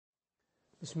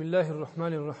بسم الله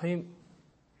الرحمن الرحيم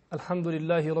الحمد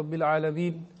لله رب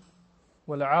العالمين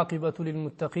والعاقبة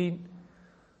للمتقين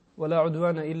ولا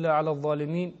عدوان إلا على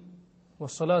الظالمين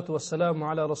والصلاة والسلام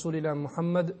على رسولنا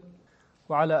محمد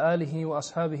وعلى آله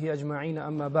وأصحابه أجمعين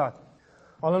أما بعد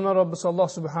علمنا رب صلى الله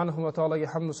سبحانه وتعالى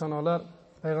حمد سنالار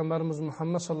Peygamberimiz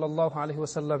Muhammed sallallahu aleyhi ve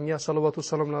sellem'e salavat ve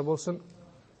selamlar olsun.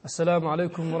 Esselamu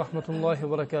aleyküm ve rahmetullahi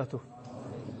ve berekatuh.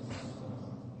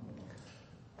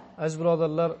 Aziz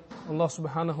birodarlar, Allah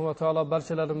subhanahu va taolo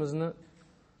barchalarimizni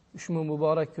ushbu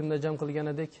muborak kunda jam qilgan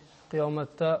edik.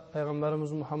 Qiyomatda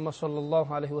Peygamberimiz Muhammed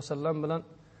sallallahu aleyhi ve sellem bilan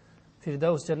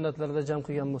Firdavs jannatlarida jam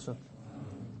qilgan bo'lsin.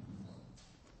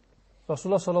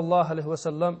 Rasululloh sallallohu alayhi va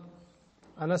sallam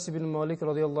Anas ibn Malik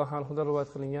radhiyallohu anhudan rivoyat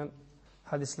qilingan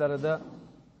hadislarida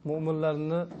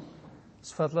mu'minlarni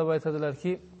sifatlab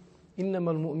aytadilarki,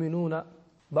 innamal mu'minuna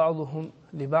ba'duhum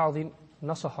li ba'din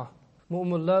nasaha.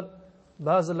 Mu'minlar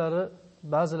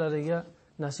ba'zilariga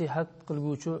nasihat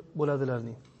qilguvchi bo'ladilar.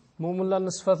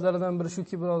 Mu'minlarning sifatlaridan biri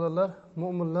shuki, birodarlar,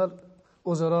 mu'minlar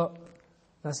o'zaro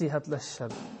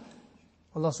nasihatlashishadi.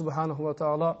 Alloh subhanahu va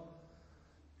taolo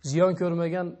ziyon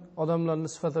ko'rmagan odamlarni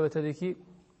sifatlab aytadiki,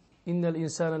 innal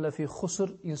insana lafi khusr,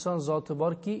 inson zoti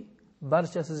borki,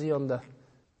 barchasi ziyonda.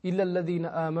 Illallazina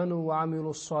amanu va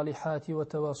amilus solihati va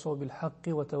tavasaw bil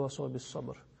haqqi va tavasaw bis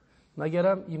sabr.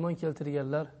 Magaram iymon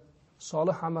keltirganlar,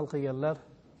 solih amal qilganlar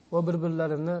va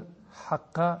bir-birlarini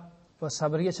haqqa va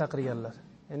sabrga chaqirganlar.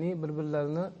 Ya'ni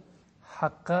bir-birlarini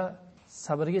haqqa,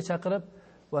 sabrga chaqirib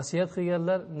vasiyat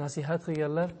qilganlar, nasihat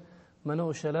qilganlar, mana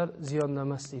o'shalar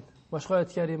ziyondamas deydi. Boshqa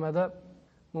oyat karimada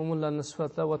mu'minlarning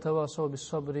sifatlari va tavasaw bis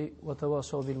sabri va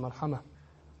tavasaw bil marhama.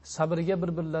 Sabrga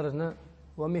bir-birlarini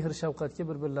va mehr shafqatga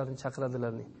bir-birlarini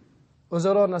chaqiradilar.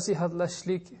 O'zaro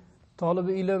nasihatlashishlik,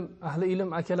 tolibi ilm, ahli ilm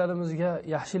akalarimizga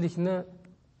yaxshilikni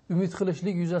umid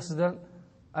qilishlik yuzasidan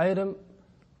ayrim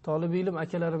tolibi ilm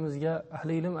akalarimizga,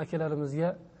 ahli ilm akalarimizga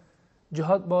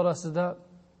jihad borasida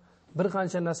bir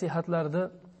qancha nasihatlarni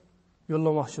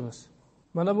yo'llamoqchimiz.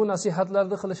 Mana bu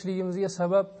nasihatlarni qilishligimizga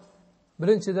sabab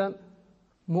birinchidan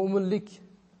mu'minlik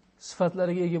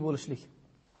sifatlariga ega bo'lishlik.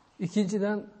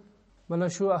 Ikkinchidan mana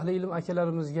shu ahli ilm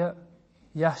akalarimizga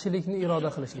yaxshilikni iroda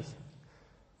qilishlik.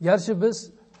 Garchi biz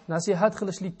nasihat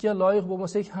qilishlikka loyiq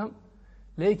bo'lmasak ham,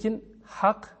 lekin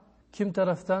haq kim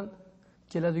tarafdan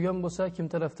keladigan bo'lsa, kim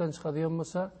tarafdan chiqadigan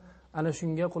bo'lsa, ana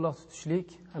shunga quloq tutishlik,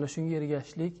 ana shunga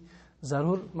ergashishlik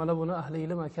zarur. Mana buni ahli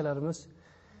ilm akalarimiz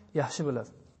yaxshi biladi.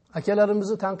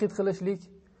 Akalarimizni tanqid qilishlik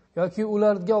yoki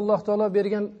ularga Alloh taolo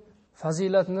bergan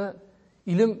fazilatni,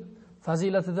 ilm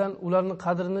fazilatidan ularning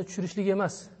qadrini tushirishlik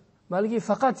emas, balki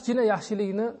faqatgina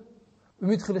yaxshilikni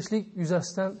umid qilishlik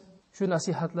yuzasidan shu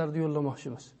nasihatlarni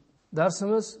yo'llamoqchimiz.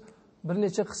 Darsimiz bir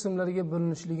necha qismlarga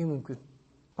bo'linishligi mumkin.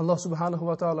 Alloh subhanahu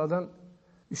va taolodan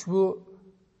ushbu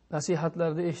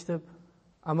nasihatlarni eshitib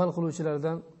amal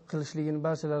qiluvchilardan qilishligini,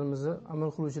 barchalarimizni amal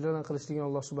qiluvchilardan qilishligini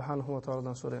Alloh subhanahu va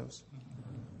taolodan so'raymiz.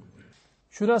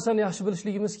 Shu narsani yaxshi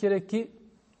bilishligimiz kerakki,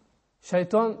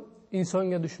 shayton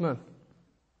insonga dushman.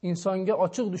 İnsonga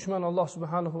ochiq dushman. Alloh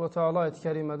subhanahu va taolo oyat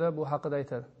karimada bu haqida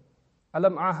aytadi.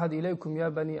 Alam ahad ilaykum ya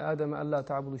bani adam alla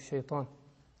ta'budush shayton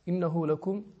innahu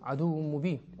lakum aduwwun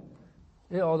mubin.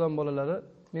 Ey odam bolalari,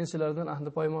 men sizlardan ahd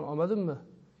poymon olmadimmi?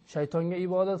 Shaytonga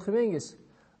ibodat qilmangiz.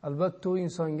 Albatta u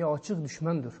insonga ochiq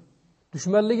dushmandir.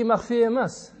 Dushmanligi maxfiy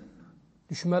emas.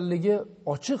 Dushmanligi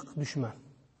ochiq dushman.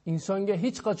 Insonga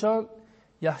hech qachon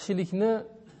yaxshilikni,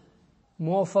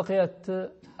 muvaffaqiyatni,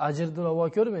 ajrni ravo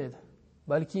ko'rmaydi.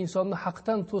 Balki insonni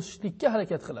haqdan to'sishlikka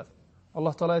harakat qiladi.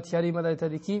 Alloh taolo oyat karimada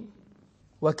aytadiki,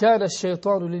 "Va kana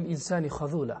ash-shaytonu lil-insani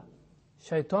khazula."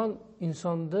 Shayton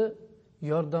insonni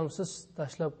yordamsiz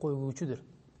tashlab qo'yguvchidir.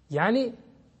 Ya'ni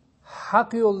haq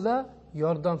yo'lda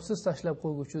yordamsiz tashlab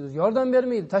qo'yguvchidir. Yordam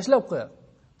bermaydi, tashlab qo'yadi.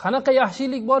 Qanaqa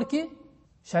yaxshilik borki,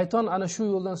 shayton ana shu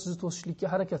yo'ldan sizni to'sishlikka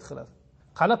harakat qiladi.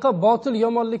 Qanaqa botil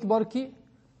yomonlik borki,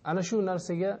 ana shu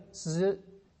narsaga sizni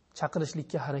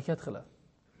chaqirishlikka harakat qiladi.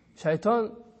 Shayton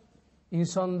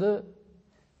insonni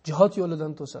jihad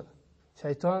yo'lidan to'sadi.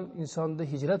 Shayton insonni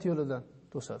hijrat yo'lidan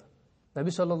to'sadi.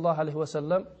 Nabiy sallallohu alayhi va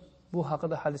sallam bu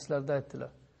haqida hadislarda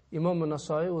aytdilar. Imom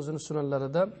Nasoiy o'zining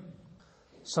sunanlarida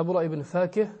Sabra ibn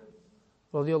Fakih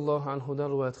radhiyallohu anhu dan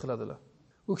rivoyat qiladilar.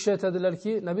 U kishi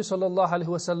aytadilarki, Nabiy sallallohu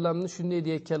alayhi va sallamni shunday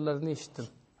deyotganlarini eshitdim.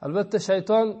 Albatta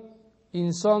shayton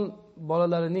inson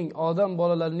bolalarining, odam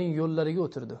bolalarining yo'llariga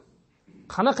o'tirdi.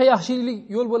 Qanaqa yaxshilik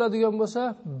yo'l bo'ladigan bo'lsa,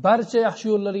 barcha yaxshi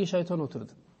yo'llariga shayton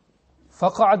o'tirdi.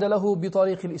 Faqa'ada lahu bi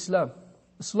tariqil islam.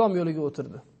 Islom yo'liga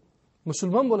o'tirdi.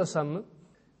 Musulmon bo'lasanmi?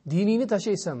 Diningni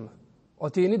tashlaysanmi?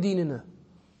 Otangni dinini,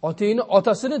 otangni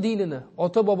otasini dinini,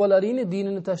 ota bobolaringni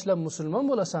dinini tashlab musulmon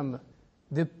bo'lasanmi?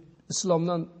 deb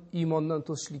islomdan, iymondan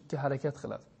to'sishlikka harakat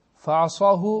qiladi.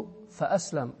 Fa'asahu fa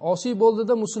aslam. Osiy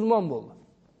bo'ldida musulmon bo'ldi.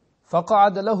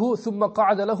 Faqa'ada lahu thumma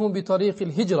qa'ada lahum bi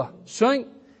tariqil hijra. So'ng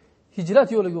hijrat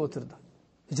yo'liga o'tirdi.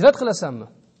 Hijrat qilasanmi?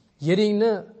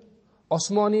 Yeringni,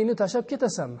 osmoningni tashab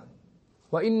ketasanmi?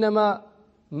 Va innama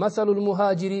masalul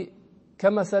muhajiri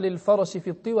kamasalil farasi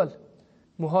fi tiwal.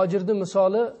 Muhojirning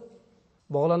misoli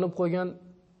bog'lanib qo'ygan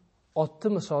otni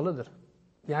misolidir.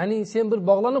 Ya'ni sen bir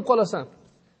bog'lanib qolasan.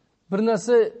 Bir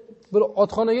narsa bir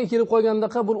otxonaga kirib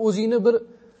qolgandaqa bir o'zingni bir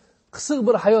qisiq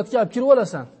bir hayotga olib kirib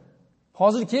olasan.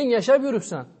 Hozir keng yashab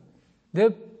yuribsan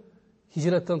deb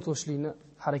hijratdan to'shlikni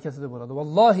harakatida bo'ladi.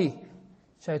 Vallohi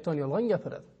shayton yolg'on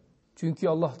gapiradi. Chunki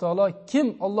Alloh taolo kim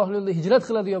Alloh yo'lida hijrat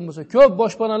qiladigan bo'lsa, ko'p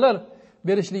boshpanalar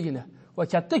berishligini va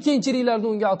katta kengchiliklarni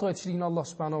unga ato etishligini Alloh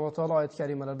subhanahu va taolo oyat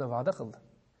karimalarda va'da qildi.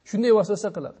 Shunday vasvasa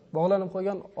qiladi. Bog'lanib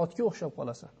qolgan otga o'xshab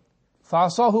qolasan.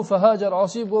 Fa'asahu fahajar,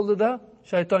 osiy bo'ldida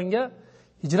shaytonga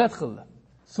hijrat qildi.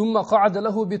 Summa qa'ada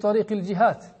lahu bi tariqil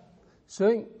jihad.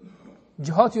 So'ng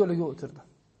jihad yo'liga o'tirdi.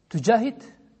 Tujahid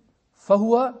fa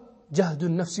huwa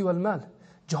jahdun nafsi wal mal.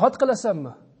 Jihad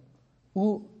qilasanmi? U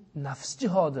nafs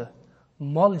jihodi,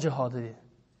 mol jihodi dedi.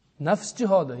 Nafs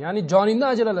jihodi, ya'ni joningni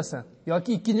ajralasan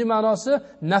yoki ikkinchi ma'nosi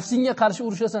nafsingga qarshi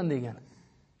urushasan degan.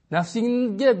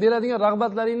 Nafsingga beradigan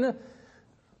rag'batlaringni,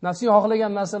 nafsing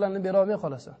xohlagan narsalarni bera olmay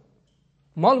qolasan.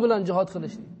 Mol bilan jihad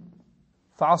qilishlik.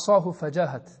 Fa'asahu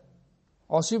fajahat.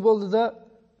 Osiy bo'ldida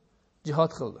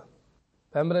jihad qildi.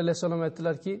 Payg'ambar alayhisalom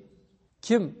aytdilarki,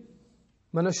 kim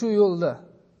mana shu yo'lda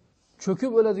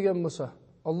cho'kib o'ladigan bo'lsa,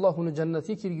 Alloh uni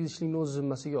jannatga kirgizishlikni o'z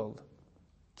zimmasiga oldi.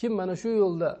 Kim mana shu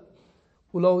yo'lda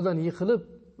ulovdan yiqilib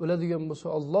o'ladigan bo'lsa,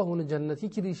 Alloh uni jannatga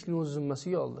kirgizishlikni o'z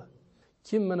zimmasiga oldi.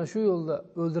 Kim mana shu yo'lda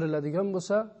o'ldiriladigan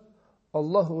bo'lsa,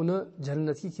 Alloh uni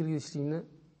jannatga kirgizishlikni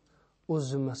o'z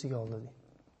zimmasiga oldi deydi.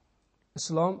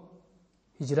 Islom,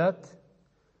 hijrat,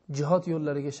 jihad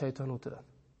yo'llariga shayton o'tiradi.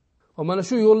 Va mana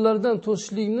shu yo'llardan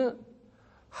to'sishlikni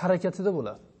harakatida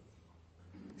bo'ladi.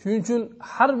 Shuning uchun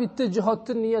har bitta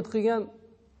jihodni niyat qilgan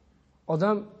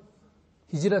odam,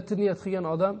 hijratni niyat qilgan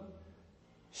odam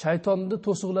shaytonning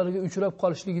to'siqlariga uchrab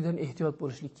qolishligidan ehtiyot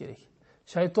bo'lishlik kerak.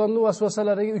 Shaytonning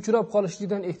vasvasalariga uchrab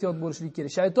qolishlikdan ehtiyot bo'lishlik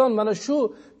kerak. Shayton mana shu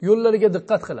yo'llariga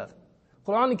diqqat qiladi.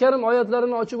 Qur'oni Karim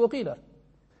oyatlarini ochib o'qinglar.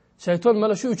 Shayton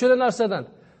mana shu uchala narsadan,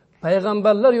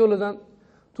 payg'ambarlar yo'lidan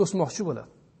to'smoqchi bo'ladi.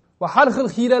 Va har xil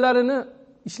hiylalarini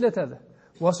ishlatadi,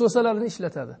 vasvasalarini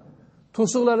ishlatadi,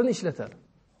 to'siqlarini ishlatadi.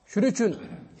 Shuning uchun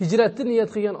hijratni niyat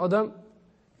qilgan odam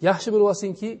yaxshi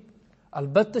bilsin-ki,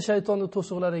 albatta shaytonning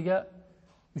to'siqlariga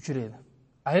uchraydi.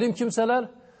 Ayrim kimsalar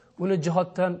uni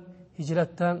jihoddan,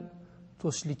 hijratdan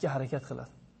to'sishlikka harakat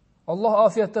qiladi. Alloh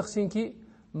ofiyatda qilsin-ki,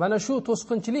 mana shu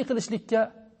to'sqinchilik qilishlikka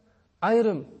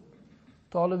ayrim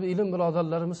talab ilm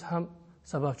birodarlarimiz ham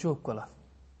sababchi bo'lib qoladi.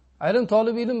 Ayrim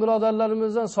talab ilm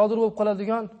birodarlarimizdan sodir bo'lib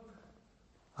qoladigan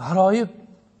g'aroyib,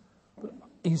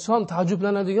 inson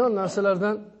taajjublanadigan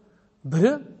narsalardan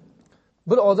biri,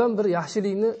 bir odam bir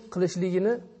yaxshilikni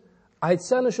qilishligini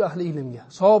aytsani shu ahli ilmga,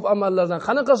 savob amallardan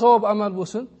qanaqa savob amal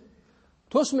bo'lsin,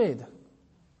 to'smaydi,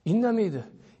 indamaydi,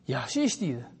 yaxshi ish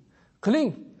deydi. Qiling,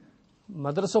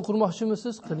 madrasa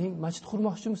qurmoqchimisiz, qiling, masjid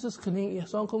qurmoqchimisiz, qiling,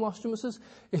 ihson qilmoqchimisiz,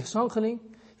 ihson qiling.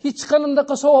 Hech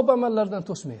qanday savob amallardan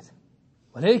to'smaydi.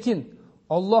 Lekin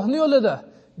Allohning yo'lida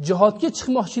jihodga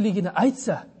chiqmoqchiligini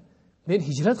aytsa, men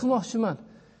hijrat qilmoqchiman,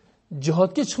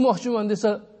 jihodga chiqmoqchiman desa,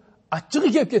 achchig'i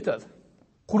kelib ketadi.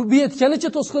 Qurbi yetganicha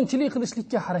to'sqinchilik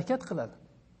qilishlikka harakat qiladi.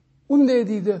 Unday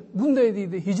deydi, bunday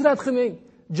deydi, hijrat qilmang,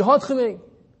 jihod qilmang.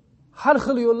 Har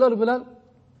xil yo'llar bilan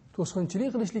to'sqinchilik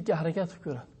qilishlikka harakat qilib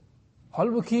ko'radi.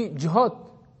 Holbuki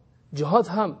jihod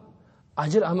ham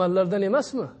ajr amallardan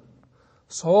emasmi?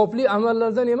 Savobli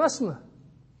amallardan emasmi?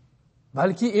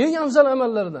 Balki eng afzal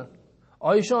amallardan.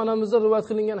 Oysha onamizdan rivoyat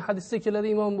qilingan hadisda keladi,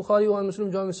 Imom Buxoriy va Muslim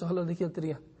jami sahihlarida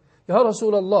keltirgan. Ya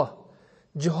Rasululloh,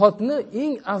 jihodni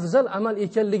eng afzal amal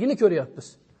ekanligini ko'ryapmiz.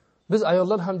 Biz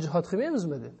ayollar ham jihod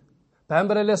qilmaymizmi dedi.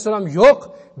 Payg'ambar alayhisalom, yo'q,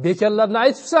 bekallarni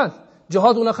aytibsan.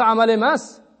 Jihod unaqa amal emas.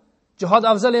 Jihod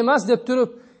afzal emas deb turib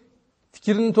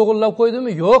fikrini to'g'rilab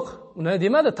qo'ydimi? Yo'q, uni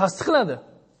demadi, tasdiqladi.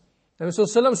 Nabiy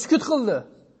sollallohu alayhi vasallam sukut qildi,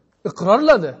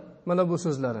 iqrorladi mana bu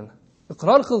so'zlarini.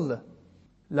 Iqror qildi.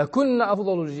 Lakunna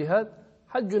afdalul jihad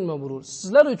hajjun mabrur.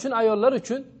 Sizlar uchun,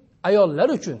 ayollar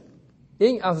uchun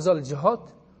eng afzal jihod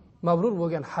mabrur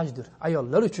bo'lgan hajdir.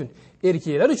 Ayollar uchun,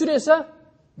 erkaklar uchun esa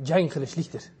jang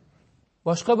qilishlikdir.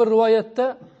 Boshqa bir rivoyatda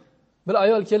bir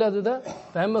ayol keladida,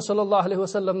 Payg'ambar sollallohu alayhi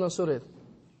vasallamdan so'raydi.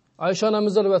 Oysha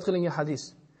onamizdan rivoyat qilingan hadis.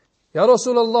 Ya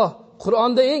Rasululloh,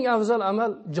 Qur'onda eng afzal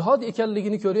amal jihod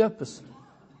ekanligini ko'ryapmiz.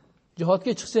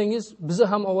 Jihodga chiqsangiz, bizni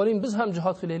ham ovoling, biz ham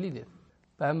jihod qilaylik dedi.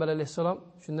 Payg'ambar alayhissalom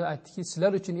shunda aytdiki,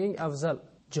 sizlar uchun eng afzal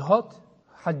jihad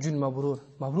hajjul mabrur,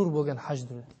 mabrur bo'lgan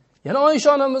hajdir. Yana Oysha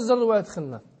onamizdan rivoyat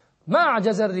qilinadi. Ma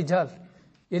ajazar rijal.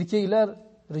 Erkaklar,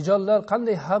 rijollar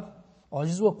qanday hab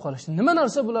ojiz bo'lib qolishdi. Nima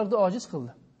narsa bularni ojiz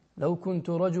qildi? Law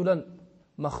kuntu rajulan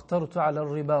makhtartu ala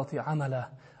ar-ribati amala.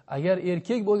 Agar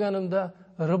erkak bo'lganimda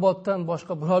ribotdan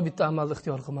boshqa biror bitta amalni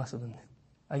ixtiyor qilmas edim.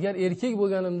 Agar erkak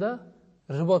bo'lganimda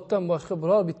ribotdan boshqa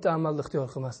biror bitta amalni ixtiyor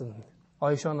qilmas edim.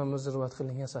 Oysha onamiz rivoyat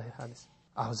qilingan sahih hadis.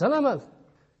 Afzal amal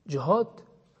jihad,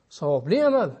 savobli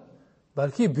amal,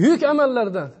 balki buyuk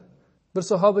amallardan. Bir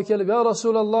sahoba kelib, "Ya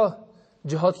Rasululloh,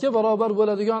 jihodga barobar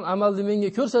bo'ladigan amalni menga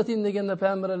ko'rsating" deganda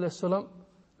Payg'ambar alayhissalom,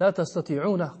 "La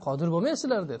tastati'una", qodir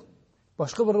bo'lmaysizlar dedi.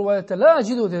 Boshqa bir rivoyatda "La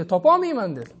ajidu" dedi,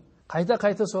 "Topolmayman" dedi.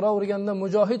 Qayta so'raverganda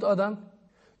mujohid odam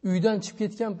uydan chiqib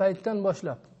ketgan paytdan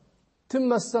boshlab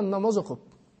tinmasdan namoz o'qib,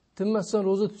 tinmasdan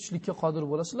roza tutishlikka qodir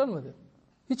bo'lasizlarmi dedi.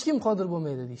 Hech kim qodir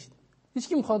bo'lmaydi deydi. Hech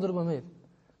kim qodir bo'lmaydi.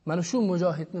 Mana shu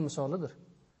mujohidning misolidir.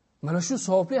 Mana shu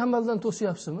savobli amaldan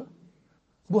to'siyapsizmi?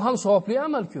 Bu ham savobli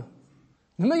amal-ku.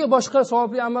 Nimaga boshqa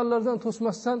savobli amallardan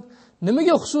to'smasdan,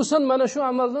 nimaga xususan mana shu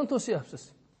amaldan to'siyapsiz?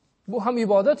 Bu ham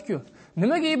ibodat-ku.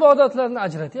 Nimaga ibodatlarni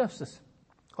ajratyapsiz?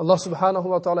 Alloh subhanahu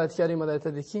va taolo ayt karimada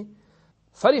aytadiki: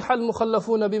 "Farihal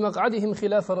mukhallafuna bimaq'adihim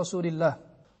khilaf rasulillah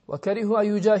wa karihu an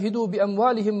yujahidu bi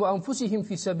amwalihim wa anfusihim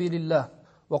fi sabilillah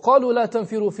wa qalu la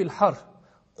tanfiru fil har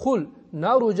qul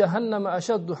naru jahannama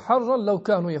ashaddu harran law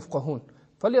kanu yafqahun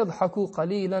falyadhaku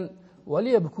qalilan wa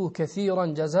liyabku kathiran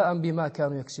jazaan bima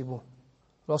kanu yaksibun."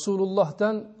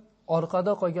 Rasulullohdan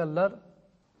orqada qolganlar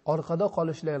orqada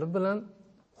qolishlari bilan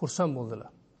xursand bo'ldilar.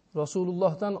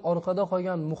 Rasulullohdan orqada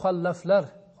qolgan muxallaflar,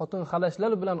 xotin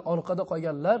xalajlar bilan orqada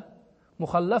qolganlar,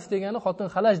 muxallaf degani xotin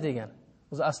xalaj degani.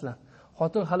 O'zi aslan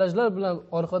xotin xalajlar bilan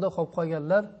orqada qolib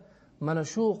qolganlar mana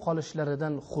shu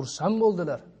qolishlaridan xursand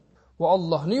bo'ldilar va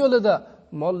Allohning yo'lida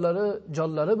mollari,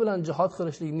 jonlari bilan jihad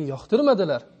qilishlikni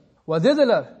yoqtirmadilar va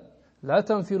dedilar: "La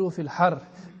tanfiru fil har",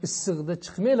 issiqda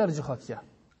chiqmanglar jihodga.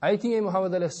 Ayting ey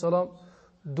Muhammad alayhissalom,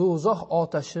 do'zax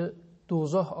otashi,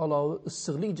 do'zax olovi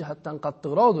issiqlik jihatdan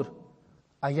qattiqroqdir.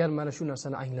 Agar mana shu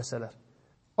narsani anglasalar,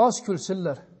 oz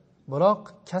kulsinlar, biroq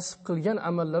kasb qilgan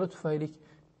amallari tufayli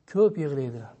ko'p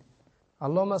yig'laydilar.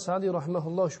 Alloma Sa'di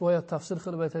rahimahulloh shu oyat tafsir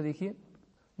qilib aytadiki,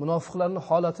 munofiqlarning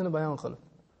holatini bayon qilib,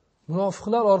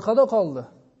 munofiqlar orqada qoldi.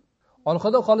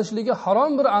 Orqada qolishligi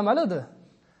harom bir amal edi.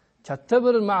 Katta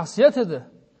bir ma'siyat edi.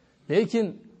 Lekin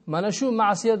mana shu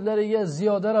ma'siyatlariga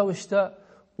ziyoda ravishda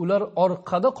ular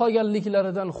orqada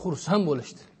qolganliklaridan xursand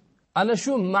bo'lishdi. Ana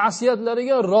shu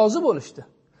ma'siyatlariga rozi bo'lishdi.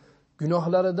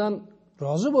 Gunohlaridan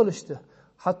rozi bo'lishdi.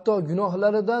 Hatto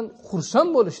gunohlaridan xursand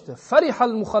bo'lishdi.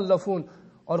 Farihal mukhallafun,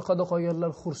 orqada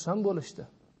qolganlar xursand bo'lishdi.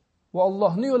 Va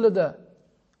Allohning yo'lida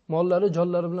mollari,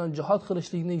 jonlari bilan jihad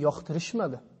qilishlikni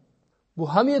yoqtirishmadi. Bu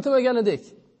ham yetmaganidek,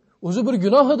 o'zi bir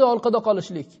gunoh edi orqada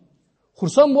qolishlik.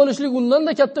 Xursand bo'lishlik undan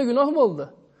da katta gunoh bo'ldi.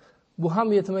 Bu ham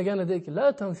yetmaganidek, la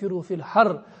tanfiru fil har,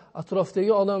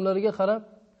 atrofdagi odamlarga qarab,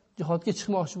 jihodga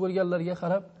chiqmoqchi bo'lganlarga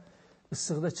qarab,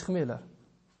 issiqda chiqmanglar.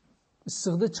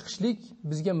 Issiqda chiqishlik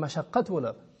bizga mashaqqat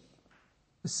bo'ladi.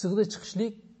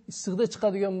 Issiqda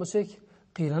chiqadigan bo'lsak,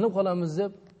 qiylanib qolamiz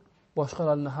deb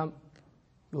boshqalarni ham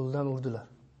yo'ldan urdilar.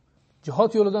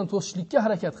 Jihod yo'lidan to'sishlikka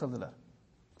harakat qildilar.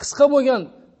 Qisqa bo'lgan,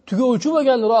 tugovchi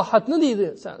bo'lgan rohatni deydi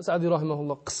Sa'di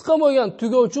rahimahulloh. Qisqa bo'lgan,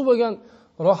 tugovchi bo'lgan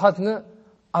rohatni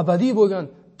abadiy bo'lgan,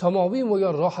 tamomiy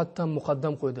bo'lgan rohatdan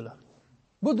muqaddam qo'ydilar.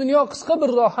 Bu dunyo qisqa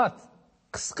bir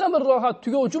rohat,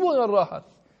 tugovchi bo'lgan rohat.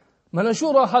 Mana shu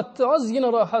rohatni, ozgina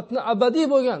rohatni abadiy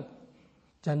bo'lgan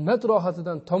jannat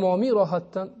rohatidan, tamomiy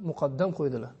rohatdan muqaddam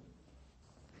qo'ydilar.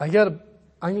 Agar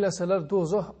anglasalar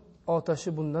do'zax otashi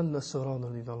bundan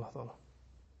issiqroqdir deydi Alloh taolo.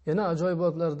 Yana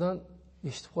ajoyibotlardan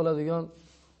eshitib qoladigan,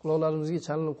 quloqlarimizga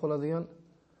chalinib qoladigan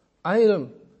ayrim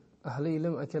ahli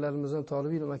ilm akalarimizdan,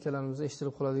 talib ilm akalarimizdan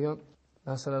eshitib qoladigan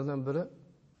narsalardan biri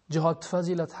jihod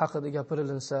fazilati haqida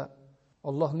gapirilinsa,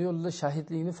 Allohning yo'lida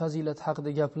shahidlikning fazilati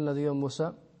haqida gapiriladigan bo'lsa,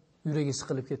 yuragi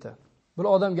siqilib ketadi. Bir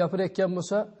odam gapirayotgan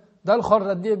bo'lsa, darhol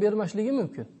raddiya bermasligi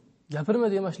mumkin. Gapirma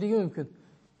demasligi mumkin.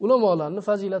 Ulamolarning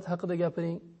fazilati haqida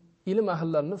gapiring, ilm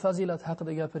ahllarining fazilati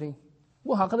haqida gapiring.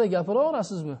 Bu haqida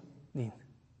gapiraverasizmi? Deyin.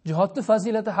 Jihodning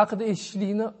fazilati haqida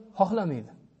eshitishlikni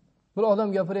xohlamaydi. Bir odam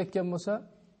gapirayotgan bo'lsa,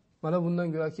 mana bundan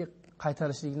go'yoki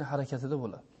qaytarishlikning harakatida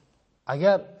bo'ladi.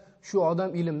 Agar shu odam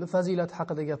ilmni fazilati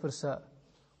haqida gapirsa,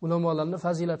 ulamolarning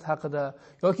fazilati haqida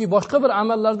yoki boshqa bir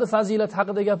amallarda fazilati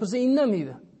haqida gapirsa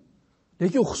indamaydi.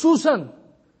 Lekin xususan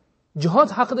jihod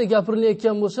haqida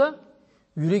gapirilayotgan bo'lsa,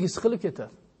 yuragi siqilib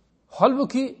ketadi.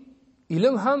 Holbuki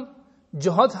ilm ham,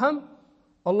 jihod ham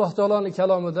Alloh taoloning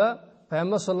kalomida,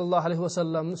 payg'ambar sollallohu alayhi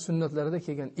vasallamning sunnatlarida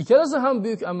kelgan. Ikkalasi ham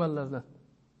buyuk amallardan.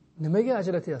 Nimaga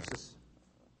ajratyapsiz?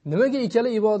 Nimaga ikkala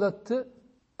ibodatni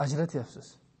ajratyapsiz?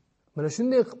 Mana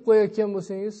shunday qilib qo'yayotgan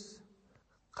bo'lsangiz,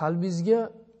 qalbingizga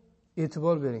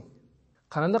e'tibor bering.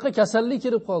 Qanaqa kasallik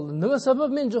kirib qoldi? Nima sabab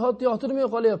men jihodni yoqtirmay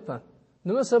qolyapman?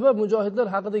 Nima sabab mujohidlar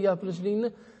haqida gapirishlikni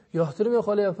yoqtirmay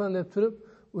qolyapman deb turib,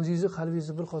 o'zingizni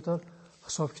qalbingizni bir qator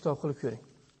hisob-kitob qilib ko'ring.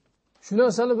 Shu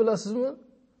narsani bilasizmi?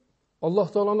 Alloh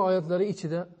taoloning oyatlari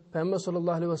ichida, payg'ambar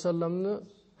sollallohu alayhi vasallamning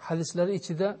hadislari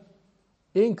ichida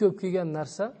eng ko'p kelgan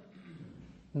narsa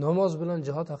namoz bilan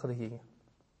jihod haqida kelgan.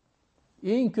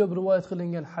 Eng ko'p rivoyat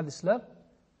qilingan hadislar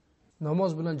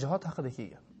namoz bilan jihod haqida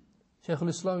kelgan. Shayxul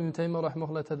Islom ibn Taymiyya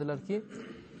rahimahulloh aytadilarki,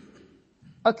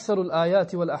 aksarul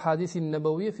ayati val ahadithin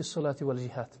nabawiyya fi solati val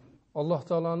jihad. Alloh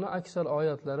taoloning aksar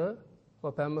oyatlari va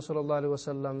payg'ambar sollallohu alayhi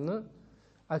vasallamning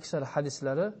aksar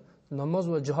hadislari namoz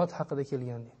va jihod haqida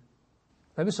kelgan.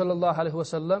 Nabiy sollallohu alayhi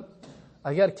vasallam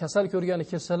agar kasal ko'rgani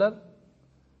kelsalar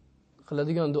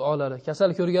qiladigan duolari,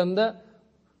 kasal ko'rganda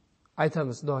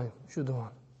aytamiz doim shu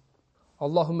duoni.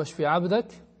 Allohumma shfi abdak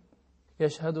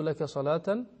yashhadu laka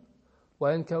salatan va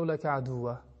yankau laka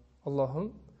aduwa. Allohim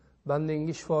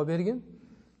bandangga shifo bergin,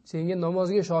 senga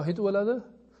namozga shohid bo'ladi,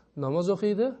 namoz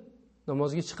o'qiydi,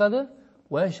 namozga chiqadi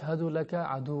va yashhadu laka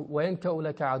adu va yankau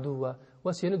laka aduwa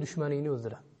va seni dushmaningni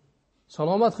o'ldiradi.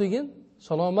 Salomat qilgin,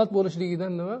 salomat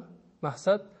bo'lishligidan nima?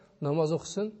 Maqsad namoz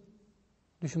o'qisin,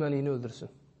 dushmaningni o'ldirsin.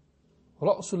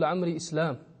 Ra'sul amri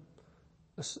islom.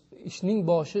 Ishning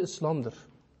boshi islomdir.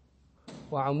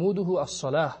 Va amuduhu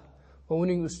as-salah. Va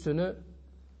uning ustuni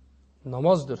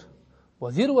namozdir. Va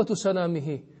zirvatu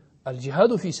sanamihi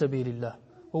al-jihadu fi sabilillah.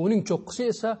 Va uning cho'qqisi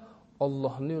esa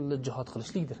Allohning yo'lida jihad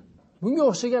qilishlikdir. Bunga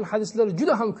o'xshagan hadislar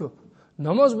juda ham ko'p.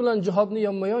 Namoz bilan jihodni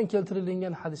yonma-yon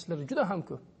keltirilgan hadislar juda ham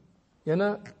ko'p. Yana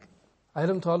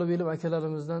ayrim talib ilm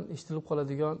akalarimizdan eshitilib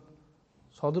qoladigan,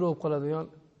 sodir bo'lib qoladigan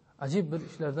ajib bir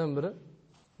ishlardan biri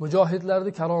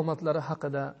mujohidlarning karomatlari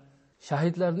haqida,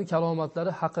 shahidlarning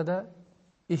karomatlari haqida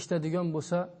eshitadigan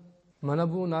bo'lsa, mana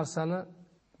bu narsani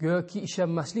go'yoki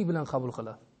ishonmaslik bilan qabul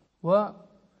qiladi. Va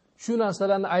shu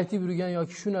narsalarni aytib yurgan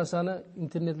yoki shu narsani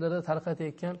internetlarda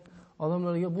tarqatayotgan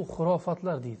odamlarga bu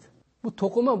xurofotlar deydi. Bu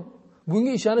to'qima,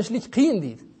 bunga ishonishlik qiyin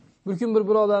deydi. Bir kun bir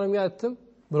birodarimga aytdim,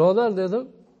 birodar dedim,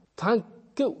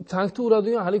 tankni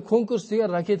uradigan hali konkurs degan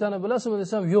raketani bilasizmi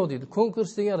desam, yo'q dedi.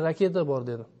 Konkurs degan raketa bor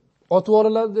dedim. Otib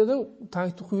yuboriladi dedim,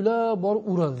 tankni quylab borib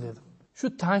uradi dedim. Shu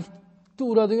tankni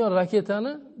uradigan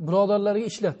raketani birodarlarga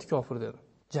ishlatdi kofir dedim,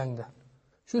 jangda.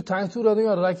 Shu tankni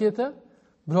uradigan raketa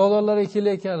birodarlarga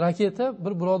kelayotgan raketa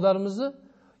bir birodarimizni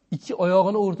ikki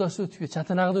oyog'ini o'rtasida o'tib ketdi,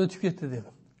 chatanaqda o'tib ketdi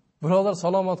dedim. Birodar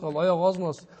salomat qoldi, oyoq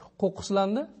ozmos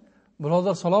qo'qqislandi.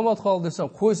 Birodar salomat qoldi desam,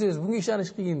 qo'ysangiz bunga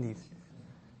ishonish qiyin deydi.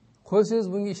 Qo'ysangiz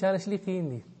bunga ishonishlik qiyin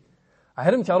deydi.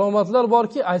 Ayrim karomatlar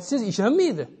borki, aytsangiz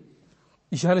ishonmaydi.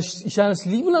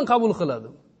 Ishonishlik bilan qabul qiladi.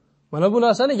 Mana bu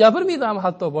narsani gapirmaydi ham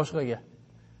hatto boshqaga.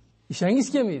 Ishongiz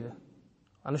kelmaydi.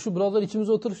 Ana shu birodar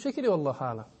ichimizda o'tiribcha kerak Alloh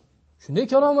taolo. Shunday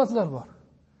karomatlar bor.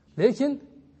 Lekin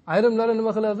ayrimlari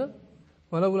nima qiladi?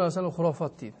 Mana bu narsani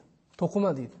xurofot deydi.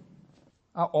 To'qima deydi.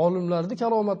 Olimlarning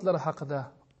karomatlari haqida,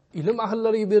 ilm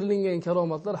ahllariga berilgan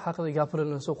karomatlar haqida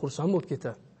gapirilsa xursand bo'lib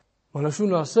ketadi. Mana shu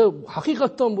narsa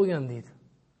haqiqatdan bo'lgan deydi.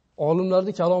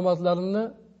 Olimlarning karomatlarini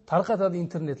tarqatadi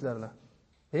internetlarda.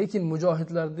 Lekin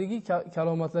mujohidlardagi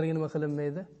karomatlarga nima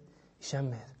qilinmaydi?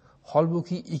 Ishonmaydi.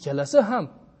 Holbuki ikkalasi ham,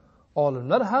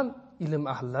 olimlar ham, ilm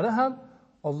ahllari ham,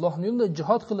 Allohning yo'lida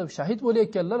jihad qilib shahid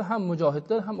bo'layotganlar ham,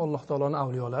 mujohidlar ham Alloh taoloning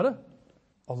avliyolari.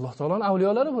 Alloh taoloning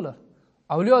avliyolari bular.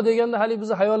 Avliyo deganda hali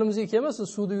bizni hayolimizga kelmasin,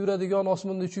 suvda yuradigan,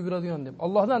 osmonda uchib yuradigan deb.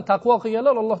 Allohdan taqvo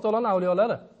qilganlar Alloh taoloning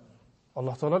avliyolari.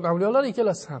 Alloh taoloning avliyolari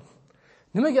ikkalasi ham.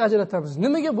 Nimaga ajratamiz?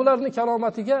 Nimaga bularning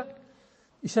karomatiga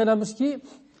ishonamizki,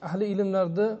 ahli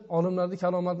ilmlarda, olimlarning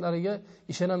karomatlariga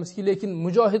ishonamizki, lekin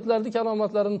mujohidlarning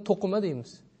karomatlarini to'qima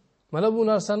deymiz. Mana bu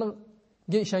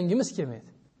narsaniga ishongimiz kelmaydi.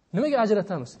 Nimaga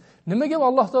ajratamiz? Nimaga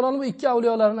Alloh taoloning bu ikki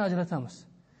avliyolarini ajratamiz?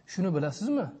 Shuni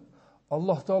bilasizmi?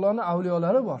 Alloh taoloning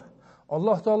avliyolari bor.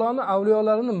 Alloh taoloning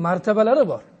avliyolarining martabalari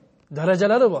bor,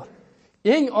 darajalari bor.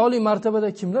 Eng oliy martabada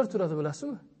kimlar turadi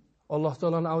bilasizmi? Alloh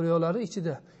taoloning avliyolari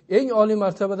ichida eng oliy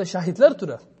martabada shahidlar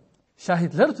turadi.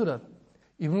 Shahidlar turadi.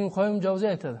 Ibn Qoyyim Javziy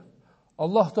aytadi.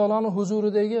 Alloh taoloning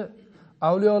huzuridagi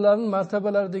avliyolarning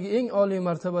martabalaridagi eng oliy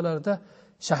martabalarda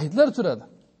shahidlar turadi.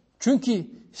 Chunki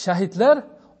shahidlar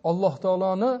Alloh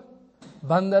taoloning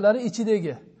bandalari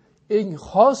ichidagi eng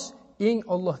xos, eng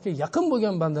Allohga yaqin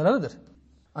bo'lgan bandalaridir.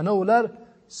 Ana ular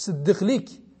siddiqlik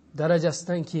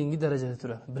darajasidan keyingi darajada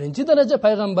turadi. Birinchi daraja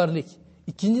payg'ambarlik,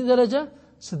 ikkinchi daraja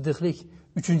siddiqlik,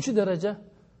 uchinchi daraja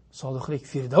sodiqlik.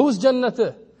 Firdavs jannati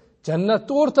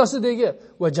Jannatning o'rtasidagi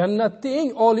va jannatning eng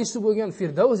oliysi bo'lgan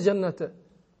Firdavs jannati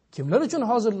kimlar uchun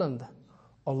hozirlandi?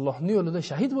 Allohning yo'lida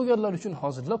shahid bo'lganlar uchun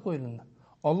hozirlab qo'yildi.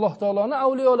 Alloh taoloning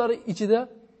avliyolari ichida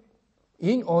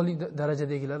eng oliy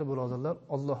darajadagilar birodarlar,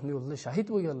 Allohning yo'lida shahid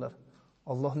bo'lganlar,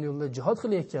 Allohning yo'lida jihad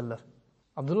qilayotganlar.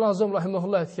 Abdulloh Azam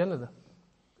rahimahulloh aytgan edi.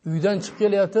 Uydan chiqib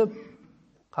kelayotib,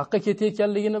 qayerga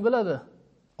ketayotganligini biladi.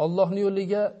 Allohning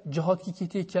yo'liga jihodga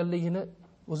ketayotganligini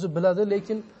o'zi biladi,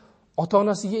 lekin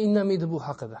ota-onasiga indamaydi bu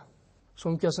haqida.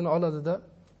 So'mkasini oladida,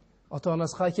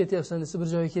 ota-onasi qayerga ketyapsan desa, bir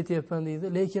joyga ketyapman deydi,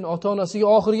 lekin ota-onasiga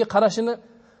oxirgi qarashini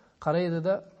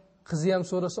qaraydi-da, qizi ham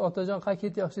so'rasa, otajon qayerga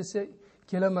ketyapsiz desa,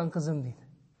 kelaman qizim deydi.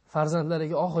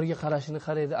 Farzandlariga oxirgi qarashini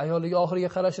qaraydi, ayoliga oxirgi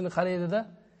qarashini qaraydi-da,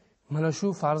 mana shu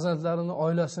farzandlarini,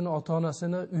 oilasini,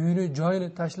 ota-onasini, uyini, joyini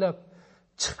tashlab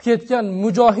chiqib ketgan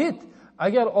mujohid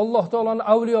agar Alloh taolaning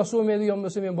avliyosi bo'lmaydigan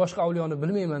bo'lsa, men boshqa avliyoni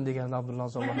bilmayman degan Abdulloh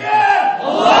Zomon.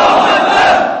 Allohu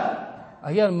akbar!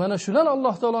 Agar mana shular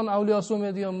Alloh taolaning avliyosi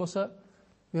bo'lmaydigan bo'lsa,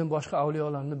 men boshqa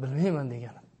avliyolarni bilmayman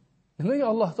degan. Nimaga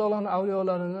Alloh taolaning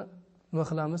avliyolarini nima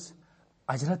qilamiz?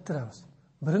 Ajrattiramiz.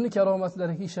 Birini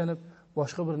karomatlariga ishonib,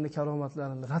 boshqa birini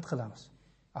karomatlarini rad qilamiz.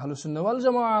 Ahli sunna val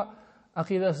jamoa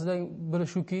aqidasidan biri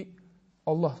shuki,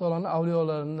 Alloh taolaning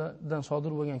avliyolaridan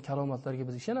sodir bo'lgan karomatlarga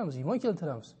biz ishonamiz, iymon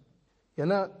keltiramiz.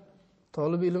 Yana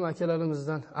talab ilm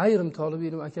akalarimizdan, ayrim talab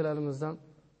ilm akalarimizdan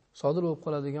sodir bo'lib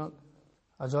qoladigan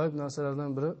ajoyib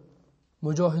narsalardan biri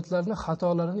mujohidlarning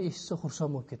xatolarini eshitsa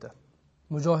xursand bo'lib ketadi.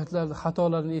 Mujohidlarning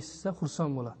xatolarini eshitsa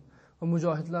xursand bo'ladi. Va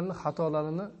mujohidlarning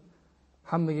xatolarini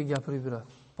hammaga gapirib yuradi.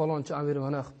 Falonchi amir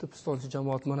mana qilibdi, pistonchi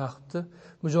jamoat mana qilibdi.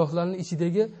 Mujohidlarning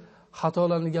ichidagi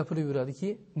xatolarni gapirib yuradiki,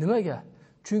 nimaga?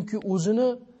 Chunki o'zini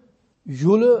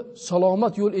yo'li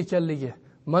salomat yo'l ekanligi,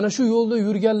 mana shu yo'lda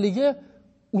yurganligi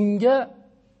unga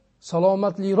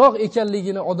salomatliroq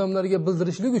ekanligini odamlarga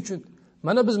bildirishlik uchun,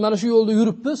 mana biz mana shu yo'lda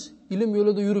yuribmiz, ilm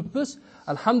yo'lida yuribmiz,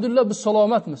 alhamdulillah biz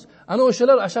salomatmiz. Ana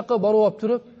o'shalar ashaqqa borib olib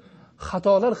turib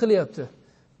xatolar qilyapti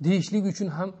deyishlik uchun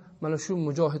ham mana shu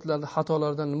mujohidlarning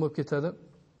xatolaridan nima bo'lib ketadi?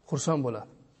 Xursand bo'ladi.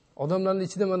 Odamlarning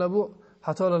ichida mana bu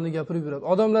xatolarni gapirib yuradi.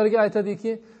 Odamlarga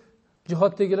aytadiki,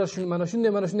 jihoddagilar mana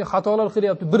shunday xatolar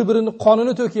qilyapti, bir-birini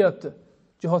qonini to'kyapti.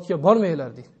 Jihodga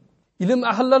bormanglar deydi. Ilm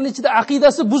ahllarining ichida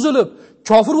aqidasi buzilib,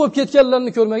 kofir bo'lib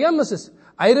ketganlarni ko'rmaganmisiz?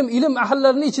 Ayrim ilm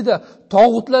ahllarining ichida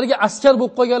tog'utlarga askar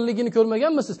bo'lib qolganligini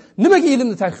ko'rmaganmisiz? Nimaga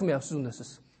ilmni tark qilmayapsiz unda siz?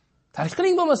 Tark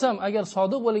qiling bo'lmasam, agar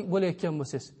sodiq bo'layotgan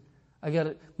bo'lsangiz, agar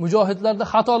mujohidlarning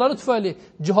xatolari tufayli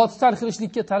jihodni tark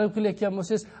qilishlikka targ'ib qilayotgan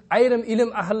bo'lsangiz, ayrim ilm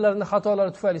ahllarining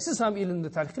xatolari tufayli siz ham ilmni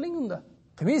tark qiling unda.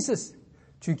 Qilmaysiz.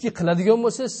 Chunki qiladigan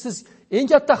bo'lsangiz, siz eng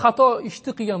katta xato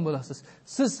ishni qilgan bo'lasiz.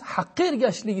 Siz haqqa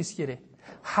ergashishligingiz kerak.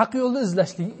 Haq yo'lda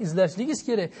izlashligingiz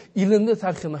kerak. Ilmni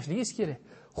tark qilmasligingiz kerak.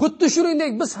 Xuddi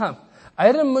shuningdek biz ham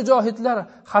ayrim mujohidlar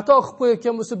xato qilib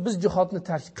qo'yayotgan bo'lsa, biz jihodni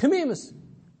tark qilmaymiz.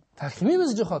 Tark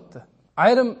qilmaymiz jihodni.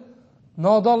 Ayrim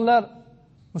nodonlar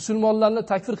musulmonlarni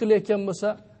takfir qilayotgan bo'lsa,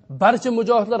 barcha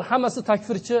mujohidlar hammasi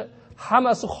takfirchi,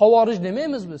 hammasi xavorij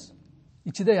demaymiz biz.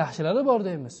 Ichida yaxshilari bor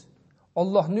deymiz.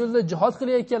 Allohning yo'lida jihad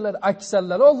qilayotganlar,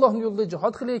 aksarlari Allohning yo'lida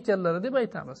jihad qilayotganlar deb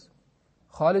aytamiz.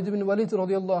 Xolid ibn Valid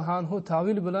radhiyallohu anhu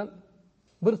tavil bilan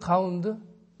bir qavmni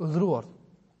o'ldirib yubordi.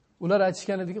 Ular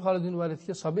aytishgan ediki, Xolid ibn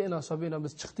Validga sabina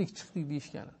biz chiqdik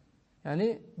deyishgan. Ya'ni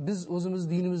biz o'zimiz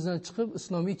dinimizdan chiqib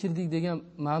islomga kirdik degan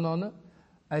ma'noni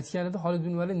aytgan edi. Xolid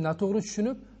ibn Valid noto'g'ri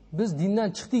tushunib, biz dindan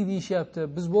chiqdik deyishyapti,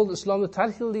 biz bo'ldi islomni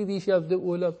tark qildik deyishyapti deb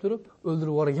o'ylab turib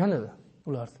o'ldirib yuborgan edi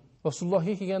ular.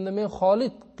 Rasulullohga kelganda men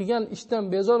Xolid qilgan ishdan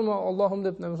bezorman Allohim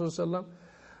deb Nabiy sollallohu alayhi vasallam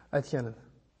aytgan edi.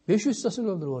 500 tasini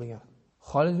o'ldirib yuborgan.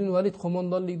 Xolid ibn Valid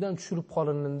qo'mondonlikdan tushirib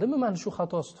qolindimi mana shu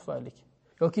xatosi tufayli?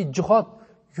 Yoki jihad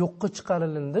yo'qqa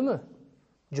chiqarilindimi?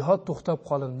 Jihad to'xtab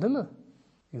qolindimi?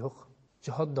 Yo'q.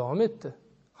 Jihad davom etdi.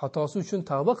 Xatosi uchun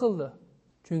tavba qildi.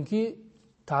 Chunki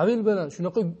tavil bilan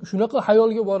shunaqa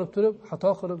hayolga borib turib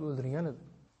xato qilib o'ldirgan edi.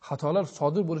 Xatolar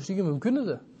sodir bo'lishligi mumkin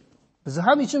edi. Biz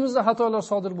ham ichimizda xatolar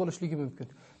sodir bo'lishligi mumkin.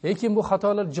 Lekin bu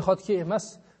xatolar jihodga emas,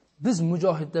 biz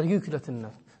mujohidlarga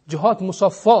yuklatiladi. Jihod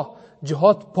musaffo,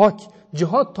 jihod pok,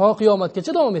 jihod to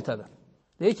qiyomatgacha davom etadi.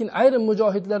 Lekin ayrim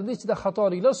mujohidlarning ichida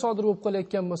xatoliklar sodir bo'lib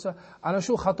qolayotgan bo'lsa, ana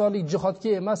shu xatolik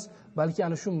jihodga emas, balki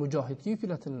ana shu mujohidga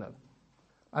yuklatiladi.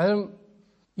 Ayrim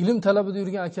ilm talabida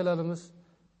yurgan akalarimiz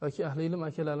yoki ahli ilm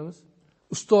akalarimiz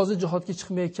ustozi jihodga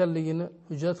chiqmayotganligini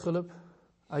hujjat qilib,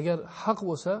 agar haq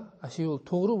bo'lsa, ashu yo'l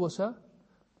to'g'ri bo'lsa,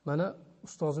 mana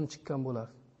ustozim chiqqan bo'lar.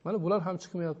 Mana bular ham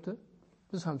chiqmayapti,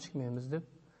 biz ham chiqmaymiz deb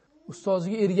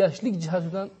ustoziga ergashishlik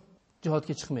jihatidan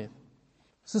jihodga chiqmaydi.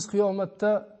 Siz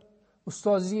qiyomatda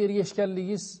ustozingizga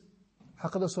ergashganligingiz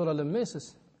haqida so'ralinmaysiz,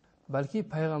 balki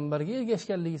payg'ambarga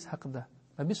ergashganligingiz haqida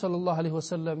Nabiy sallallohu alayhi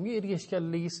vasallamga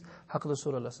ergashganligingiz haqida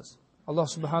so'ralasiz. Alloh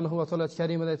subhanahu va taolo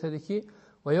karimada aytadiki: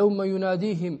 "Va yawma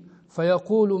yunadihim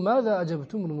fayaqulu maza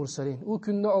ajabtumul mursalin." U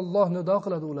kunda Alloh nido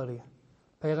qiladi ularga.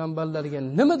 Payg'ambarlarga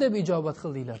nima deb ijobat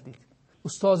qildinglar deydi.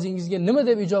 Ustozingizga nima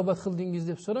deb ijobat qildingiz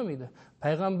deb so'ramaydi.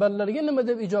 Payg'ambarlarga nima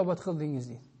deb ijobat qildingiz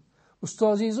deydi.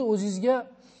 Ustozingizni o'zingizga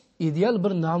ideal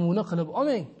bir namuna qilib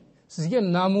olmang. Sizga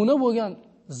namuna bo'lgan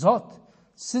zot,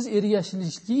 siz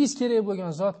ergashishligingiz kerak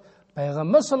bo'lgan zot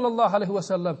Payg'ambar sallallohu alayhi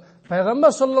vasallam.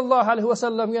 Payg'ambar sallallohu alayhi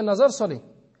vasallamga nazar soling.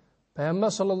 Payg'ambar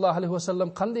sallallohu alayhi vasallam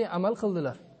qanday amal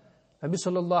qildilar? Nabiy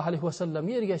sallallohu alayhi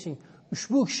vasallamga ergashing.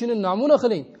 Ushbu kishini namuna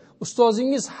qiling.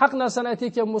 Ustozingiz haq narsani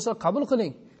aytayotgan bo'lsa qabul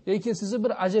qiling. Lekin sizni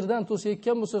bir ajrdan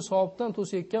to'sayotgan bo'lsa, savobdan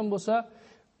to'sayotgan bo'lsa,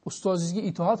 ustozingizga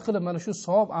itoat qilib, mana shu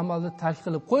savob amalni tark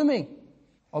qilib qo'ymang.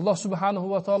 Alloh subhanahu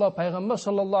va taolo payg'ambar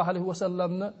sallallohu alayhi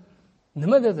vasallamni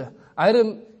nima dedi? Ayrim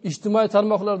ijtimoiy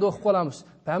tarmoqlarda o'qib qolamiz.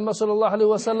 Payg'ambar sallallohu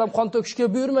alayhi vasallam qon to'kishga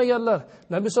buyurmaganlar.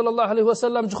 Nabiy sallallohu alayhi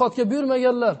vasallam jihodga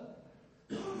buyurmaganlar.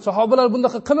 Sahobalar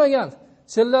bundaqa qilmagan.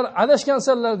 Senlar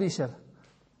adashgansanlar deyshar.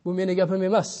 Bu meni gapim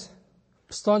emas.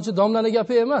 Pistonchi domlaning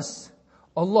gapi emas.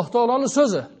 Alloh taoloning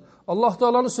so'zi. Alloh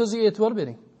taoloning so'ziga e'tibor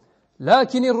bering.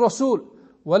 Lakinir rasul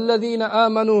vallazina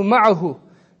amanu ma'ahu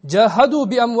jahadu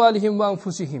bi amwalihim va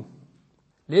anfusihim.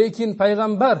 Lekin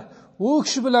payg'ambar u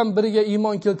kishi bilan birga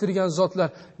iymon keltirgan zotlar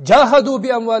jahadu bi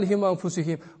amwalihim va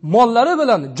anfusihim, mollari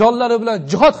bilan, jonlari bilan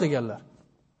jihad qilganlar.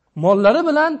 Mollari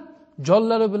bilan,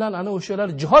 jonlari bilan ana o'shalar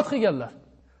jihad qilganlar.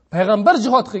 Payg'ambar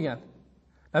jihad qilgan.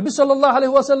 Nabiy sallallohu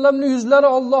alayhi vasallamning yuzlari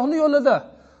Allohning yo'lida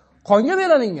qonga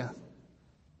belangan.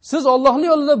 Siz Allohning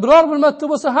yo'lida biror bir marta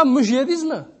bo'lsa ham mush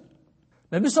yedingizmi?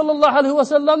 Nabiy sallallohu alayhi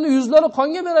vasallamning yuzlari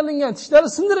qonga belangan, tishlari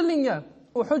sindirilgan.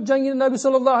 Uhud jangida Nabiy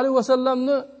sallallohu alayhi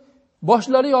vasallamning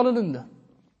boshlari yorilindi.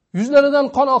 Yuzlaridan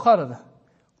qon oqar edi.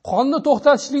 Qonni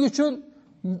to'xtatishlik uchun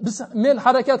men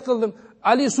harakat qildim.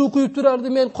 Ali suv quyib turardi,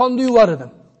 men qonni yuvar edim.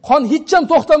 Qon hech ham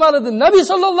to'xtamardi. Nabiy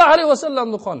sallallohu alayhi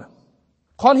vasallamning qoni.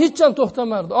 Qon hech ham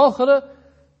to'xtamardi. Oxiri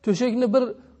to'shakni bir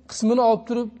qismini olib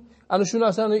turib, ana shu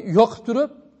narsani yoqib turib,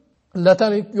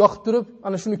 latani yoqib turib,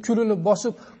 ana shuni kulini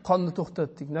bosib qonni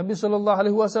to'xtatdik. Nabiy sallallohu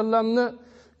alayhi vasallamning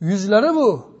yuzlari bu.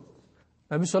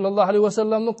 Nabiy sallallohu alayhi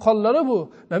vasallamning qonlari bu.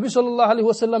 Nabiy sallallohu alayhi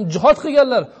vasallam jihad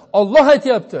qilganlar. Alloh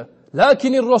aytayapti: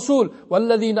 "Lakinir rasul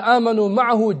vallazina amanu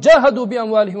ma'ahu jahadu bi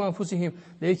amwalihim va anfusihim."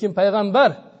 Lekin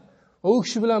payg'ambar u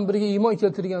kishi bilan birga iymon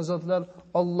keltirgan zotlar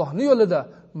Allohning yo'lida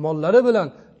mollari bilan,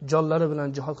 jonlari bilan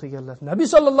jihad qilganlar. Nabiy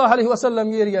sallallohu alayhi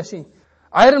vasallamga ergashing.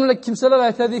 Ayrimlar kimsalar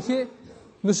aytadiki,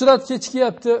 nusrat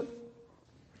kechikyapti.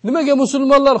 Nimaga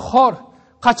musulmonlar xor?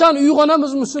 Qachon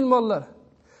uyg'onamiz musulmonlar?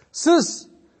 Siz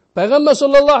payg'ambar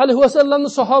sallallohu alayhi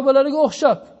vasallamning sahobalariga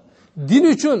o'xshab din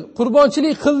uchun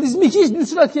qurbonchilik qildingizmi-ki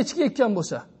nusrat kechikayotgan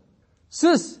bo'lsa?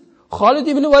 Siz Xolid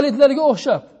ibn Validlarga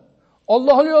o'xshab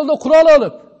Allohning yo'lida qurol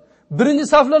olib birinchi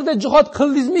saflarda jihad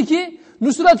qildingizmi-ki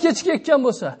nusrat kechikayotgan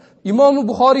bo'lsa? Imom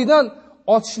Buxoriydan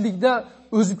otishlikda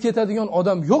o'zib ketadigan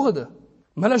odam yo'q edi.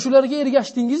 Mana shularga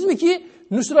ergashdingizmi-ki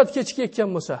nusrat kechikayotgan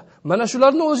bo'lsa? Mana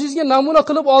shularni o'zingizga namuna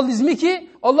qilib oldingizmi-ki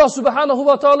Alloh subhanahu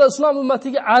va taolo islom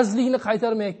ummatiga azlikni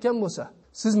qaytarmayotgan bo'lsa?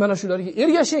 Siz mana shularga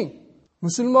ergashing.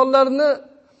 Musulmonlarni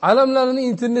alamlarini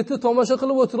internetda tomosha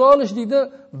qilib o'tira olishlikni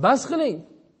bas qiling.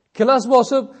 Klass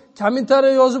bosib,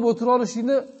 kommentariy yozib o'tira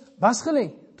olishlikni bas qiling.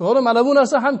 To'g'ri, mana bu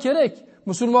narsa ham kerak.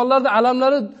 Musulmonlarning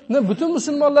alamlarini butun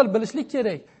musulmonlar bilishlik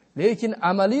kerak. Lekin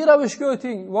amaliy ravishga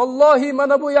o'ting. Vallohi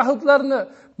mana bu yahudlarni,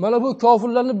 mana bu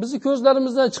kofirlarni bizni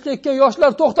ko'zlarimizdan chiqayotgan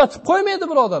yoshlar to'xtatib qo'ymaydi,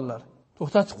 birodarlar.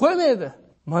 To'xtatib qo'ymaydi.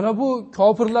 Mana bu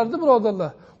kofirlarni,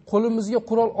 birodarlar, qo'limizga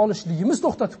qurol olishligimiz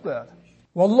to'xtatib qo'yadi.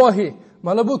 Vallohi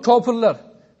mana bu kofirlar,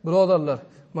 birodarlar,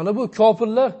 mana bu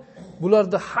kofirlar,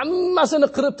 bularda hammasini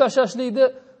qirib tashlashlikni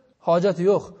hojati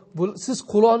yo'q. Bu siz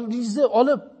qurolingizni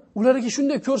olib ularga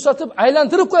shunday ko'rsatib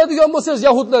aylantirib qo'yadigan bo'lsangiz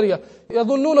yahudlarga,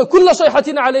 yazunnuna kulla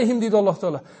sayhatin alayhim deydi Alloh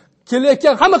taolo.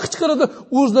 Kelayotgan hamma qichqiradi,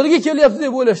 o'zlariga kelyapti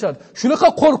deb o'ylashadi. Shunaqa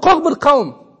qo'rqoq bir qavm,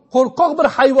 qo'rqoq bir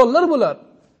hayvonlar bular.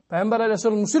 Payg'ambar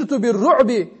alayhisalom musirtu bir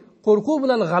ru'bi, qo'rquv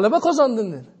bilan g'alaba qozondim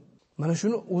dedi. Mana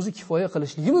shuni o'zi kifoya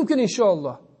qilishligi mumkin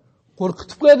inshaalloh.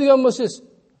 Qo'rqitib qo'yadigan bo'lsangiz,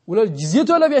 ular jizya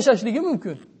to'lab yashashligi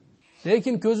mumkin.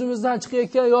 Lekin ko'zimizdan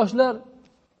chiqayotgan yoshlar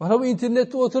mana bu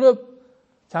internetda o'tirib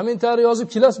kommentariy yozib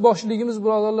kilas boshligimiz,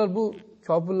 birodarlar, bu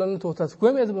kofirlarni to'xtatib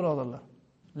qo'ymaydi, birodarlar.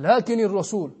 Lakinir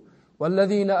rasul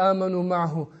vallazina amanu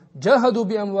ma'ahu jahadu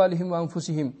bi amwalihim va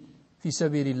anfusihim fi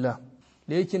sabilillah.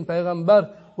 Lekin payg'ambar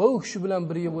va u kishi bilan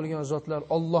birga bo'lgan zotlar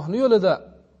Allohning yo'lida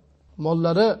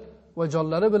mollari va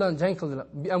jonlari bilan jang qildilar.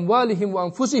 Bi amwalihim va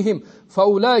anfusihim fa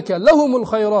ulaika lahumul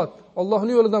khayrat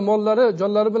Allohning yo'lida mollari,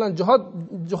 jonlari bilan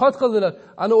jihad qildilar.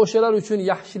 Ana o'shalar uchun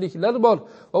yaxshiliklar bor.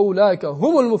 Va ulayka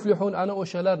humul muflihun. Ana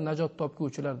o'shalar najot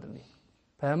topguvchilardir.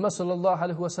 Payg'ambar sollallohu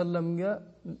alayhi vasallamga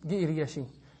ergashing.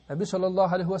 Nabiy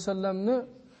sollallohu alayhi vasallamni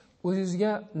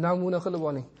o'zingizga namuna qilib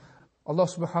oling. Alloh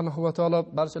subhanahu va taolo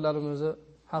barchalarimizni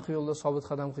haq yo'lda sobit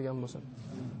qadam qilgan bo'lsin.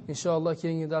 Inshaalloh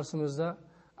keyingi darsimizda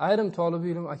ayrim tolib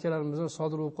ilm akalarimizdan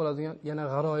sodir bo'lib qoladigan yana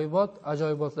g'aroyibot,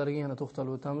 ajoyibotlarga yana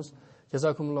to'xtalib o'tamiz.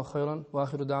 Jazakumulloh xayron va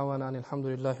axiru da'vana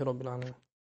alhamdulillahi robbil alamin.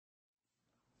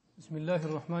 Bismillahir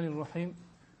rohmanir rohim.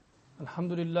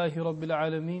 Alhamdulillahi robbil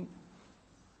alamin.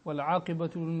 Wal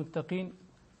aqibatu lil muttaqin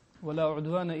wa la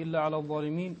udwana illa alal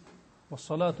zalimin.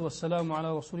 Wassalatu wassalamu ala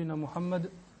rasulina Muhammad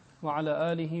va ala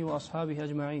alihi va ashabihi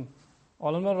ajma'in.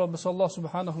 Olimlar Robbisi Alloh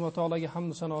subhanahu va taolaga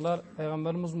hamd sanolar,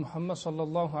 payg'ambarimiz Muhammad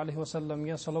sallallohu alayhi va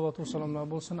sallamga salovat va salomlar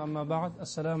bo'lsin. Amma ba'd.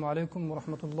 Assalomu alaykum va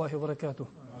rahmatullohi va barakatuh.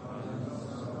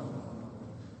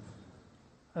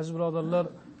 Aziz birodarlar,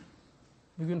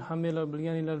 bugun hammanglar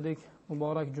bilganinglardek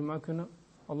muborak juma kuni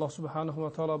Alloh subhanahu va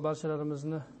taolo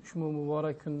barchalarimizni ushbu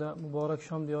muborak kunda, muborak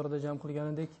shom diyorida jam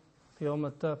qilganidek,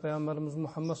 qiyomatda payg'ambarimiz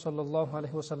Muhammad sallallohu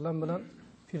alayhi va sallam bilan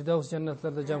Firdavs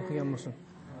jannatlarida jam qilgan bo'lsin.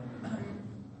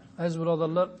 Aziz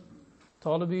birodarlar,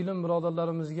 talib ilm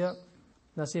birodarlarimizga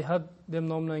nasihat deb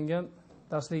nomlangan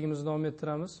darsligimizni davom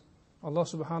ettiramiz. Alloh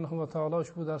subhanahu va taolo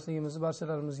ushbu darsligimizni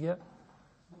barchalarimizga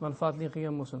manfaatli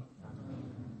qilgan bo'lsin.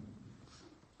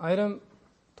 Ayrim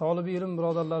talib ilm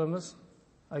birodarlarimiz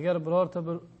agar birorta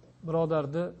bir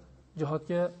birodarni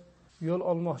jihodga yo'l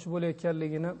olmoqchi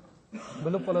bo'layotganligini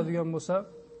bilib qoladigan bo'lsa,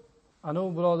 ana u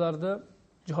birodarni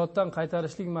jihoddan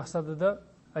qaytarishlik maqsadida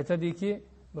aytadiki,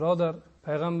 birodar,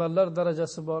 payg'ambarlar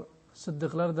darajasi bor,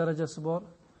 siddiqlar darajasi bor,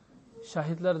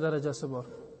 shahidlar darajasi bor.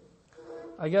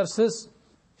 Agar siz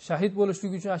shahid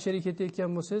bo'lishlik uchun ashari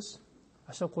ketayotgan bo'lsangiz,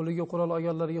 asha qo'liga qurol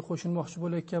olganlarga qo'shilmoqchi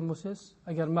bo'layotgan bo'lsangiz,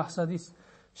 agar maqsadingiz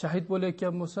shahid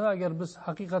bo'layotgan bo'lsa, agar biz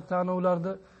haqiqatdan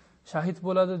ularni shahid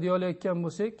bo'ladi deya olayotgan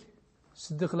bo'lsak,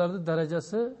 siddiqlarning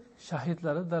darajasi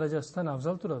shahidlarning darajasidan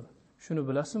afzal turadi. Shuni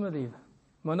bilasizmi deydi.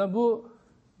 Mana bu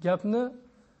gapni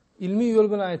ilmiy yo'l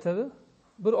bilan aytadi.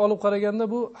 Bir olib qaraganda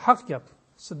bu haq gap.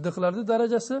 Siddiqlarning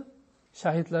darajasi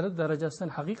shahidlarning darajasidan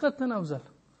haqiqatdan afzal.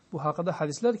 Bu haqida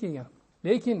hadislar kelgan.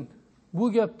 Lekin bu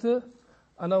gapni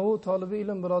ana u tolibi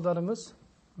ilm birodarimiz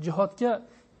jihodga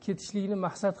ketishlikni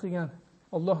maqsad qilgan,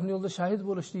 Allohning yo'lida shahid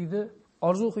bo'lishlikni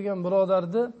orzu qilgan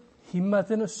birodarni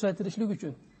himmatini susaytirishlik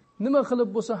uchun nima qilib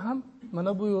bo'lsa ham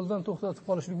mana bu yo'ldan to'xtatib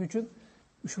qolishlik uchun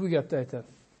ushbu gapni aytadi.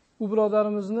 Bu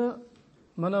birodarimizni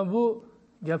mana bu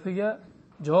gapiga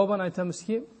javoban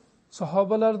aytamizki,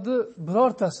 sahobalarning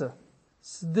birortasi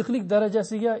siddiqlik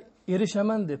darajasiga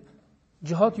erishaman deb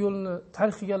jihod yo'lini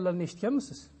tark qilganlarni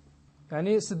eshitganmisiz?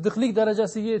 Ya'ni siddiqlik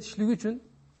darajasiga yetishlik uchun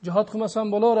jihod qilmasam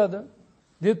bo'laveradi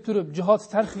deb turib jihod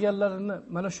tark qilganlarini,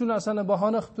 mana shu narsani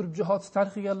bahona qilib turib jihod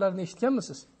tark qilganlarini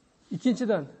eshitganmisiz?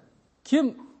 Ikkinchidan, kim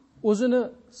o'zini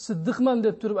siddiqman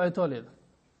deb turib ayta oladi?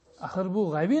 Axir bu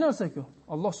g'aybiy narsa-ku.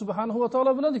 Alloh subhanahu va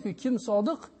taolo biladi-ku, kim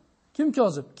sodiq, kim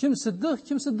kozib, kim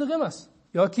siddiq emas.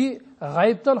 Yoki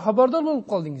g'aybdan xabardor bo'lib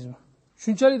qoldingizmi?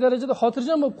 Shunchalik darajada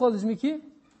xotirjam bo'lib qoldingizmi-ki,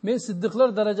 men siddiqlar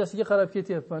darajasiga qarab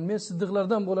ketyapman, men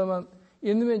siddiqlardan bo'laman,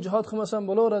 endi men jihod qilmasam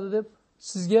bo'laveradi deb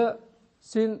sizga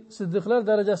sen siddiqlar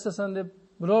darajasidasan deb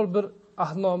biror bir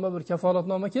ahdnoma, bir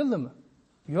kafolatnoma keldimi?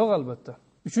 Yo'q, albatta.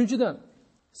 Uchinchidan,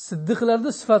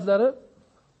 siddiqlarning sifatlari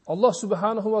Alloh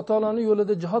subhanahu va taoloning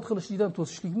yo'lida jihod qilishlikdan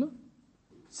to'sishlikmi?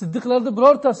 Siddiqlarning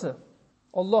birortasi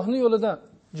Allohning yo'lida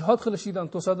jihod qilishlikdan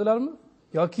to'sadilarmi?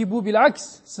 Yoki bu bilaks,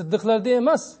 siddiqlarda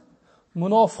emas,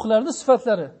 munofiqlarning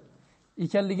sifatlari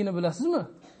ekanligini bilasizmi?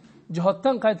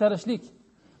 Jihoddan qaytarishlik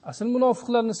asl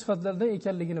munofiqlarning sifatlaridan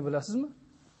ekanligini bilasizmi?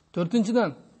 To'rtinchidan,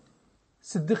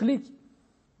 siddiqlik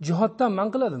jihoddan man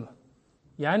qiladimi?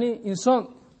 Ya'ni inson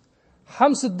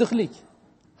ham siddiqlik,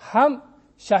 ham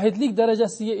shahidlik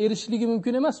darajasiga erishishligi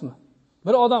mumkin emasmi?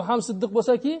 Bir odam ham siddiq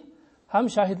bo'lsa-ki, ham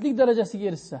shahidlik darajasiga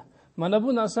erishsa, mana bu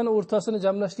narsani o'rtasini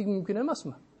jamlashlik mumkin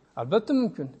emasmi? Albatta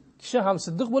mumkin. Kishi ham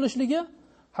siddiq bo'lishligi,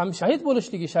 ham shahid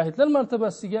bo'lishligi, shahidlar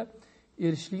martabasiga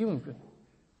erishishligi mumkin.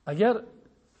 Agar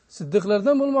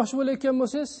siddiqlardan bo'lmoqchi bo'layotgan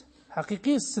bo'lsangiz,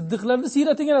 haqiqiy siddiqlarning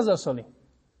siratiga nazar soling.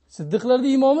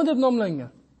 Siddiqlarning imomi deb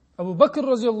nomlangan Abu Bakr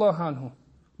roziyallohu anhu.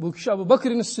 Bu kishi Abu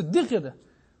Bakrning siddiq edi.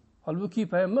 Halbuki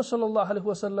payg'ambar sollallohu alayhi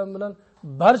va sallam bilan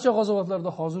barcha g'azovotlarda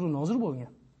hozir va nozir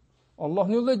bo'lgan.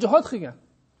 Allohning yo'lida jihad qilgan.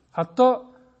 Hatto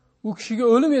u kishiga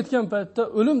o'lim yetgan paytda,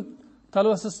 o'lim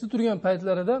talvasasida turgan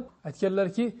paytlarida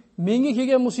aytganlarki, menga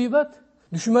kelgan musibat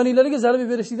dushmaninglarga zarba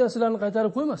berishlikdan sizlarni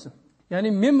qaytarib qo'ymasin. Ya'ni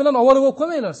men bilan avval bo'lib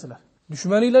qolmanglar sizlar.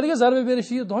 Dushmaninglarga zarba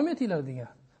berishga davom etinglar degan.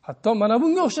 Hatto mana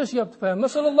bunga o'xshash gapni payg'ambar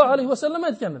sollallohu alayhi va sallam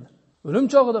aytgan edi. O'lim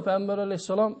chog'ida payg'ambar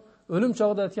alayhissalom o'lim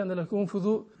chog'ida aytgandilarki,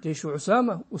 "Unfuzu jayshu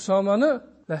Usama", Usomani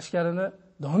lashkarini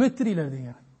davom ettiringlar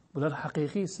degan. Bular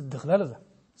haqiqiy siddiqlar edi.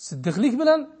 Siddiqlik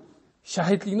bilan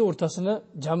shahidlikning o'rtasini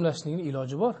jamlashlikning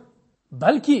iloji bor.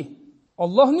 Balki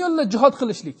Allohning yo'lida jihad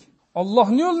qilishlik,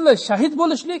 Allohning yo'lida shahid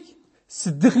bo'lishlik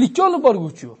siddiqlikka olib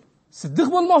boruvchi yo'l. Siddiq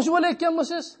bo'lmoqchi bo'layotgan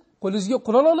bo'lsangiz, qo'lingizga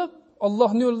qurol olib,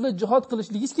 Allohning yo'lida jihad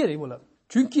qilishligingiz kerak bo'ladi.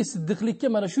 Chunki siddiqlikka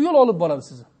mana shu yo'l olib boradi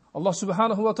sizni. Alloh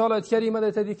subhanahu va taolo ayt-karimada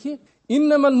aytadiki,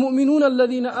 "Innamal mu'minuna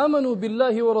allazina amanu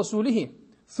billahi va rasulihi,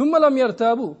 thumma lam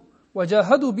yartabu va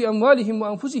jahadu bi amwalihim va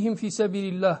anfusihim fi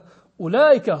sabilillah,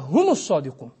 ulaika humus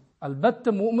sodiqun." Albatta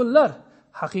mu'minlar,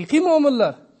 haqiqiy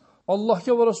mu'minlar,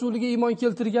 Allohga va rasuliga iymon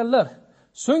keltirganlar,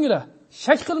 so'ngra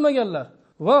shak qilmaganlar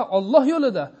va Alloh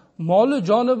yo'lida moli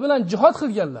joni bilan jihad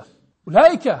qilganlar.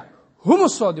 Ulaika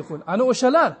humus sodiqun. Ana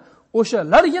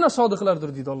o'shalargina sodiqlardir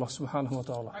deydi Alloh subhanahu va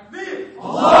taolo.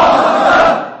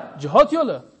 Jihad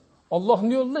yo'li,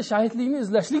 Allohning yo'lida shahidlikni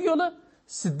izlashlik yo'li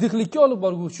siddiqlikka olib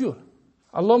boruvchi yo'l.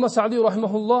 Alloma Sa'diy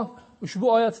rahimahulloh ushbu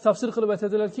oyatni tafsir qilib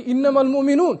aytadilarki, "Innamal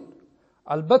mu'minun",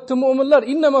 albatta mu'minlar,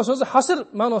 innama so'zi hasr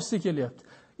ma'nosida kelyapti.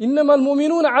 "Innamal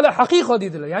mu'minuna ala haqiqa"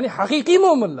 dedilar. Ya'ni haqiqiy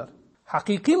mu'minlar.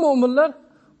 Haqiqiy mu'minlar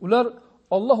ular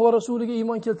Alloh va rasuliga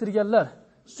iymon keltirganlar,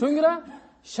 so'ngra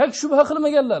shak shubha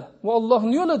qilmaganlar va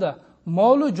Allohning yo'lida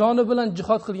moli joni bilan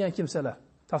jihad qilgan kimsalar.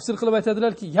 Tafsir qilib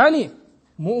aytadilarki, ya'ni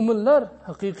mu'minlar,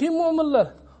 haqiqiy mu'minlar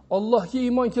Allohga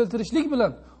iymon keltirishlik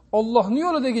bilan Allohning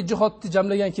yo'lidagi jihodni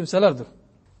jamlagan kimsalardir.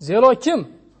 Zero kim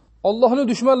Allohning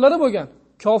dushmanlari bo'lgan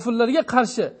kofirlarga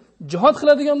qarshi jihod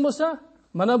qiladigan bo'lsa,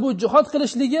 mana bu jihod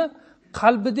qilishligi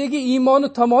qalbidagi iymoni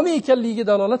tamomiy ekanligiga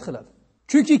dalolat qiladi.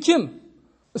 Chunki kim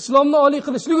islomni oliy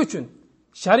qilishlik uchun,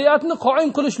 shariatni qoim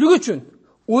qilishlik uchun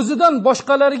o'zidan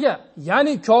boshqalarga,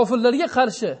 ya'ni kofirlarga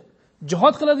qarshi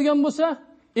jihod qiladigan bo'lsa,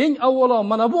 eng avvalo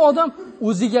mana bu odam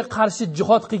o'ziga qarshi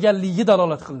jihod qilganligiga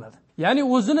dalolat qilinadi. Ya'ni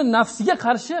o'zini nafsiga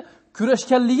qarshi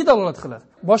kurashganligiga dalolat qiladi.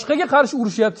 Boshqaga qarshi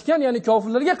urushyapti ekan, ya'ni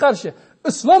kofirlarga qarshi,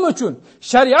 islom uchun,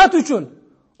 shariat uchun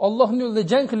Allohning yo'lida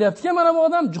jang qilyapti ekan, mana bu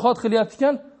odam jihod qilyapti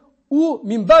ekan, u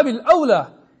min babil avla,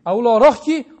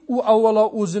 avloroqki u avvalo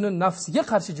o'zini nafsiga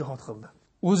qarshi jihod qildi.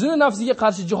 O'zini nafsiga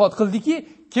qarshi jihod qildiki,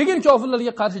 keyin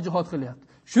kofirlarga qarshi jihod qilyapti.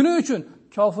 Shuning uchun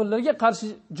kofirlarga qarshi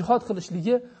jihod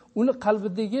qilishligi uni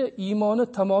qalbidagi iymoni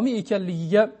tamomiy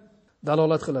ekanligiga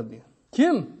dalolat qiladi.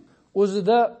 Kim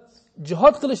o'zida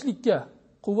jihod qilishlikka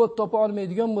quvvat topa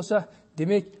olmaydigan bo'lsa,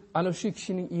 demak, ana shu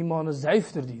kishining iymoni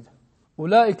zaifdir deydi.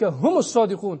 Ulaika humus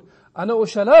sodiqun. Ana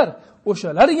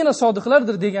o'shalargina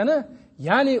sodiqlardir degani,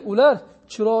 ya'ni ular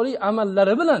chiroyli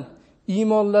amallari bilan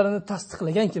iymonlarini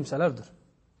tasdiqlagan kimsalardir.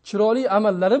 Chiroyli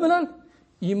amallari bilan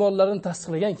iymonlarini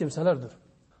tasdiqlagan kimsalardir.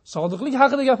 Sodiqlik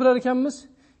haqida gapirar ekanmiz,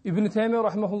 Ibn Taymiyo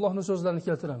rahimahullohning so'zlarini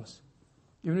keltiramiz.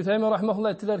 Ibn Taymiyo rahimahulloh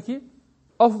aytdilarki,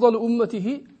 "Afdalu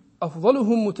ummatihi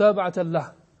afdaluhum mutaba'atallah."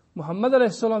 Muhammad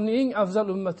alayhisolamning eng afzal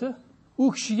ummati u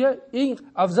kishiga eng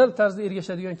afzal tarzda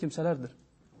ergashadigan kimsalardir.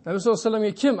 Nabiy sollallohu alayhi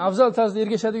vasallamga kim afzal tarzda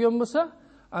ergashadigan bo'lsa,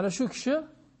 ana shu kishi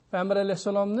Payg'ambar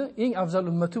alayhisolamning eng afzal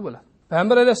ummati bo'ladi.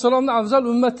 Payg'ambar alayhisolamning afzal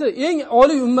ummati, eng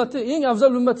oliy ummati, eng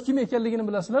afzal ummati kim ekanligini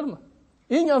bilasizlarmi?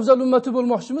 Eng afzal ummati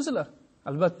bo'lmoqchimisizlar?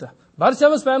 Albatta.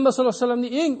 Barchamiz Payg'ambar sollallohu alayhi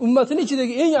vasallamning eng ummatining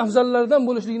ichidagi eng afzallaridan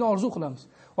bo'lishligini orzu qilamiz.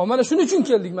 Va mana shuning uchun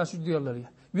keldik mana shu diyorlarga.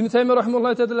 Ibn Taymiyo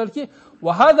rahimahulloh aytadilarki,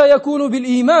 "Va hada yakunu bil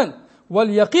iman wal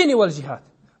yaqin wal jihad."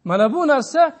 Mana bu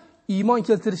narsa iymon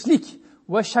keltirishlik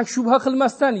va shak shubha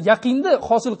qilmasdan yaqinni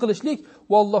hosil qilishlik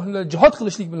va Allohning jihad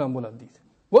qilishlik bilan bo'ladi deydi.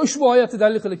 Va ushbu oyatni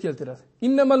dalil qilib keltiradi.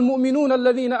 "Innamal mu'minuna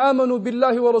allazina amanu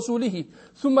billahi va rasulihi,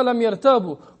 thumma lam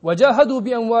yartabu va jahadu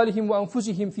bi amwalihim va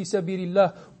anfusihim fi sabilillah,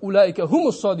 ulaika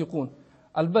humus sodiqun."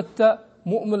 Albatta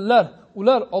mu'minlar,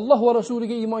 ular Alloh va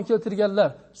rasuliga iymon keltirganlar,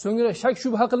 so'ngra shak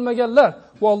shubha qilmaganlar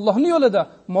va Allohning yo'lida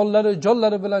mollari,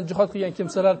 jonlari bilan jihad qilgan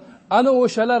kimsalar, ana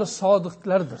o'shalar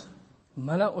sodiqlardir.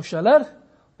 Mana o'shalar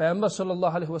Payg'ambar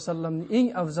sollallohu alayhi vasallamning eng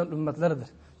afzal ummatlaridir.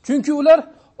 Chunki ular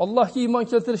Allohga iymon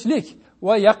keltirishlik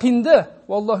va yaqinda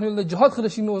va Allohning yo'lida jihad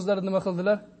qilishni o'zlari nima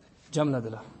qildilar?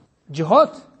 Jamladilar.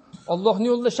 Jihad Allohning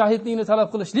yo'lida shahidlikni talab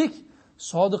qilishlik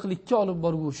sodiqlikka olib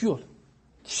boruvchi yo'l.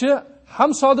 Kishi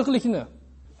ham sodiqlikni,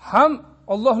 ham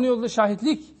Allohning yo'lida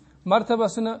shahidlik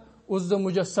martabasini o'zida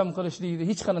mujassam qilishlikda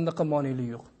hech qanday qilmoqlik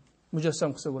yo'q. Mujassam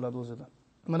qilsa bo'ladi o'zida.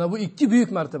 Mana bu ikki buyuk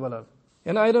martabalar.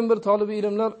 Yana ayrim bir tolibi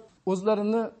ilmlar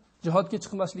o'zlarini jihodga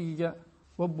chiqmasligiga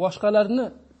va boshqalarni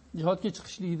jihodga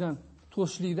chiqishligidan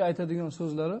to'sishlikda aytadigan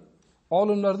so'zlari,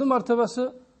 olimlarning martabasi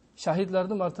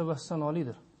shahidlarning martabasidan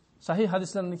oliydir. Sahih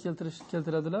hadislarni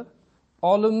keltiradilar.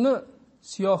 Olimni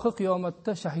siyohi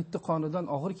qiyomatda shahidni qonidan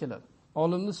og'ir keladi.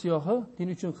 Olimni siyohi din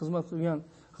uchun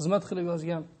xizmat qilib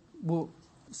yozgan bu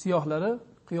siyohlari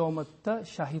qiyomatda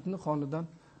shahidni qonidan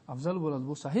afzal bo'ladi.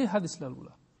 Bu sahih hadislar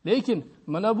bular. Lekin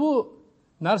mana bu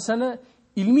narsani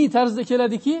ilmiy tarzda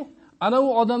keladiki, ana u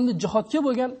odamni jihodga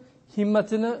bo'lgan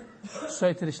himmatini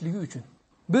susaytirishligi uchun.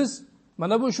 Biz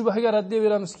mana bu shubhaga raddiya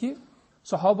beramizki,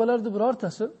 sahobalarning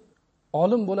birortasi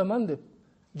olim bo'laman deb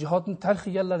jihodni tark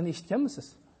qilganlarini eshitganmisiz?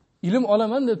 Ilm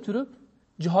olaman deb turib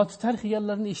jihodni tark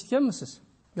qilganlarini eshitganmisiz?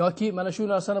 Yoki mana shu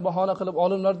narsani bahona qilib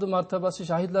olimlarning martabasi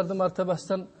shahidlarning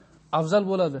martabasidan afzal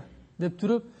bo'ladi deb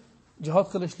turib jihod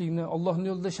qilishlikni, Allohning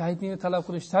yo'lida shahidlikni talab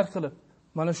qilish tark qilib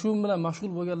mana shu bilan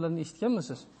mashg'ul bo'lganlarini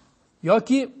eshitganmisiz?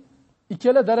 Yoki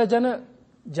ikkala darajani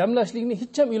jamlashlikning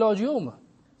hech ham iloji yo'qmi?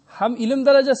 Ham ilm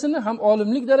darajasini, ham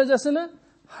olimlik darajasini,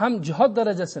 ham jihod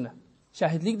darajasini,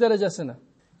 shahidlik darajasini,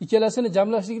 ikkalasini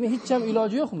jamlashlikning hech ham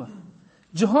iloji yo'qmi?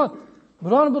 Jihod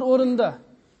biror bir o'rinda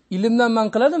ilmdan man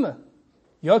qiladimi?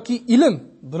 Yoki ilm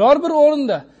biror bir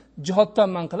o'rinda jihoddan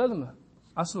man qiladimi?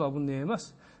 Aslo bunday emas.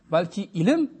 Balki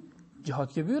ilm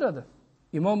jihodga buyuradi.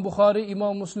 Imom Buxoriy,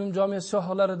 Imom Muslim jami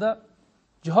sohalarida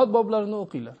jihod boblarini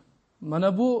o'qinglar.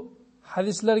 Mana bu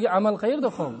hadislarga amal qayerda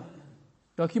qoldi?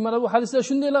 Yoki mana bu hadislar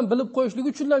shundaylar bilib qo'yishlik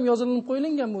uchun ham yozilib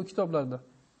qo'yilgan bu kitoblarda.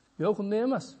 Yo'q, unday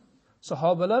emas.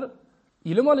 Sahobalar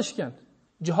ilm olishgan,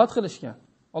 jihod qilishgan.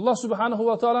 Alloh subhanahu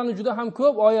va taolaning juda ham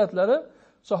ko'p oyatlari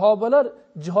sahobalar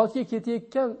jihodga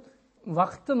ketayotgan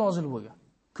vaqtda nozil bo'lgan.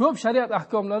 Ko'p shariat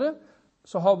ahkomlari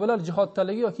sahobalar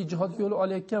jihoddaligi yoki jihod yo'li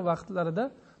olayotgan vaqtlarida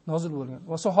nozil bo'lgan.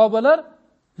 Va sahobalar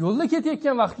yo'lda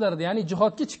ketayotgan vaqtlarida, ya'ni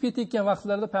jihodga chiqib ketayotgan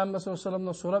vaqtlarida Payg'ambar sollallohu alayhi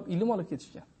vasallamdan so'rab ilm olib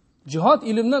ketishgan. Jihod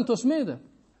ilmdan to'smaydi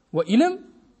va ilm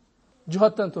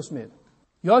jihoddan to'smaydi.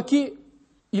 Yoki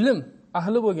ilm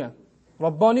ahli bo'lgan,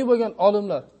 robboniy bo'lgan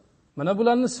olimlar, mana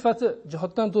bularning sifati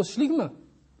jihoddan to'sishlikmi?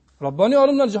 Robboniy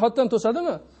olimlar jihoddan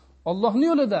to'sadimi? Allohning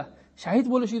yo'lida shahid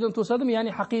bo'lishlikdan to'sadimi?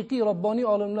 Ya'ni haqiqiy robboniy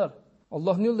olimlar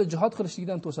Allohning yo'lida jihod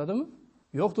qilishlikdan to'sadimi?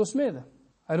 Yo'q, to'smaydi.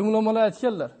 Ayrim ulamolar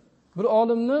aytganlar, bir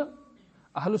olimni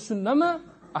ahli sunnami,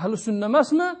 ahli sunna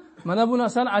emasmi? Mana bu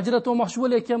narsani ajratmoqchi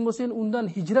bo'layotgan bo'lsangiz, undan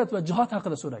hijrat va jihod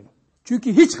haqida so'rang. Chunki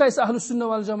hech qaysi ahli sunna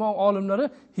va jamoa olimlari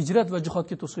hijrat va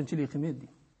jihodga to'sqinchilik qilmaydi.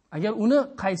 Agar uni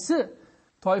qaysi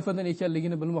toifadan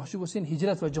ekanligini bilmoqchi bo'lsangiz,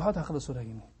 hijrat va jihod haqida so'rang.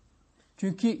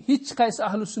 Chunki hech qaysi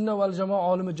ahli sunna va jamoa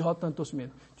olimi jihoddan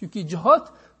to'smaydi. Chunki jihod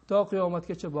to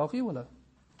qiyomatgacha baqiy bo'ladi.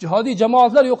 Jihodiy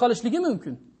jamoatlar yo'qolishligi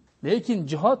mumkin, lekin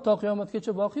jihod to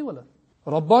qiyomatgacha baqiy bo'ladi.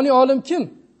 Robboniy olim kim?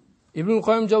 Ibn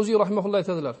Qoyyim Javziy rahimahulloh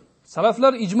aytadilar.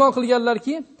 Salaflar ijmo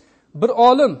qilganlarki, bir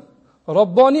olim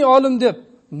robboniy olim deb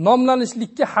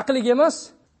nomlanishlikka haqli emas,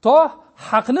 to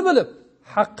haqni bilib,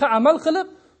 haqqa amal qilib,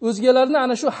 o'zgalarni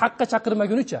ana shu haqqa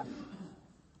chaqirmagunicha.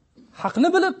 Haqni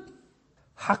bilib,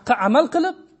 haqqa amal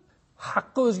qilib,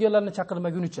 haqqa o'zgalarni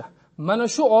chaqirmagunicha. Mana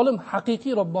shu olim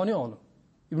haqiqiy robboniy olim.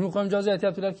 Ibn Qoyyim Javziy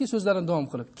aytibdilarki, so'zlarini davom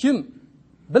qilib, kim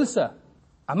bilsa,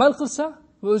 amal qilsa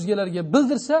va o'zgalarga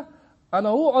bildirsa, ana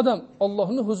u odam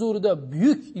Allohning huzurida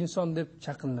buyuk inson deb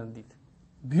chaqiriladi deydi.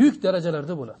 Buyuk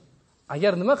darajalarda bo'ladi.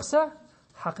 Agar nima qilsa,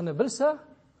 haqni bilsa,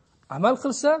 amal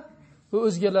qilsa va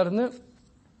o'zgalarni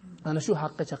ana shu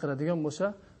haqqa chaqiradigan bo'lsa,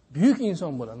 buyuk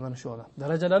inson bo'ladi mana shu odam.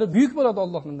 Darajalari buyuk bo'ladi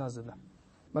Allohning nazdida.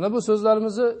 Mana bu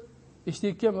so'zlarimizni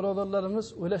eshitayotgan birodarlarimiz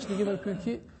o'ylashligi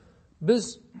mumkinki, biz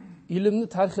ilmni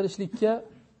tark qilishlikka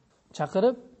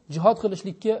chaqirib, jihod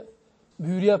qilishlikka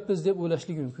buyuryapmiz deb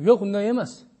o'ylashligi mumkin. Yo'q, unday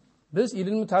emas. Biz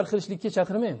ilmni tark qilishlikka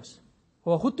chaqirmaymiz.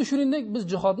 Va xuddi shuningdek biz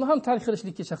jihodni ham tark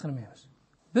qilishlikka chaqirmaymiz.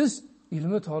 Biz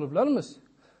ilmi talablarimiz.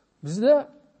 Bizda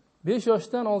 5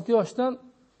 yoshdan 6 yoshdan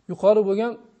yuqori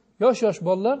bo'lgan yosh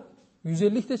bolalar,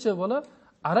 150 tacha bola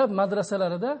arab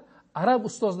madrasalarida arab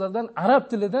ustozlardan arab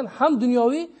tilidan ham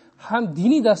dunyoviy ham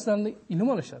diniy darslarni ilm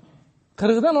olishadi.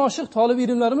 40 dan oshiq talab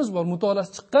ilmlarimiz bor,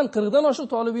 mutolaasi chiqqan 40 dan oshiq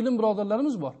talab ilm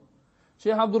birodarlarimiz bor.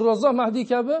 Sheyx Abdurrazzoq Mahdi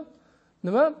kabi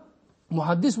nima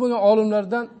muhaddis bo'lgan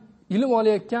olimlardan ilm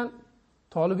olayotgan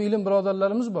talab ilm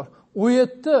birodarlarimiz bor.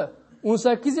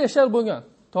 17-18 yashar bo'lgan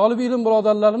talab ilm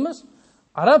birodarlarimiz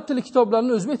arab tili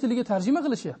kitoblarini o'zbek tiliga tarjima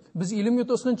qilishyapti. Biz ilmga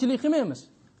to'sqinchilik qilmaymiz.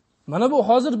 Mana bu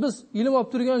hozir biz ilm olib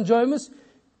turgan joyimiz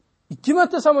 2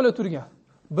 marta samolyot turgan.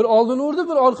 Bir oldin urdi,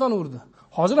 bir orqani urdi.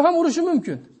 Hozir ham urishi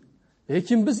mumkin.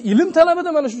 Lekin biz ilm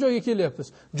talabida mana shu joyga kelyapmiz.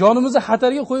 Jonimizni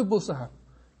xatarga qo'yib bo'lsa ham.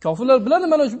 Kofirlar biladi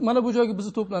mana bu joyga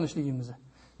bizni to'planishligimizni.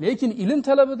 Lekin ilm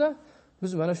talabida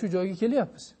biz mana shu joyga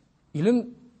kelyapmiz. Ilm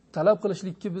talab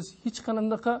qilishlikka biz hech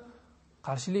qanday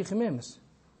qarshilik qilmaymiz.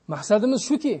 Maqsadimiz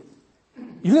shuki,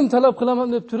 ilm talab qilaman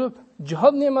deb turib,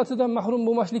 jihod ne'matidan mahrum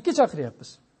bo'lmaslikka chaqiryapmiz.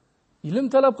 Ilm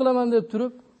talab qilaman deb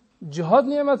turib, jihod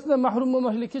ne'matidan mahrum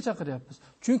bo'lmaslikka chaqiryapmiz.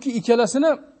 Chunki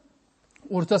ikkalasini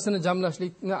o'rtasini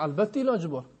jamlashlikning albatta iloji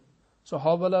bor.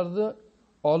 Sahobalarning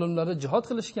olimlari jihod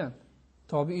qilishgan,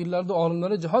 tobiinlarning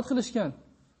olimlari jihod qilishgan.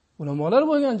 ulamolar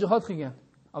bo'lgan, jihad qilgan.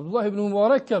 Abdulloh ibn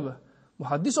Muborak kabi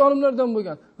muhaddis olimlardan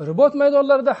bo'lgan. Ribot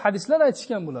maydonlarida hadislar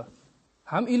aytishgan bular.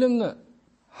 Ham ilmni,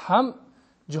 ham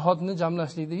jihodni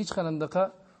jamlashlikda hech qanday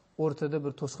o'rtada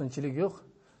bir to'sqinchilik yo'q.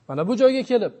 Mana bu joyga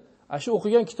kelib, shu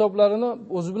o'qigan kitoblarini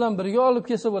o'zi bilan birga olib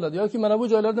kelsa bo'ladi yoki mana bu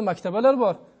joylarda maktabalar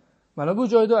bor. Mana bu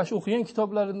joyda shu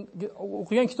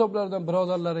o'qigan kitoblardan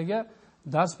birodarlariga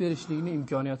dars berishlikning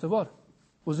imkoniyati bor.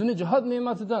 O'zini jihod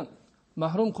ne'matidan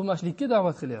mahrum qilmaslikka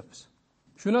da'vat qilyapmiz.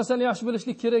 Shu narsani yaxshi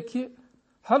bilishlik kerakki,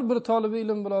 har bir talab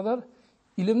ilm birodar,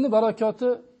 ilmni barakoti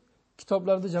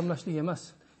kitoblarda jamlashlik emas.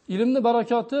 Ilmni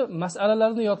barakoti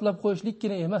masalalarni yodlab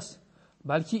qo'yishlikkina emas,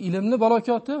 balki ilmni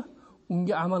barakoti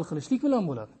unga amal qilishlik bilan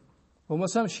bo'ladi.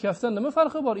 Bo'lmasam shikafdan nima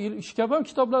farqi bor? Shikaf ham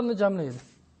kitoblarni jamlaydi.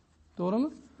 To'g'rimi?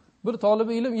 Bir talab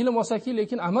ilm olsaki,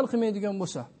 lekin amal qilmaydigan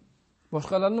bo'lsa,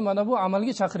 boshqalarni mana bu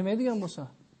amalga chaqirmaydigan bo'lsa,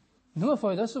 nima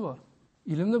foydasi bor?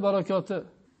 Ilmni barakoti,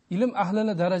 ilm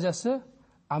ahlining darajasi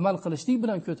amal qilishlik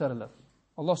bilan ko'tariladi.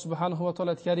 Alloh subhanahu va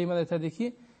taolo karimada aytadiki: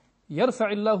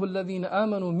 "Yarfa'illahu allazina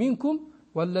amanu minkum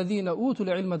vallazina utul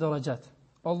ilma darajat."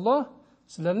 Alloh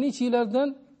sizlarning ichingizlardan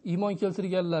iymon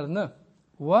keltirganlarni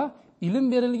va ilm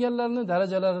berilganlarni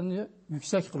darajalarini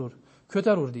yuksak qilur,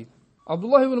 ko'tarur deydi.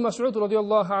 Abdulloh ibn Mas'ud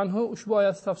radhiyallohu anhu ushbu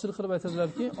oyatni tafsir qilib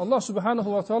aytadilarki, Alloh subhanahu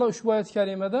va taolo ushbu oyat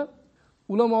karimada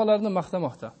ulamolarni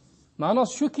maqtamoqda.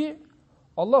 Ma'nosi shuki,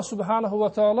 Alloh subhanahu va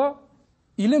taolo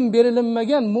ilm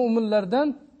berilmagan mu'minlardan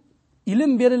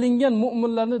ilm berilingan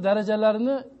mu'minlarning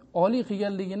darajalarini oliy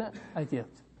qilganligini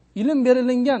aytayapti. Ilm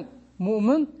berilingan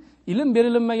mu'min ilm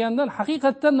berilmagandan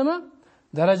haqiqatan nima?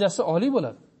 Darajasi oliy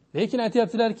bo'ladi. Lekin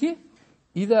aytayaptilarki,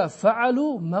 "Iza fa'alu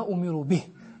ma umiru bih."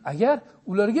 Agar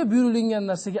ularga buyurilgan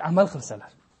narsaga amal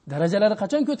qilsalar, darajalari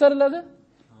qachon ko'tariladi?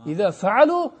 "Iza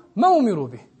fa'alu ma umiru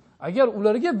bih." Agar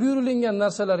ularga buyurilgan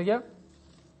narsalarga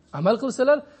amal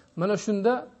qilsalar, mana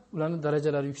shunda ularning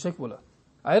darajalari yuksak bo'ladi.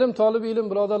 Ayrim talab ilm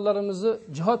birodarlarimizni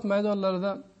jihod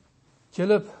maydonlaridan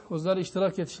kelib o'zlari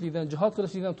ishtirok etishlikdan, jihod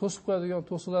qilishlikdan to'sib qo'yadigan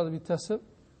to'siqlarning bittasi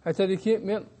aytadiki,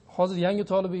 men hozir yangi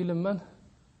talab ilmman.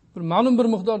 Bir ma'lum bir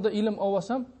miqdorda ilm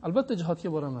olsam, albatta jihodga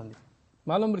boraman deydi.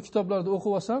 Ma'lum bir kitoblarda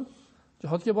o'qib olsam,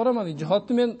 jihodga boraman deydi.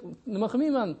 Jihodni men nima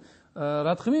qilmayman,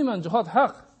 rad qilmayman, jihod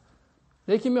haq.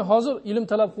 Lekin men hozir ilm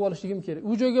talab qilib olishligim kerak.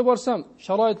 U joyga borsam,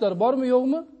 sharoitlar bormi,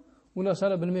 yo'qmi? Bu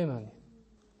narsani bilmayman deydi.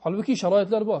 Holbuki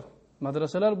sharoitlar bor.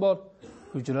 Madrasalar bor,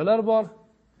 hujralar bor,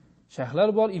 shayxlar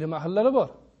bor, ilm ahllari bor.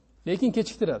 Lekin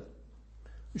kechiktiradi.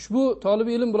 Ushbu talab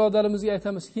ilm birodarimizga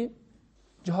aytamizki,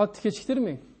 jihodni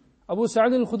kechiktirmang. Abu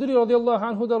Sa'id al-Khudri radhiyallohu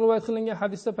anhu da rivoyat qilingan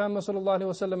hadisda Payg'ambar sollallohu alayhi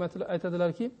vasallam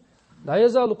aytadilarki, "La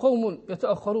yazalu qawmun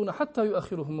yata'akhkharuna hatta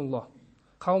yu'akhiruhumulloh."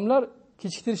 Qavmlar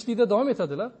kechiktirishlikda davom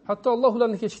etadilar, hatto Alloh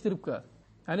ularni kechiktirib qo'yadi.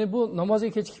 Ya'ni bu namozga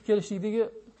kechikib kelishlikdagi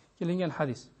kelingan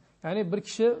hadis. Ya'ni bir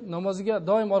kishi namoziga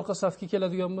doim orqa safga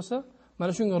keladigan bo'lsa,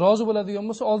 mana shunga rozi bo'ladigan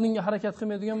bo'lsa, oldinga harakat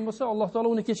qilmaydigan bo'lsa, Alloh taolo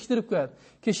uni kechiktirib qo'yadi.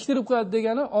 Kechiktirib qo'yadi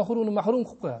degani oxiri uni mahrum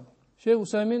qilib qo'yadi. Sheyx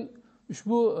Usaymin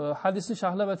ushbu hadisni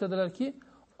sharhlab aytadilarki,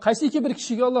 qaysiki bir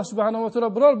kishiga Alloh subhanahu va taolo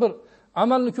biror bir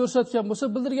amalni ko'rsatgan bo'lsa,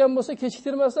 bildirgan bo'lsa,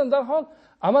 kechiktirmasdan darhol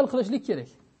amal qilishlik kerak.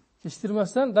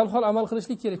 Kechiktirmasdan darhol amal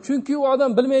qilishlik kerak. Chunki u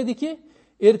odam bilmaydiki,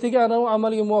 ertaga ana u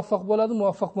amalga muvaffaq bo'ladi,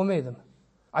 muvaffaq bo'lmaydimi.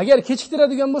 Agar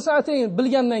kechiktiradigan bo'lsa, atayin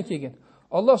bilgandan keyin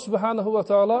Alloh subhanahu va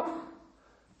taolo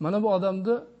mana bu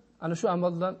odamni ana shu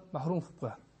amaldan mahrum qilib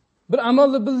qo'yadi. Bir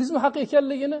amalni bildingizmi haq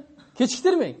ekanligini,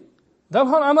 kechiktirmang.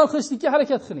 Darhol amal qilishlikka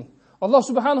harakat qiling. Alloh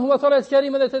subhanahu va taolo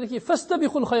karimada aytadiki,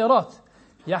 "Fastabiqul khayrat."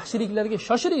 Yaxshiliklarga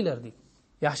shoshilinglar deydi.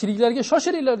 Yaxshiliklarga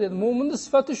shoshilinglar dedi. Mo'minning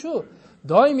sifati shu.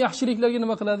 Doim yaxshiliklarga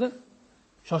nima qiladi?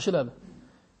 Shoshiladi.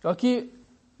 Yoki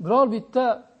biror bitta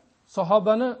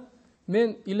sahobani men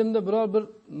ilmda biror bir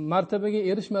martabaga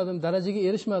erishmadim, darajaga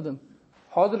erishmadim.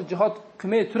 Hozir jihod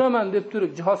qilmay turaman deb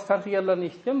turib jihod farqiganlarni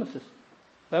eshitganmisiz?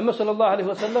 Payg'ambar sollallohu alayhi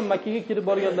vasallam Makka ga kirib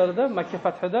borganlarida, Makka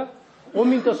fathida 10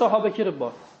 mingta sahoba kirib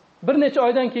bor. Bir necha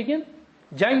oydan keyin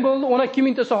jang bo'ldi, 12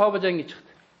 mingta sahoba jangga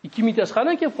chiqdi. 2 mingtasi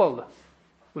qanday kelib qoldi?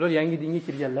 Ular yangi dinga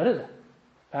kirganlar edi.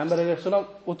 Payg'ambar alayhisalom,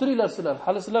 o'tiringlar sizlar,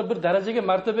 hali sizlar bir darajaga,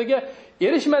 martabaga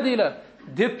erishmadinglar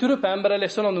deb turib Payg'ambar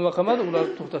alayhisalom nima qilmadi?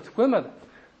 Ularni to'xtatib qo'ymadi.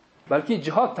 Balki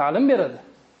jihod ta'lim beradi.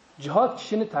 Jihod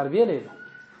kishini tarbiyalaydi.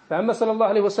 Payg'ambar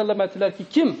sollallohu alayhi vasallam aytdilarki,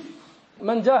 kim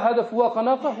man jahada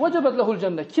fuwaqanaqa wajabat lahul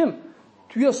jannah. Kim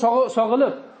tuya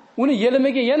sog'ilib, uni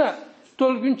yelimiga yana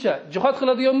to'lguncha jihod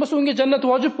qiladigan bo'lsa, unga jannat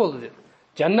vojib bo'ldi dedi.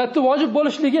 Jannatni vojib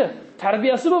bo'lishligi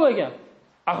tarbiyasi bo'lmagan,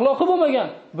 axloqi bo'lmagan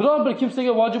biror bir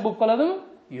kimsaga vojib bo'lib qoladimi?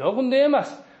 Yo'q, unday emas.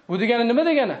 Bu degani nima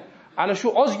degani? Ana shu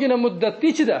ozgina muddat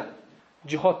ichida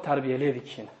jihod tarbiyalaydi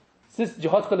kishini. Siz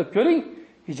jihod qilib ko'ring,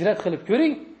 hijrat qilib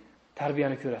ko'ring,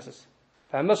 tarbiyani ko'rasiz.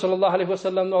 Payg'ambar sollallohu alayhi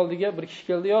vasallamning oldiga bir kishi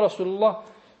keldi, "Ya Rasululloh,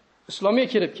 islomga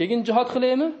kirib keyin jihad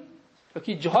qilaymi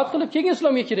yoki jihad qilib keyin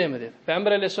islomga kiraymi dedi.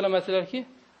 Payg'ambar alayhisalom aytdilarki,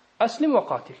 aslim va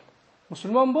qatil.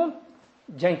 Musulmon bo'l,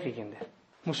 jang qilgin dedi.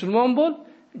 Musulmon bo'l,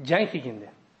 jang qilgin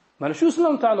dedi. Mana shu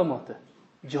islom ta'limoti.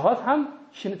 Jihad ham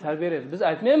kishini tarbiyalaydi. Biz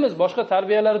aytmaymiz boshqa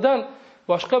tarbiyalardan,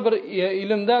 boshqa bir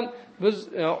ilmdan biz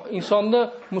insonni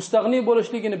mustag'ni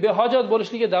bo'lishligini, behojat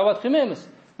bo'lishligiga da'vat qilmaymiz.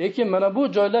 Lekin mana bu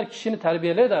joylar kishini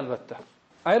tarbiyalaydi albatta.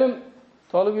 Ayrim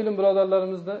talib ilm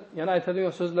birodarlarimizda yana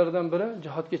aytadigan so'zlaridan biri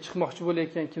jihodga chiqmoqchi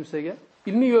bo'layotgan kimsaga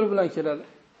ilmiy yo'l bilan keladi.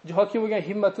 Jihodga bo'lgan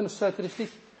himmatini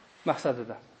susaytirishlik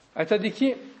maqsadida. Aytadiki,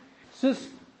 siz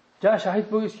shahid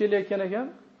bo'lgis kelayotgan ekan,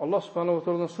 Alloh subhanahu va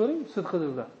taolodan so'ring,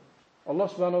 sidqidildan. Alloh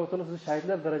subhanahu va taolo sizni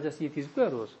shahidlar darajasiga yetkazib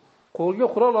qo'yadi o'zi. Qo'lga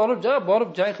qurol olib, borib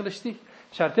jang qilishlik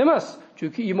shart emas.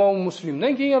 Chunki Imom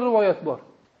Muslimdan kelgan rivoyat bor.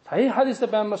 Sahih hadisda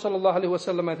Payg'ambar sollallohu alayhi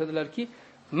vasallam aytadilarki,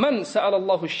 "Man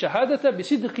sa'alallohu ash-shahadata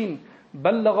bisidqin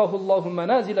ballaghahu Allohu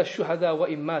manazila ash-shuhada va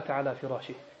immata ala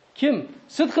firashih." Kim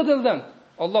sidqidildan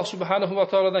Alloh subhanahu va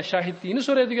taolodan shahidlikni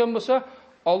so'raydigan bo'lsa,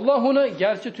 Alloh uni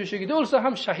garchi to'shagida o'lsa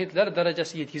ham shahidlar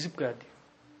darajasiga yetkazib qo'yadi.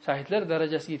 Shahidlar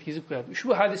darajasiga yetkazib qo'yadi.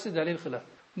 Ushbu hadisni dalil qiladi.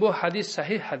 Bu hadis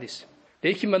sahih hadis.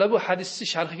 Lekin mana bu hadisning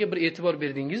sharhiga bir e'tibor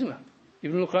berdingizmi?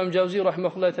 Ibn Qayyim Javziy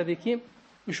rahimahulloh aytadiki,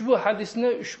 ushbu hadisni,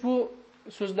 ushbu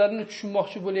so'zlarni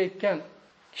tushunmoqchi bo'layotgan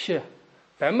kishi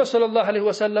Payg'ambar sollallohu alayhi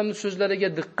vasallamning so'zlariga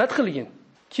diqqat qilgin.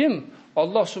 Kim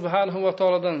Alloh subhanahu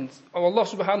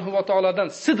va taolodan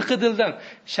sidqidildan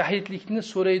shahidlikni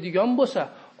so'raydigan bo'lsa,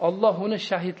 Alloh uni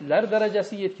shahidlar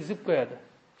darajasiga yetkazib qo'yadi.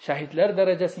 Shahidlar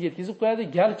darajasiga yetkazib qo'yadi,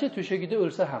 garchi to'shagida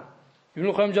o'lsa ham. Ibn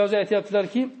Qayyim Javziy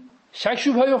aytayaptilarki, shak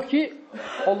shubha yo'qki,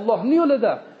 Allohning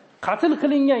yo'lida qatl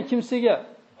qilingan kimsaga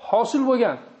hosil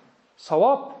bo'lgan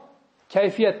savob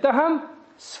kayfiyatda ham,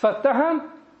 sifatda ham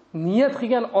niyat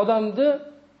qilgan odamni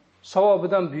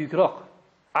savobidan buyukroq.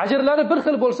 Ajrlari bir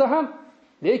xil bo'lsa ham,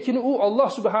 lekin u Alloh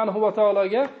subhanahu va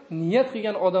taologa niyat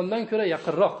qilgan odamdan ko'ra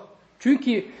yaqinroq.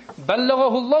 Chunki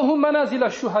ballagahullohu manazila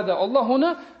shuhada. Alloh uni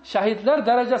shahidlar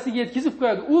darajasiga yetkazib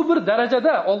qo'yadi. U bir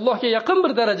darajada, Allohga yaqin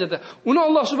bir darajada. Uni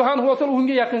Alloh subhanahu va taolo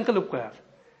unga yaqin qilib qo'yadi.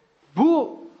 Bu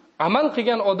amal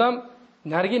qilgan odam,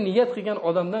 narga niyat qilgan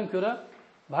odamdan ko'ra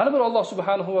baribir Alloh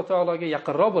subhanahu va taologa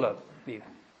yaqinroq bo'ladi, deydi.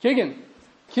 Keyin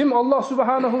kim Alloh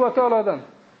subhanahu va taolodan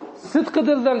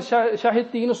sidqidildan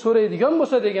shahidligini so'raydigan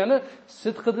bo'lsa degani,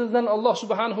 sidqidildan Alloh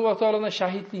subhanahu va taolodan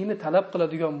shahidlikni talab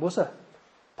qiladigan bo'lsa,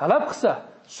 talab qilsa,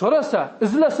 so'rasa,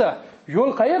 izlasa,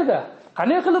 yo'l qayerda?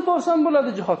 Qanday qilib borsam bo'ladi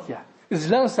jihodga?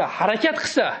 Izlansa, harakat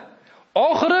qilsa,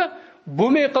 oxiri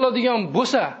bo'lmay qoladigan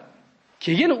bo'lsa,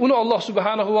 keyin uni Alloh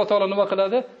subhanahu va taolo nima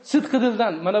qiladi?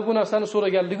 Sidqidildan mana bu narsani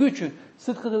so'raganligi uchun,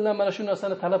 sidqidildan mana shu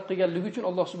narsani talab qilganligi uchun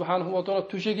Alloh subhanahu va taolo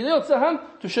to'shagida yotsa ham,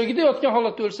 to'shagida yotgan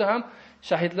holatda o'lsa ham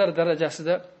shahidlar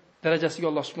darajasiga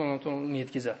Alloh subhanahu va taolo uni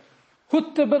yetkazadi.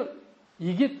 Xuddi bir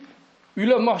yigit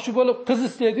uylanmoqchi bo'lib qiz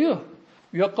istaydi-yu,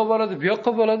 u yoqqa boradi, bu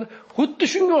yoqqa boradi. Xuddi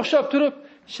shunga o'xshab turib,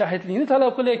 shahidlikni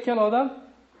talab qilayotgan odam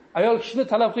ayol kishini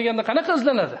talab qilganda qanaqa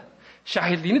izlanadi?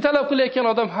 Shahidlikni talab qilayotgan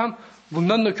odam ham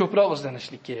bundan da ko'proq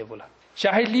izlanishlik kerak bo'ladi.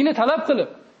 Shahidlikni talab qilib,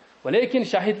 va lekin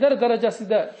shahidlar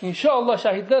darajasida, inshaalloh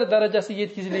shahidlar darajasiga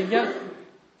yetkazilgan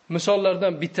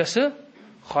misollardan bittasi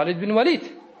Xolid bin Valid.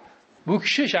 Bu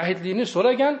kishi shahidlikni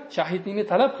so'ragan, shahidlikni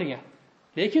talab qilgan.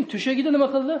 Lekin to'shagida nima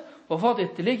qildi? Vafot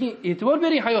etdi. Lekin e'tibor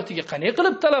bering hayotiga, qanday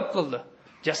qilib talab qildi?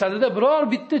 Jasadida biror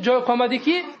bitta joy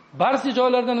qolmadiki, barcha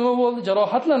joylarda nima bo'ldi?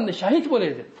 Jarohatlandi, shahid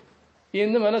bo'ladi.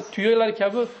 Endi mana tuyalar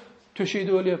kabi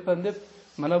to'shakda o'lyapman deb,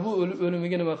 mana bu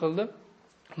o'limiga nima qildi?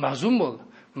 Mahzun bo'ldi.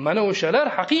 Mana o'shalar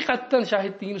haqiqatdan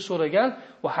shahidlikni so'ragan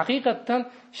va haqiqatdan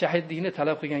shahidlikni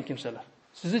talab qilgan kimsalar.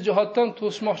 Sizni jihoddan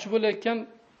to'smoqchi bo'layotgan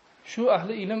shu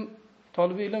ahli ilm,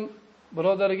 tolibi ilm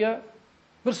birodariga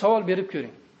bir savol berib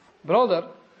ko'ring. Birodar,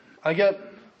 agar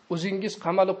o'zingiz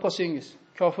qamalib qolsangiz,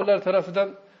 kofirlar tarafidan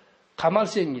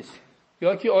qamalsangiz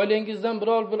yoki oilangizdan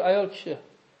biror bir ayol kishi,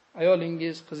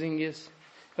 ayolingiz, qizingiz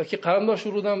yoki qarindosh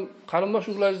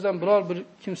urug'laringizdan biror bir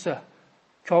kimsa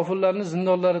kofirlarning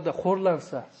zindonlarida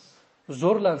xo'rlansa,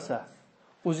 zo'rlansa,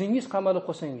 o'zingiz qamalib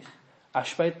qolsangiz,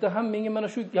 shu paytda ham menga mana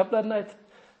shu gaplarni aytib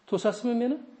to'sasizmi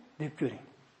meni deb ko'ring.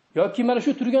 Yoki mana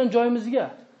shu turgan joyimizga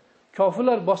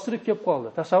kofirlar bostirib kelib qoldi.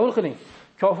 Tasavvur qiling.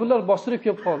 Kofirlar bostirib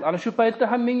kelib qoldi. Ana shu paytda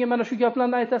ham menga mana shu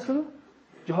gaplarni aytasizmi?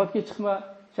 Jihodga chiqma,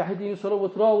 shahidlikni so'rab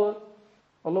o'tiraver,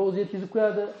 Alloh o'zi yetkazib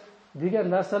qo'yadi degan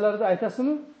narsalarni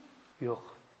aytasizmi? Yo'q.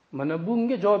 Mana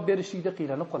bunga javob berishlikda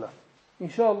qiylanib qoladi.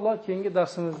 Inshaalloh keyingi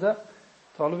darsimizda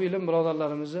talab ilm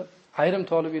birodarlarimizni, ayrim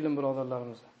talab ilm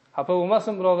birodarlarimizni, xafa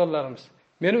bo'lmasin birodarlarimiz.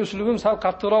 Meni uslubim sal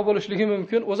qattiqroq bo'lishligi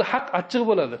mumkin, o'zi haq achchiq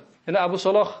bo'ladi. Yana Abu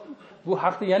Saloh bu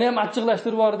haqni yana ham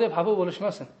achchiqlashtirib yubordi deb xafa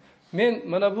bo'lishmasin. Men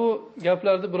mana bu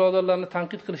gaplarni birodarlarni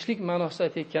tanqid qilishlik ma'nosida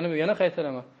aytayotganim, yana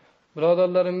qaytaraman.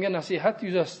 Birodarlarimga nasihat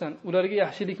yuzasidan, ularga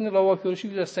yaxshilikni ravo ko'rish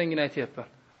yuzasidan aytayapman.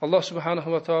 Alloh subhanahu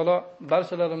va taolo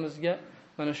barchalarimizga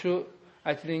mana shu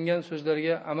aytilgan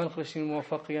so'zlarga amal qilishni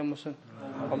muvaffaq qilgan bo'lsin.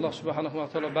 Alloh subhanahu va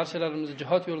taolo barchalarimizni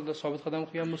jihad yo'lida sobit qadam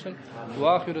qilgan bo'lsin. Va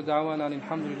oxiru da'vana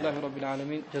alhamdulillahi robbil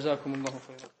alamin. Jazakumullohu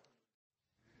khayran.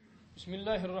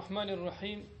 Bismillahir rohmanir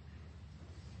rohim.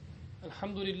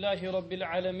 Alhamdulillahi robbil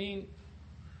alamin.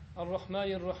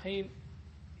 Ar-Rahmanir Rahim.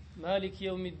 Malik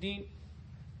yawmiddin.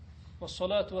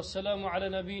 والصلاة والسلام على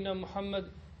نبينا محمد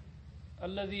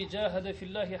الذي جاهد في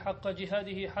الله حق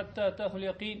جهاده حتى أتاه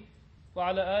اليقين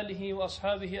وعلى آله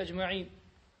وأصحابه أجمعين.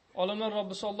 Olamlar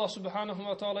Rabbisi Alloh subhanahu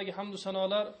va taolaga hamd va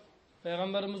sanolar,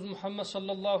 payg'ambarimiz Muhammad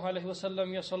sallallohu alayhi va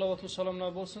sallamga salovat va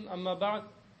salomlar bo'lsin. Amma ba'd.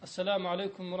 Assalomu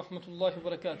alaykum va rahmatullohi va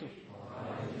barakatuh.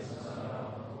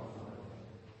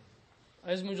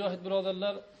 Aziz mujohid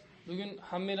birodarlar, bugun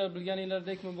hammalar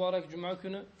bilganingizdek muborak juma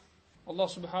kuni Alloh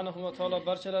subhanahu va taolo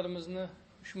barchalarimizni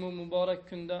ushbu muborak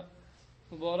kunda,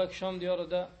 muborak Shom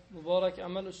diyorida, muborak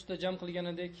amal ustida jam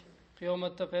qilganidek,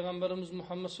 qiyomatda payg'ambarimiz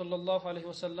Muhammad sallallohu alayhi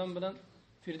va sallam bilan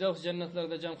Firdavs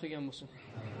jannatlarida jam qilgan bo'lsin.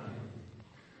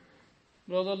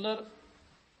 Birodarlar,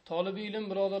 tolibi ilm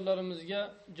birodarlarimizga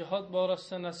jihad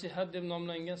borasida nasihat deb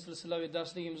nomlangan silsilaviy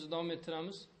darsligimizni davom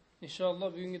ettiramiz. Inshaalloh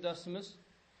bugungi darsimiz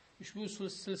ushbu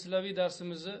silsilaviy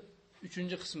darsimizning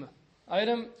 3-qismi.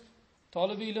 Ayrim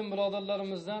tolibi ilm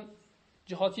birodarlarimizdan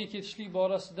jihodga ketishlik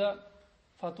borasida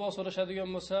fatvo so'rashadigan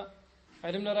bo'lsa,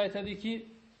 ayrimlar aytadiki,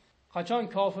 qachon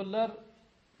kofirlar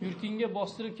yurtingga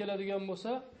bostirib keladigan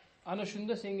bo'lsa, ana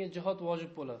shunda senga jihod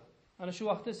vojib bo'ladi. Ana shu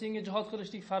vaqtda senga jihod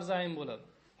qilishlik farz ayn bo'ladi.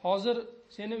 Hozir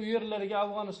seni u yerlarga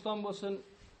Afg'oniston bo'lsin,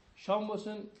 Shom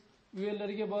bo'lsin, u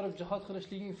yerlarga borib jihod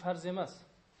qilishliging farz emas.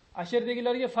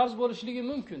 Asherdagilarga farz bo'lishligi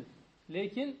mumkin,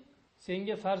 lekin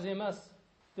senga farz emas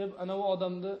deb ana u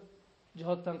odamni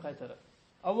jihoddan qaytaradi.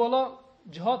 Avvalo,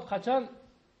 jihod qachon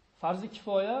farzi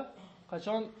kifoya,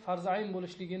 qachon farz ayn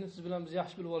bo'lishligini siz bilan biz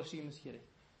yaxshi bilib olishligimiz kerak.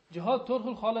 Jihod 4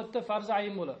 xil holatda farz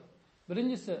ayn bo'ladi.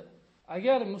 Birinchisi,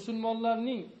 agar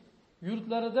musulmonlarning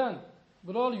yurtlaridan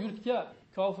biror yurtga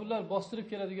kofirlar bostirib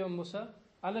keladigan bo'lsa,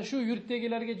 ana shu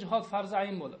yurtdagilarga jihod farz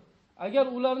ayn bo'ladi. Agar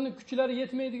ularning kuchlari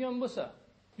yetmaydigan bo'lsa,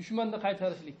 dushmanni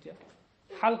qaytarishlikka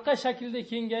halqa shaklida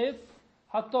kengayib,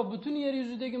 hatto butun yer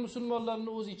yuzidagi musulmonlarni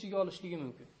o'z ichiga olishligi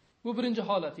mumkin. Bu birinchi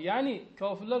holati, ya'ni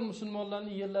kofirlar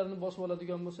musulmonlarning yerlarini bosib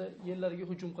oladigan bo'lsa, yerlariga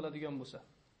hujum qiladigan bo'lsa.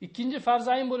 Ikkinchi farz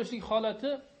ayn bo'lishlik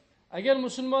holati, agar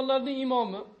musulmonlarning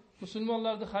imomi,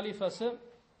 musulmonlarning xalifasi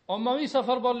ommaviy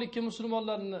safarborlikka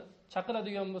musulmonlarni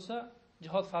chaqiradigan bo'lsa,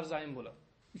 jihod farz ayn bo'ladi.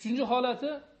 Uchinchi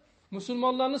holati,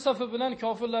 musulmonlarning safi bilan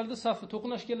kofirlarning safi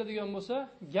to'qnash keladigan bo'lsa,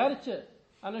 garchi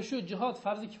ana shu jihod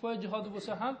farzi kifoya jihodi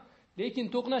bo'lsa ham, lekin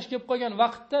to'qnash kelib qolgan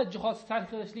vaqtda jihod tark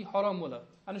qilishlik harom bo'ladi.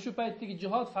 Ana shu paytdagi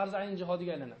jihod farz ayn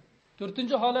jihodiga aylanadi.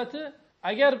 To'rtinchi holati,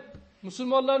 agar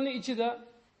musulmonlarning ichida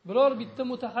biror bitta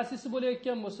mutaxassisi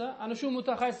bo'layotgan bo'lsa, ana shu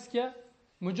mutaxassisga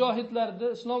mujohidlarni,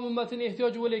 islom ummatining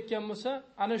ehtiyoji bo'layotgan bo'lsa,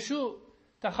 ana shu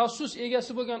taxassus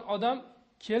egasi bo'lgan odam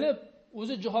kelib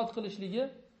o'zi jihod qilishligi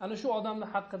ana shu odamning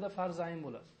haqqida farz ayn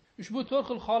bo'ladi. Ushbu 4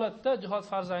 xil holatda jihod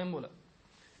farz ayn bo'ladi.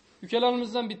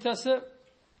 Ukalarimizdan bittasi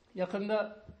yaqinda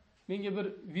menga bir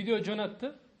video jo'natdi.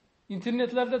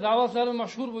 Internetlarda da'vatlari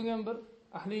mashhur bo'lgan bir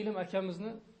ahli ilm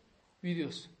akamizni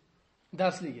videosi,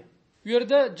 darsligi. Bu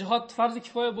yerda jihod farzi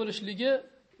kifoya bo'lishligi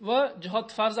va jihod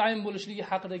farz ayn bo'lishligi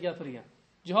haqida gapirgan.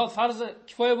 Jihod farzi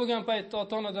kifoya bo'lgan paytda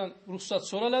ota-onadan ruxsat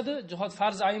so'raladi, jihod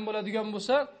farz ayn bo'ladigan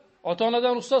bo'lsa,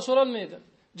 ota-onadan ruxsat so'ralmaydi.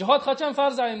 Jihod qachon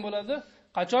farz ayn bo'ladi?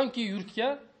 Qachonki yurtga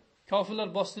kofirlar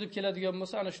bostirib keladigan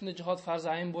bo'lsa, ana shunda jihod farz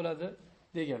ayn bo'ladi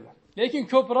deganlar. Lekin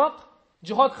ko'proq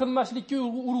jihod qilmaslikka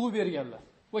urg'u berganlar.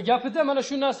 Va gapida mana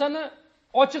shu narsani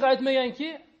ochiq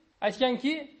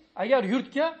aytganki, agar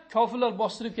yurtga kofirlar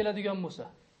bostirib keladigan bo'lsa,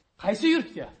 qaysi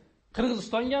yurtga?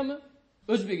 Qirg'izistongami?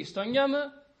 O'zbekistongami?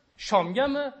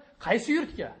 Shomgami? Qaysi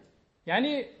yurtga?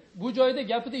 Ya'ni bu joyda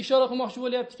gapida ishora qilmoqchi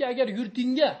bo'lyaptiki, agar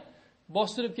yurtingga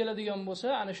bostirib keladigan bo'lsa,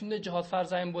 ana shunda jihod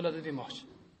farz ayn bo'ladi demoqchi.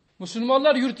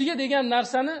 Musulmonlar yurtiga degan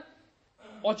narsani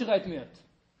ochiq aytmayapti.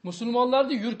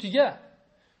 Musulmonlarning yurtiga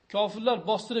kofirlar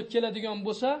bostirib keladigan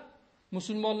bo'lsa,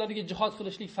 musulmonlarga jihod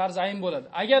qilishlik farz ayn bo'ladi.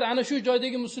 Agar ana shu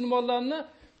joydagi musulmonlarni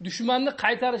dushmanni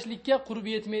qaytarishlikka qurbi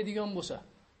yetmaydigan bo'lsa.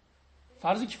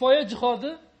 Farzi kifoya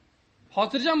jihodi,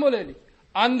 xotirjam bo'laylik.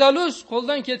 Andalus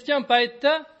qo'ldan ketgan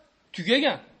paytda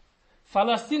tugagan.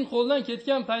 Falastin qo'ldan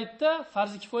ketgan paytda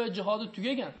farzi kifoya jihodi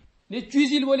tugagan. Necha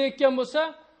yuz yil bo'layotgan bo'lsa,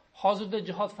 hozirda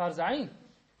jihod farz ayn.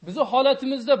 Bizning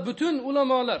holatimizda butun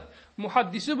ulamolar,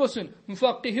 muhaddisi bo'lsin,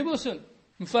 mufaqqihi bo'lsin,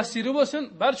 mufassiri bo'lsin,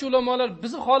 barcha ulamolar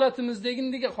bizni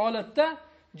holatimizdagi holatda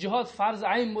jihod farz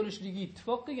ayn bo'lishligiga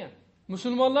ittifoq qilgan.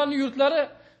 Musulmonlarning yurtlari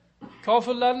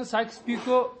kofirlarning 8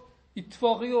 piko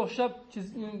ittifoqiga o'xshab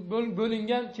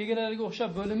bo'lingan chegaralarga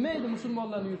o'xshab bo'linmaydi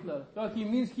musulmonlarning yurtlari. Yoki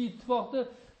Minsk ittifoqni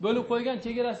bo'lib qo'ygan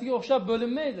chegarasiga o'xshab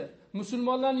bo'linmaydi.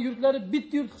 Musulmonlarning yurtlari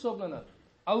bitta yurt hisoblanadi.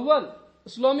 Avval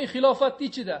islomiy xilofatning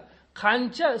ichida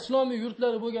qancha islomiy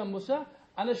yurtlari bo'lgan bo'lsa,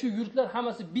 ana shu yurtlar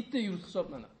hammasi bitta yurt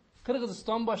hisoblanadi.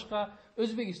 Qirg'iziston boshqa,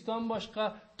 O'zbekiston boshqa,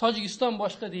 Tojikiston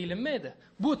boshqa deyilmaydi.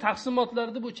 Bu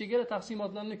taqsimotlarda, bu chegara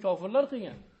taqsimotlarini kofirlar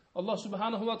qilgan. Alloh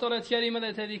subhanahu va taolo karimada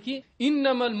aytadiki,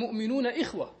 innamal mu'minuna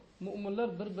ikhwa. Mu'minlar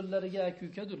bir-birlariga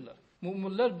aka-ukadirlar.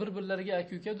 Mu'minlar bir-birlariga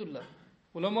aka-ukadirlar.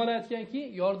 Ulamolar aytganki,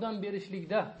 yordam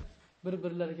berishlikda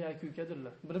bir-birlariga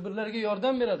aka-ukadirlar. Bir-birlariga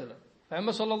yordam beradilar.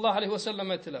 Payg'ambar sollallohu alayhi vasallam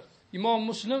aytdilar. Imom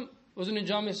Muslim o'zining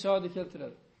jami' sahihida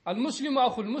keltiradi. Al-muslimu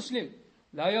akhul muslim,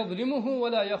 la yadhlimuhu va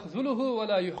la yakhzuluhu va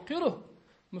la yuhqiruhu.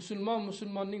 Musulmon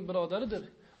musulmonning birodaridir.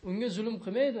 Unga zulm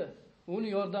qilmaydi, uni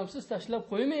yordamsiz tashlab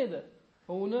qo'ymaydi,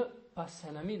 va uni past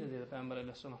sanamaydi dedi Payg'ambar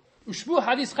alayhisalom. Ushbu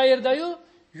hadis qayerda-yu?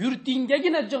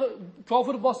 Yurtingdagina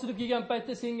kofir bostirib kelgan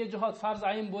paytda senga jihod farz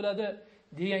ayn bo'ladi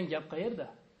degan gap qayerda?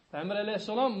 Payg'ambar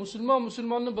alayhisalom musulmon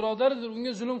musulmonning birodaridir,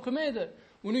 unga zulm qilmaydi,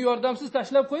 uni yordamsiz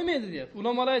tashlab qo'ymaydi deyapti.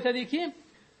 Ulamolar aytadiki,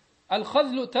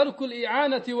 al-khazlu tarkul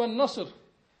i'anati wan nasr.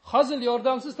 Xazl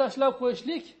yordamsiz tashlab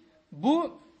qo'yishlik, bu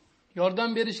yordam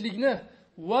berishlikni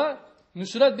va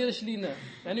nusrat berishlikni,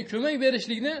 ya'ni ko'mak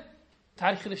berishlikni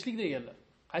tark qilishlik deganlar.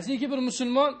 Qaysiki bir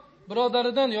musulmon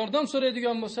birodaridan yordam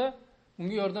so'raydigan bo'lsa,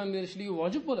 unga yordam berishligi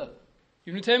vojib bo'ladi.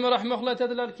 Ibn Taymiy rahimahulloh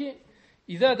aytadilarki,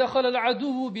 "Iza dakhala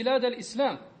al-aduwwu bilad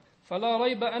al-islam, fala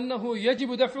rayba annahu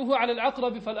yajibu daf'uhu 'ala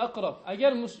al-aqrab fal-aqrab."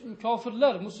 Agar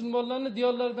kofirlar musulmonlarning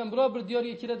diyorlaridan biror bir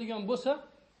diyorga kiradigan bo'lsa,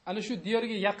 ana shu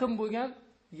diyorga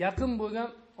yaqin bo'lgan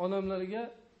odamlarga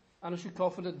ana shu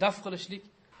kofirni daf qilishlik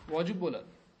vojib bo'ladi.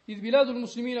 Iz biladul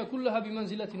muslimina kullaha bi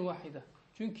manzilatin wahida.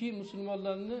 Chunki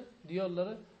musulmonlarning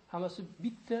diyorlari hammasi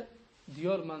bitta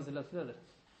diyor manzilatidadir.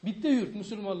 Bitta yurt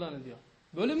musulmonlarning diyor.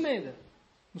 Bo'linmaydi.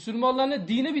 Musulmonlarning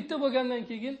dini bitta bo'lgandan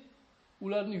keyin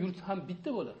ularning yurti ham bitta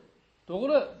bo'ladi.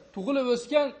 To'g'ri, tug'ilib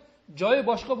o'sgan joyi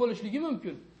boshqa bo'lishligi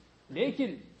mumkin.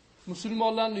 Lekin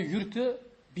musulmonlarning yurti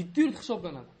bitta yurt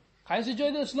hisoblanadi. Qaysi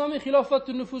joyda islomiy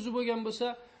xilofatning nufuzi bo'lgan bo'lsa,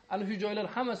 ana shu joylar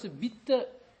hammasi bitta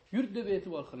yurt deb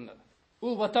e'tibor qilinadi. U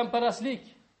vatanparastlik,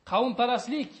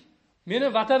 qavmparastlik, meni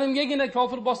vatanimgagina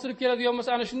kofir bostirib keladigan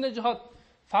bo'lsa, ana shunda jihod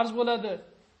farz bo'ladi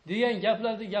degan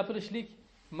gaplarni gapirishlik,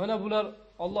 mana bular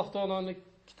Alloh taoloning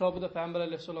kitobida, Payg'ambar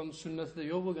alayhisolamning sunnatida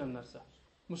yo'q bo'lgan narsa.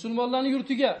 Musulmonlarning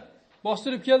yurtiga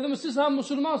bostirib keldimi, siz ham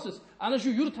musulmonsiz. Ana shu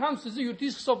yurt ham sizning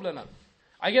yurtingiz hisoblanadi.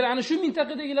 Agar ana shu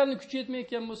mintaqadagilarning kuchi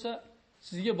yetmayotgan bo'lsa,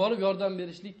 sizga borib yordam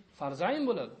berishlik farz ayn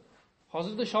bo'ladi.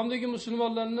 Hozirda Shomdagi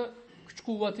musulmonlarning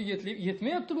kuch-quvvati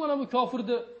yetmayapti mana bu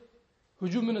kofirni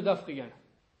hujumini daf qilgan.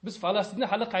 Biz Falastinni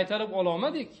hali qaytarib ola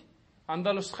olmadik.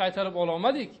 Andalusni qaytarib ola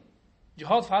olmadik.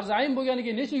 Jihod farz ayn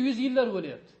bo'lganiga necha 100 yillar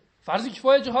bo'lyapti. Farz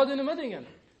kifoya jihodi nima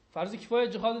degani? Farz kifoya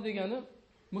jihodi degani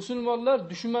musulmonlar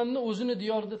dushmanni o'zini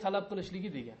diyorida talab qilishligi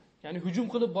degan. Ya'ni hujum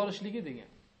qilib borishligi degan.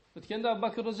 O'tganda Abu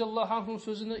Bakr roziyallohu anhu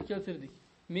so'zini keltirdik.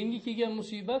 Menga kelgan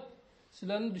musibat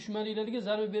sizlarning dushmaninglarga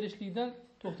zarba berishlikdan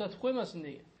to'xtatib qo'ymasin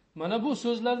degan. Mana bu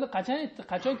so'zlarni qachon aytdi?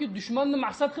 Qachonki dushmanni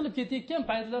maqsad qilib ketayotgan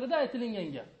paytlarida aytilingan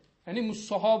gap. Ya'ni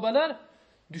sahobalar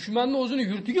dushmanni o'zini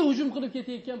yurtiga hujum qilib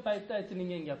ketayotgan paytda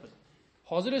aytilingan gap.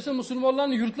 Hozir esa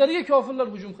musulmonlarning yurtlariga kofirlar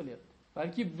hujum qilyapti.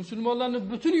 Balki musulmonlarning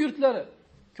butun yurtlari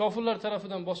kofirlar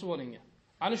tomonidan bosib olingan.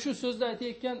 Ana shu so'zda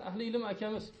aytayotgan ahli ilm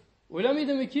akamiz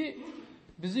o'ylamaydimi-ki,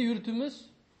 bizning yurtimiz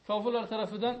kofirlar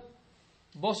tomonidan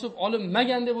bosib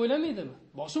olinmagan deb o'ylamaydimi?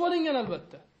 Bosib olingan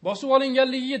albatta. Bosib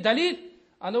olinganligiga dalil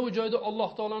ana u joyda Alloh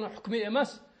taolaning hukmi emas,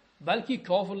 balki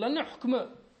kofirlarning hukmi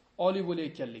oliy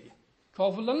bo'layotganligi.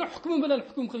 Kofirlarning hukmi bilan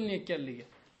hukm qilinayotganligi.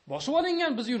 Bosib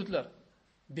olingan biz yurtlar.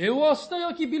 Bevosita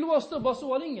yoki bilvosita bosib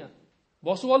olingan.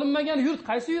 Bosib olinmagan yurt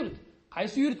qaysi yurt?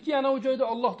 Qaysi yurtki ana u joyda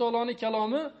Alloh taolaning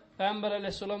kalomi, Payg'ambar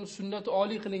alayhisolamning sunnati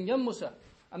oliy qilingan bo'lsa,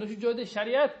 ana shu joyda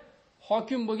shariat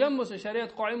hokim bo'lgan bo'lsa,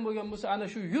 shariat qoyim bo'lgan bo'lsa, ana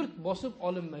shu yurt bosib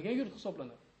olinmagan yurt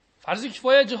hisoblanadi. Farz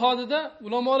kifoya jihodida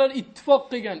ulamolar ittifoq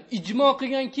qilgan, ijmo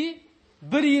qilganki,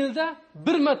 bir yilda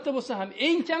bir marta bo'lsa ham,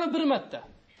 eng kami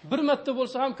bir marta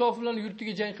bo'lsa ham kofirlarning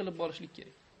yurtiga jang qilib borishlik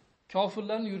kerak.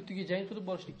 Kofirlarning yurtiga jang qilib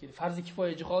borishlik kerak. Farz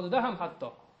kifoya jihodida ham hatto.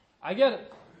 Agar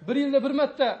bir yilda bir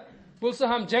marta bo'lsa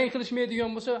ham jang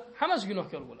qilishmaydigan bo'lsa, hammasi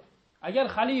gunohkor bo'ladi. Agar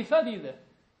xalifa deydi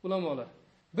ulamolar,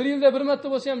 bir yilda bir marta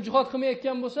bo'lsa ham jihod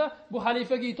qilmayotgan bo'lsa, bu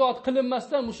xalifaga itoat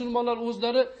qilinmasdan musulmonlar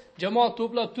o'zlari jamoat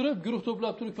to'plab turib, guruh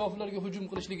to'plab turib kofirlarga hujum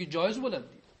qilishligi joiz bo'ladi.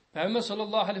 Payg'ambar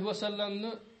sollallohu alayhi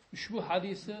vasallamning ushbu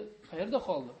hadisi qayerda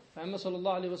qoldi? Payg'ambar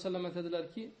sollallohu alayhi vasallam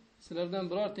aytadilarki, sizlardan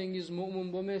birortangiz mu'min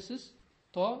bo'lmaysiz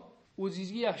to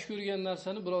o'zingizga yaxshi ko'rgan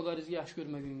narsani birodaringizga yaxshi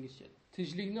ko'rmaguningizcha.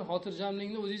 Tinchlikni,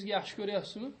 xotirjamlikni o'zingizga yaxshi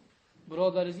ko'ryapsizmi?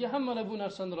 Birodaringizga ham mana bu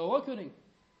narsani ravo ko'ring.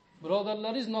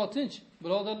 Birodarlaringiz notinch,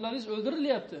 birodarlaringiz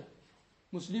o'ldirilyapti.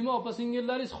 Musulmon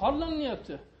opa-singillaringiz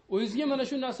xorlanyapti. O'zingizga mana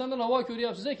shu narsani ravo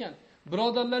ko'ryapsiz ekan,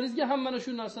 birodarlaringizga ham mana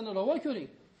shu narsani ravo ko'ring.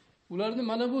 Ularni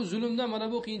mana bu zulmdan, mana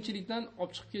bu qiyinchilikdan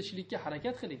olib chiqib ketishlikka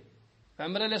harakat qiling.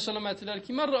 Payg'ambar alayhisalom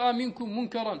aytdilarki, "Man ra'a minkum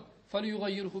munkaran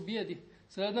falyughayyirhu bi yadihi."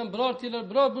 Sizlardan birortalar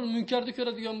biror bir munkarni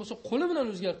ko'radigan bo'lsa, qo'li bilan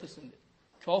o'zgartirsin dedi.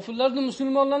 Kofirlarning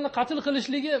musulmonlarni qatl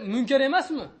qilishligi munkar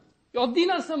emasmi? Oddiy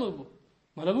narsami bu?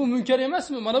 Mana bu munkar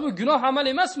emasmi? Mana bu gunoh amal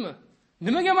emasmi?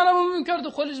 Nimaga mana bu munkarni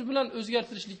qo'lingiz bilan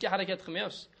o'zgartirishlikka harakat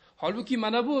qilmayapsiz? Holbuki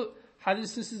mana bu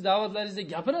hadisni siz da'vatlaringizda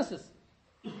gapirasiz.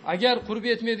 Agar qurbi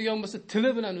yetmaydigan bo'lsa,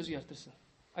 tili bilan o'zgartirsin.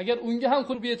 Agar unga ham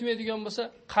qurbi yetmaydigan bo'lsa,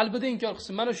 qalbida inkor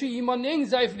qilsin. Mana shu iymonning eng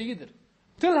zaifligidir.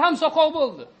 Til ham soqov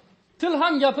bo'ldi. Til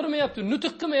ham gapirmayapti,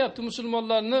 nutq qilmayapti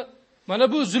musulmonlarni mana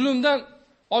bu zulmdan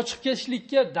ochiq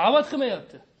ketishlikka da'vat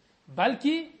qilmayapti.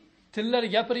 Balki tillar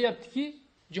gapiryaptiki,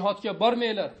 jihodga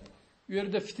bormanglar. U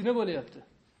yerda fitna bo'layapti.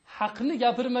 Haqni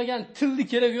gapirmagan tilni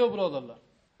keragi yo'q, birodarlar.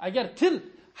 Agar til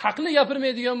haqni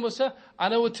gapirmaydigan bo'lsa,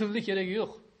 ana u tilni keragi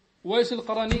yo'q. Uwaysil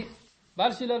Qarani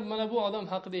barchalar mana bu odam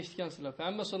haqida eshitgansizlar.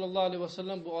 Payg'ambar sollallohu alayhi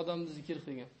vasallam bu odamni zikr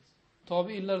qilgan.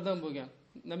 Tobiinlardan bo'lgan.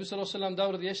 Nabiy sollallohu alayhi vasallam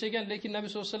davrida yashagan, lekin Nabiy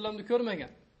sollallohu alayhi vasallamni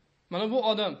ko'rmagan. Mana bu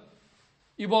odam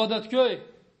ibodatgo'y,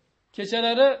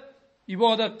 kechalari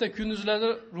ibodatda, kunduzlari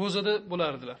ro'zada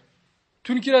bo'lardilar.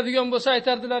 Tun kiradigan bo'lsa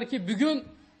aytardilarki, bugun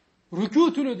ruku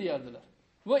tuni deyardilar.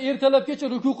 Va ertalabgacha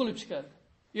ruku qilib chiqardi.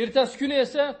 Ertasi kuni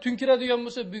esa tun kiradigan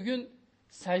bo'lsa, bugun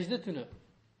sajda tuni.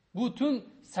 Bu tun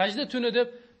sajda tuni deb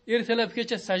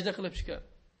ertalabgacha sajda qilib chiqardi.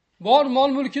 Bor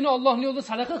mol-mulkini Allohning yo'lida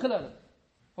sadaqa qiladi.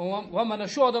 Va mana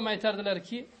shu odam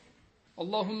aytardilarki,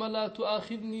 Allohumma la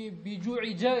tu'akhidni bi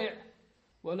ju'i ja'i'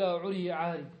 va la 'uri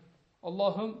 'ari.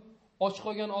 Allohim och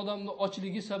qolgan odamni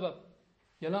ochligi sabab,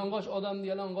 yalang'och odamni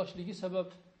yalang'ochligi sabab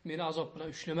meni azob bilan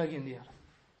ushlamagin deyar.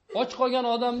 Och qolgan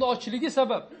odamni ochligi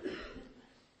sabab,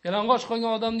 yalang'och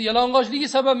qolgan odamni yalang'ochligi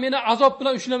sabab meni azob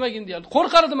bilan ushlamagin deyar.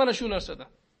 Qo'rqardi mana shu narsadan.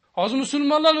 Hozir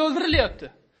musulmonlar o'ldirilyapti.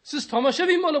 Siz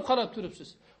tomoshabin bo'lib qarab turibsiz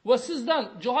va sizdan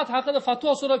jihad haqida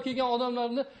fatvo so'rab kelgan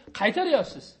odamlarni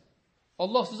qaytaryapsiz.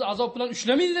 Alloh sizni azob bilan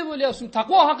ushlamaydi deb o'ylayapsizmi?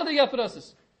 Taqvo haqida gapirasiz.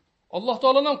 Alloh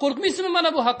taolodan qo'rqmaysizmi mana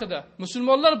bu haqida?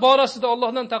 Musulmonlar borasida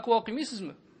Allohdan taqvo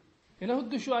qilmaysizmi? Yana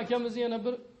xuddi shu akamiz yana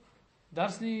bir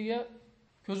darsligiga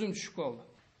ko'zim tushib qoldi.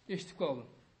 Eshitib qoldim.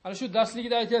 Ana shu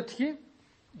darsligida aytayaptiki,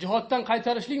 jihoddan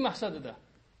qaytarishlik maqsadida.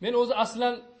 Men o'zi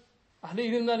aslan ahli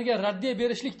ilmlarga raddiya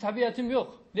berishlik tabiatim yo'q,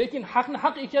 lekin haqni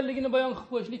haq ekanligini bayon qilib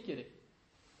qo'yishlik kerak.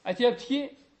 Aytayaptiki,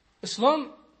 islom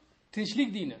tinchlik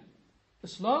dini.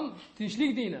 Islom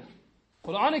tinchlik dini.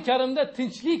 Qur'oni Karimda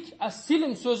tinchlik,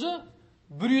 as-silm so'zi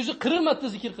 140 marta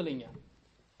zikr qilingan.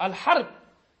 Al-harb,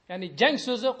 ya'ni jang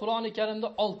so'zi Qur'oni Karimda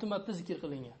 6 marta zikr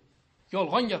qilingan.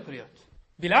 Yolg'on gapiryapti.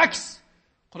 Bilaks,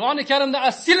 Qur'oni Karimda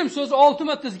as-silm so'zi 6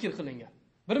 marta zikr qilingan.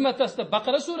 Bir martasida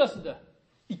Baqara surasida,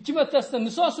 2 martasida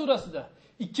Niso surasida,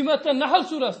 2 marta Nahl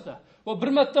surasida va 1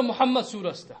 marta Muhammad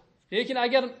surasida. Lekin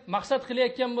agar maqsad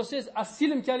qilayotgan bo'lsangiz,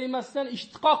 as-silm kalimasidan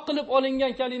ishtiqoq qilib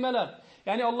olingan kalimalar,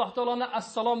 ya'ni Alloh taoloning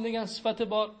assalom degan sifati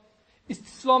bor,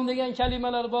 istislom degan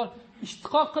kalimalar bor,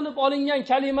 ishtiqoq qilib olingan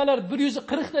kalimalar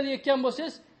 140 ta deyotgan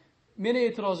bo'lsangiz, meni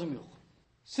e'tirozim yo'q.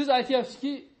 Siz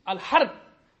aytyapsizki, al-harb,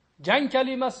 jang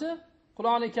kalimasi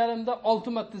Qur'oni Karimda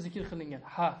 6 marta zikr qilingan.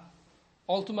 Ha,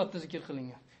 6 marta zikr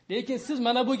qilingan. Lekin siz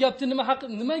mana bu gapni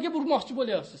nimaga burmoqchi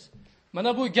bo'lyapsiz?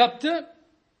 Mana bu gapni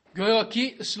go'yoki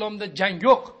islomda jang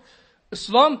yo'q,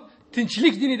 islom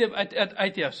tinchlik dini deb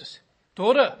aytyapsiz.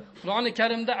 To'g'ri, Qur'oni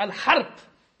Karimda al-harb,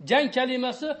 jang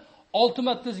kalimasi 6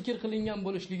 marta zikr qilingan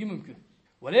bo'lishligi mumkin.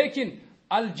 Va lekin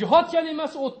al-jihod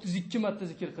kalimasi 32 marta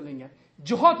zikr qilingan.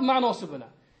 Jihod ma'nosi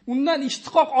bilan. Undan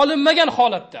ishtiqoq olinmagan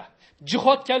holatda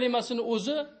jihod kalimasini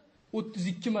o'zi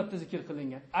 32 marta zikr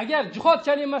qilingan. Agar jihod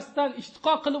kalimasidan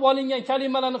ishtiqoq qilib olingan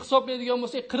kalimalarni hisoblaydigan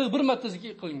bo'lsak, 41 marta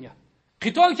zikr qilingan.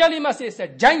 Qitol kalimasi esa,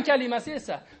 jang kalimasi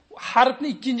esa,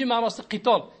 harbning ikkinchi ma'nosi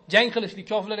qitol, jang qilishlik,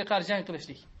 kofirlarga qarshi jang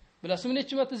qilishlik. Bilasizmi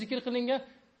necha marta zikr qilingan?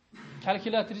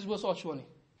 Kalkulatoringiz bo'lsa ochib oling.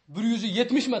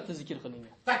 170 marta zikr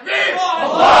qilingan. Takbir!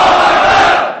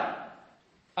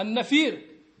 An-Nafir,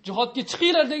 jihodga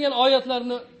chiqinglar degan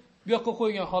oyatlarni bu yoqqa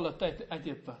qo'ygan holatda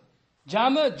aytayapman.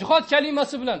 Jami jihod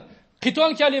kalimasi bilan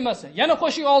qitol kalimasi, yana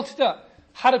qo'shing 6 ta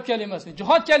harb kalimasini,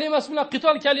 jihod kalimasi bilan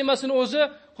qitol kalimasini o'zi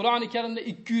Qur'oni Karimda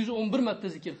 211 marta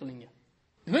zikr qilingan.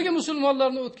 Nimaga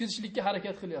musulmonlarni o'tkazishlikka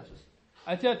harakat qilyapsiz?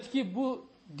 Aytayaptiki, bu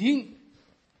din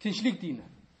tinchlik dini.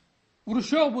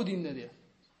 Urush yo'q bu dinda deydi.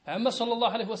 Payg'ambar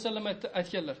sollallohu alayhi vasallam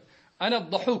aytganlar: "Ana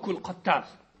dahukul qattal."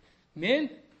 Men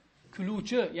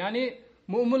kuluvchi, ya'ni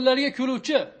mu'minlarga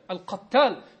kuluvchi,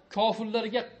 al-qattal,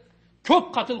 kofirlarga ko'p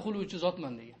qatl qiluvchi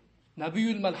zotman degan.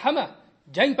 Nabiyul malhama,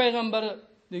 jang payg'ambari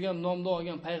degan nomni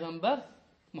olgan payg'ambar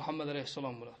Muhammad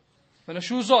alayhisalom bo'ladi. Mana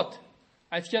shu zot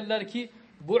aytganlarki,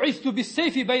 "Bu'istu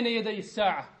bis-sayfi bayna yaday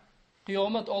as-sa'a."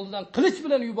 Qiyomat oldidan qilich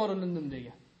bilan yuborildim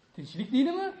degan. Tinchlik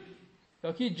dinimi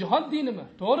yoki jihad dinimi?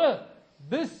 To'g'ri,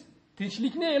 biz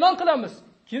tinchlikni e'lon qilamiz.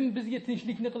 Kim bizga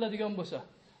tinchlikni qiladigan bo'lsa,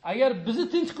 agar bizni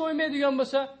tinch qo'ymaydigan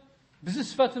bo'lsa, bizi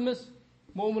sifatimiz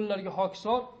mu'minlarga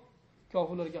hokisor,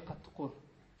 kofirlarga qattiq qo'l.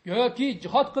 Yoki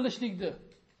jihad qilishlikni,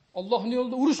 Allohning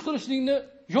yo'lida urush qilishlikni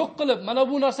yo'q qilib, mana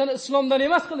bu narsani islomdan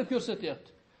emas qilib ko'rsatyapti.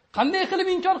 Qanday qilib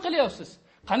inkor qilyapsiz?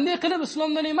 Qanday qilib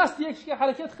islomdan emas deyishga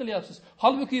harakat qilyapsiz?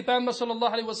 Holbuki payg'ambar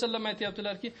sollallohu alayhi vasallam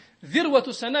aytayaptilarki,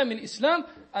 "Zirvatu sanamil islam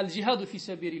al-jihadu fi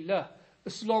sabilillah."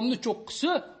 Islomning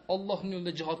cho'qqisi Allohning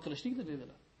yo'lida jihad qilishlikdir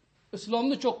dedilar.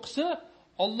 Islomning cho'qqisi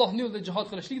Allohning yo'lida jihad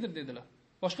qilishlikdir dedilar.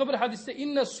 Boshqa bir hadisda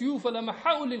inna suyufa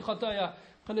lamaha'ul lil xatoya,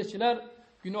 qilichlar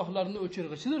gunohlarni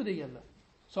o'chirg'ichidir deganlar.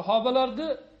 Sahobalarni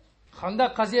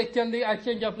Xandaq qaziyotgandagi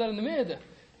aytgan gaplari nima edi?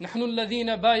 Nahnu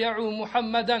allazina bay'u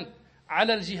Muhammadan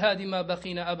ala al-jihad ma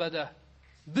baqina abada.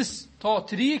 Biz to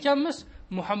tirik ekanmiz,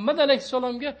 Muhammad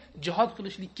alayhisalomga jihad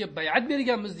qilishlikka bay'at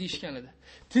berganmiz deyishgan edi.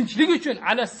 Tinchlik uchun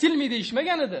ala silmi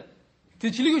deyishmagan edi.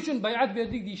 Tinchlik uchun bay'at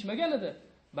berdik deyishmagan edi.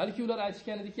 Balki ular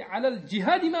aytishgan ediki, alal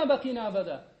jihad ma baqina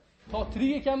abada. To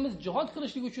tirik ekanmiz, jihad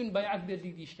qilishlik uchun bay'at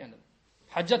berdik deyishgan edi.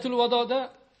 Hajjatul vadoda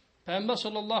payg'ambar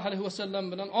sollallohu alayhi vasallam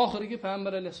bilan oxirgi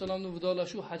payg'ambar alayhisalomning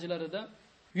vidolashuv hajlarida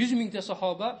 100 mingta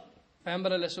sahoba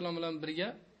payg'ambar alayhisalom bilan birga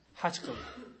haj qildi.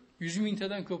 100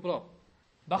 mingtadan ko'proq.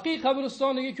 Baqiy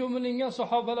qabristoniga ko'milgan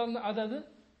sahobalarning adadi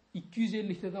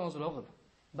 250 tadan ozroq edi.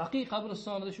 Baqiy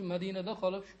qabristonida shu Madinada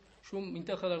qolib, shu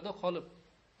mintaqalarda qolib,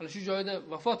 ana shu joyda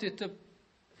vafot etib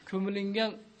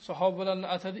ko'milgan sahobalarning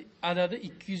adadi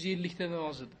 250 tadan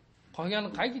oz edi. Qolgani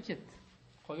qayerga ketdi?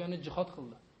 Qolgani jihad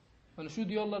qildi. Mana shu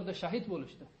diyorlarda shahid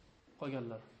bo'lishdi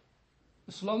qolganlar.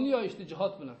 Islomni yoyishdi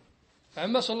jihad bilan.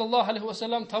 Payg'ambar sollallohu alayhi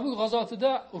vasallam Tabuk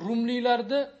g'azotida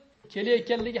rumliklarni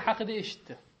kelayotganligi haqida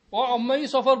eshitdi. Va ommaviy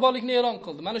safarborlikni e'lon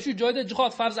qildi. Mana shu joyda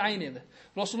jihad farz ayn edi.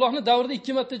 Rasulullohning davrida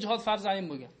 2 marta jihad farz ayn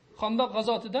bo'lgan. Xandaq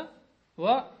g'azotida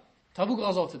va Tabuk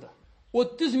g'azotida.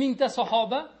 30 mingta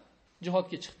sahoba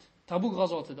jihodga chiqdi. Tabuk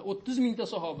g'azotida 30 mingta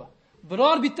sahoba.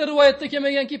 Biror bitta rivoyatda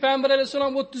kelmaganki, payg'ambar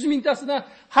alayhisalom 30 mingtasidan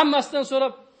hammasidan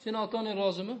so'rab, "Seni ota-onang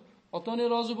rozimi? Ota-onang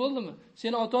rozi bo'ldimi?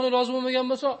 Seni ota-onang rozi bo'lmagan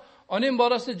bo'lsa, onang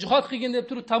borasida jihad qilgin" deb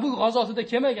turib Tabuk g'azotida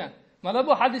kelmagan. Mana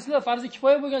bu hadislar farzi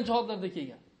kifoya bo'lgan jihodlarda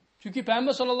kelgan. Chunki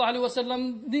payg'ambar sollallohu alayhi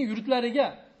vasallamning yurtlariga,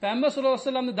 payg'ambar sollallohu alayhi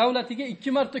vasallamning davlatiga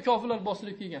 2 marta kofirlar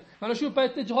bosilib kelgan. Mana shu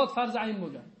paytda jihod farz ayn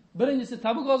bo'lgan. Birinchisi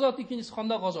Tabuk g'azoti, ikkinchisi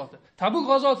Xandaq g'azoti. Tabuk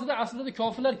g'azotida aslida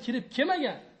kofirlar kirib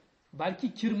kelmagan, balki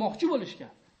kirmoqchi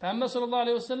bo'lishgan. Payg'ambar sollallohu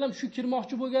alayhi vasallam shu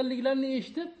kirmoqchi bo'lganliklarini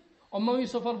eshitib, ommaviy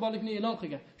safarborlikni e'lon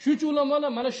qilgan. Shuning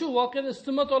ulamolar mana shu voqeada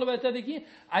istinbot olib aytadiki,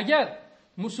 agar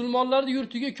musulmonlarning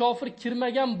yurtiga kofir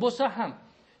kirmagan bo'lsa ham,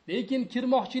 lekin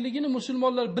kirmoqchiligini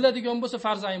musulmonlar biladigan bo'lsa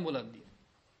farz ayn bo'ladi deydi.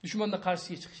 Dushmanning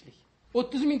qarshisiga chiqishlik.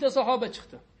 30 mingta sahoba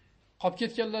chiqdi. Qolib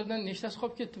ketganlardan nechtasi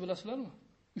qolib ketdi bilasizlarmi?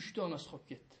 3 donasi qolib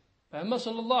ketdi. Payg'ambar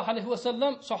sollallohu alayhi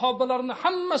vasallam sahobalarning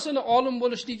hammasini olim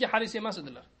bo'lishligiga haris emas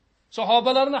edilar.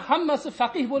 Sahobalarning hammasi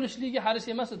faqih bo'lishligiga haris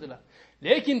emas edilar.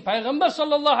 Lekin payg'ambar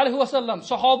sollallohu alayhi vasallam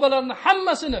sahobalarning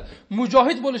hammasini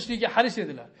mujohid bo'lishligiga haris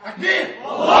edilar. Takbir!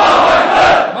 Allohu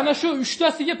akbar! Mana shu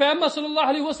 3tasiga payg'ambar sollallohu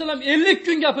alayhi vasallam 50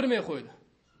 kun gapirmay qo'ydi.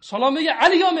 Salomiga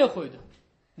alik olmay qo'ydi.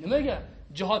 Nimaga?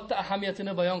 Jihodda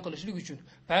ahamiyatini bayon qilishlik uchun.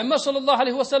 Payg'ambar sollallohu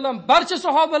alayhi vasallam barcha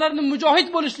sahobalarning mujohid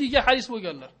bo'lishligiga haris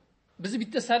bo'lganlar. Biz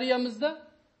bitta sariyamizda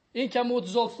eng kam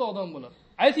 36 ta odam bo'ladi.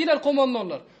 Aytinglar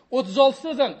qo'mondonlar, 36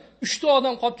 tadan 3 ta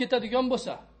odam qolib ketadigan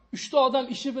bo'lsa, 3 ta odam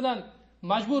ishi bilan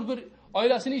majbur bir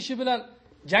oilasining ishi bilan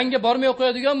jangga bormay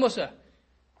qo'yadigan bo'lsa,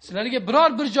 sizlarga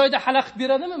biror bir joyda xalaqit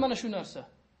beradimi mana shu narsa?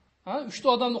 Ha, 3 ta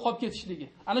odamni qolib ketishligi.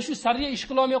 Ana shu sariya ish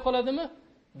qila olmay qoladimi?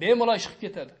 Bemalol ish qilib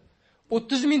ketadi.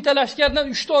 30 mingta lashkardan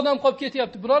 3 ta odam qolib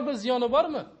ketyapti. Biror bir ziyoni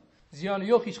bormi? Ziyoni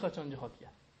yo'q hech qachon jihodga.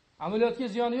 Amaliyotga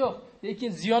ziyoni yo'q, lekin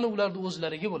ziyoni ularning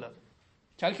o'zlariga bo'ladi.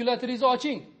 Kalkulyatorizni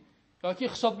oching yoki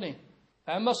hisoblang.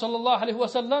 Payg'ambar sollallohu alayhi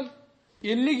vasallam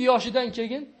 50 yoshidan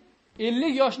keyin,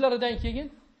 50 yoshlaridan keyin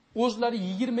o'zlari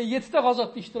 27 ta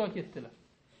g'azotda ishtirok etdilar.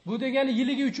 Bu degani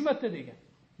yiliga 3 marta degan.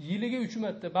 Yiliga 3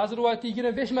 marta, ba'zi rivoyatda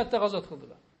 25 marta g'azot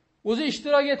qildilar. O'zi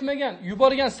ishtirok etmagan,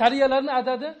 yuborgan sariyalarning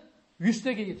adadi 100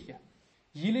 taga yetgan.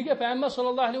 Yiliga payg'ambar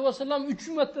sollallohu alayhi vasallam 3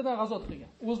 martadan g'azot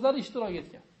qilgan. O'zlari ishtirok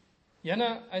etgan.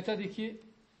 Yana aytadiki,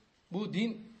 bu din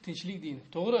tinchlik dini.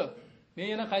 To'g'ri, Men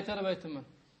yana qaytarib aytaman.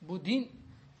 Bu din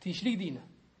tinchlik dini.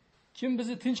 Kim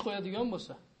bizni tinch qo'yadigan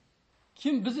bo'lsa,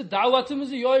 kim bizni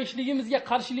da'vatimizni yoyishligimizga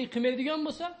qarshilik qilmaydigan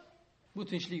bo'lsa, bu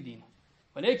tinchlik dini.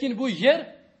 Lekin bu yer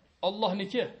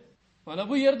Allohniki. Mana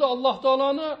bu yerda Alloh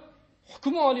taoloning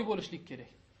hukmi oliy bo'lishlik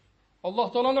kerak. Alloh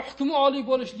taoloning hukmi oliy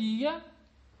bo'lishligiga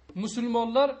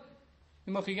musulmonlar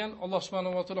nima qilgan? Alloh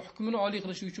subhanahu va taolo hukmini oliy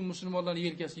qilish uchun musulmonlarning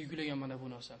yelkasiga yuklagan mana bu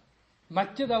narsani.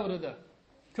 Makka davrida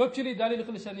ko'pchilik dalil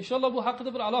qilishadi. Inshaalloh bu haqida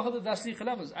bir alohida darslik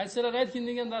qilamiz. Aytsalar aytgin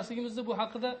degan darsligimizda bu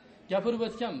haqida gapirib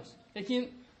o'tganmiz. Lekin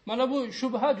mana bu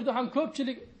shubha juda ham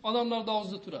ko'pchilik odamlarda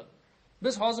og'zida turadi.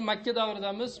 Biz hozir Makka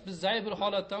davridamiz, biz zaif bir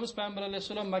holatdamiz. Payg'ambar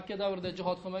alayhisalom Makka davrida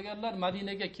jihad qilmaganlar,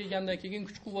 Madinaga kelgandan keyin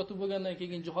kuch-quvvati bo'lgandan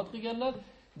keyin jihad qilganlar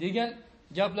degan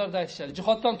gaplarda aytishadi.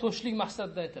 Jihoddan to'shlik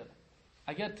maqsadda aytadi.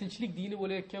 Agar tinchlik dini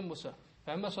bo'layotgan bo'lsa,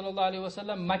 Payg'ambar sollallohu alayhi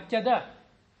vasallam Makkada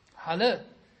hali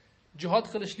jihad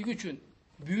qilishlik uchun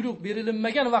buyruq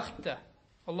berilmagan vaqtda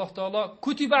Alloh taolo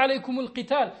kutiba alaykumul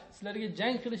qital, sizlarga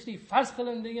jang qilishlik farz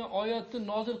qilindi degan oyatni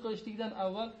nozil qilishlikdan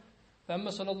avval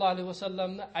Payg'ambar sollallohu alayhi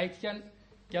vasallamni aytgan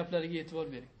gaplariga e'tibor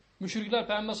bering. Mushriklar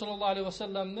Payg'ambar sollallohu alayhi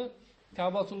vasallamni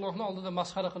Ka'batullohning oldida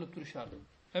masxara qilib turishardi.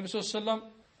 Payg'ambar sollallohu alayhi vasallam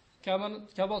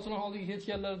Ka'batullohning oldiga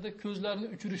ketganlarida ko'zlarini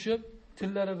uchirishib,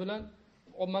 tillari bilan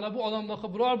mana bu odamlarga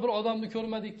biror bir odamni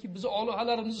ko'rmadikki, bizni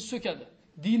olihalarimizni so'kadi,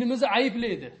 dinimizni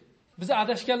ayblaydi, bizni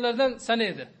adashganlardan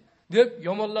sanaydi deb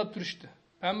yomonlab turishdi.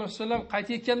 Payg'ambar sollallohu alayhi vasallam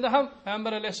qaytayotganda ham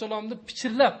Payg'ambar alayhisalomni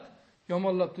pichirlab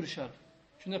yomonlab turishardi.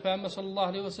 Shunda Payg'ambar sollallohu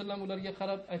alayhi vasallam ularga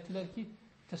qarab aytdilarki,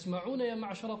 "Tasma'una ya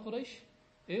ma'shara Quraysh?"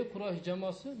 Ey Quraysh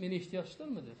jamoasi, meni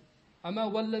eshityapsizlarmi dedi. "Ama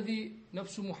vallazi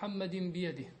nafsu Muhammadin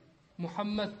biyadi."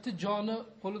 Muhammadning joni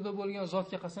qo'lida bo'lgan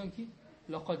zotga qasamki,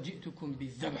 "Laqad ji'tukum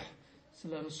bizabh."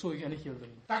 Sizlarni so'ygani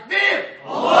keldim. Takbir!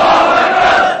 Allohu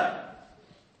akbar!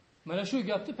 Mana shu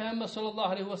gapni Payg'ambar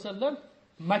sollallohu alayhi vasallam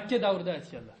Makka davrida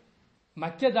aytganlar.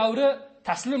 Makka davri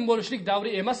taslim bo'lishlik davri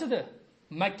emas edi.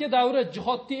 Makka davri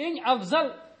jihodning eng afzal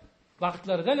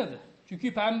vaqtlaridan edi. Chunki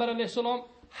Payg'ambar alayhisalom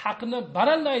haqni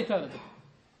baralla aytardi.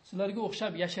 Sizlarga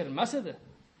o'xshab yashirmas edi.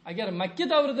 Agar Makka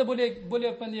davrida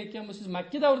bo'layotgan deyotgan bo'lsangiz,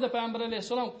 Makka davrida Payg'ambar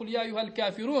alayhisalom qul ya ayyuhal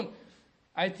kafirun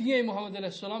ayting ey Muhammad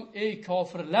alayhisalom, ey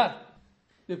kofirlar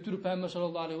deb turib Payg'ambar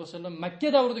sollallohu alayhi vasallam Makka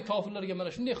davrida kofirlarga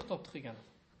mana shunday xitob qilgan.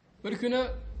 Bir kuni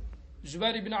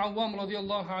Zubayr ibn Avvom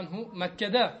radhiyallohu anhu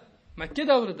Makka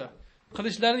davrida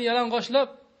qilichlarini yalang'ochlab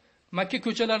Makka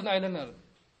ko'chalarini aylanardi.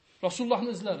 Rasulullohni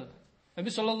izlardi. Nabi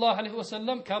sollallohu alayhi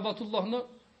vasallam Ka'batullohni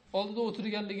oldida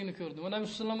o'tirganligini ko'rdi. Va Nabi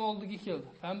sollallohu alayhi vasallam oldiga keldi.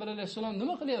 Payg'ambar alayhisalom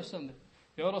nima qilyapsan dedi.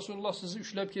 "Ya Rasululloh, sizni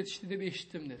ushlab ketishdi deb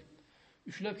eshitdim" dedi.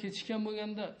 Ushlab ketishgan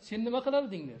bo'lganda sen nima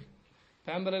qilarding dedi.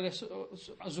 Payg'ambar alayhisalom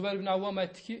Zubayr ibn Avvom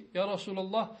aytdiki, "Ya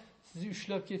Rasululloh, sizni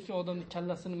ushlab ketgan odamning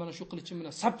kallasini mana shu qilichim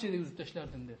bilan sapchada uzib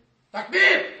tashlardim" dedi.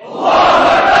 Takbir! Allohu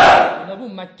akbar! Mana bu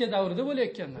Makka davrida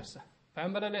bo'layotgan narsa.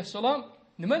 Payg'ambar alayhisalom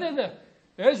nima dedi?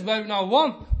 "Ey Zubayr ibn Avvom,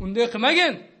 unday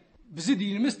qilmagin. Bizning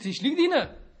dinimiz tinchlik dini.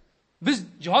 Biz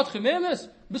jihad qilmaymiz,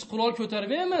 biz qurol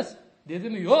ko'tarmaymiz"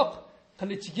 dedimi? Yo'q.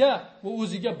 Qilichiga va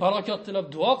o'ziga barokat tilab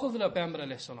duo qildilar Payg'ambar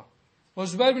alayhisalom. Va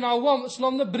Zubayr ibn Avvom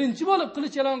islomda birinchi bo'lib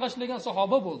qilich yalang'ochlagan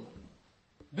sahoba bo'ldi.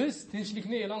 Biz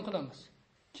tinchlikni e'lon qilamiz.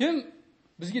 Kim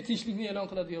bizga tinchlikni e'lon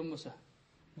qiladigan bo'lsa,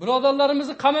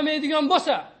 birodarlarimizni qamamaydigan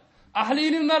bo'lsa, ahli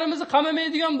ilmlarimizni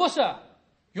qamamaydigan bo'lsa,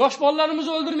 yosh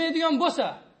bolalarimizni o'ldirmaydigan bo'lsa,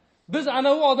 biz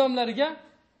ana u odamlarga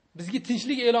bizga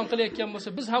tinchlik e'lon qilayotgan bo'lsa,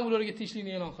 biz ham ularga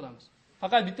tinchlikni e'lon qilamiz.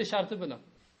 Faqat bitta sharti bilan.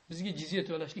 Bizga jizya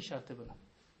to'lashlik sharti bilan.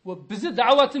 Va bizni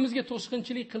da'vatimizga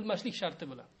to'sqinchilik qilmaslik sharti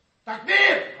bilan.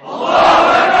 Takbir!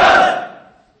 Allohu akbar!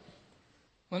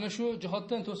 Mana shu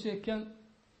jihoddan to'sayotgan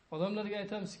odamlarga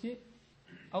aytamizki,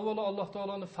 avvalo Alloh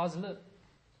taoloning fazli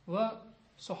va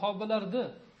sahobalarni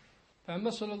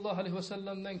Payg'ambar sollallohu alayhi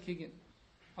vasallamdan keyin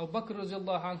Abu Bakr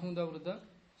roziyallohu anhu davrida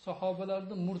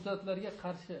sahobalarning murtadlarga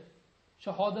qarshi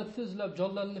shahodatni izlab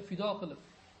jonlarini fido qilib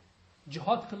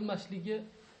jihad qilmasligi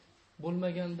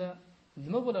bo'lmaganda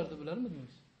nima bo'lardi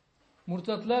bilarmidingiz?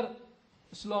 Murtadlar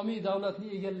islomiy davlatni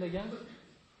egallagan,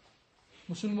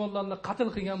 musulmonlarni qatl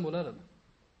qilgan bo'lar edi.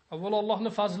 Avvalo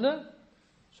Allohning fazli,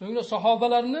 so'ngra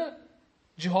sahobalarni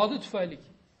jihodi tufayli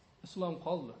islom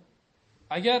qoldi.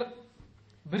 Agar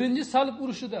birinchi Salb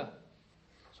urushida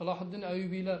Salohiddin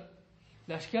Ayyubiylar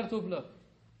lashkar to'plab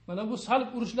mana bu Salb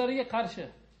urushlariga qarshi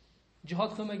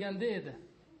jihod qilmaganda edi,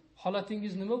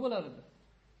 holatingiz nima bo'lar edi?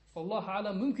 Alloh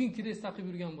a'lam, mumkin kres taqib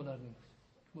yurgan bo'lardingiz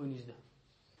bo'yningizda.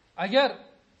 Agar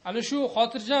ana shu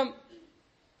xotirjam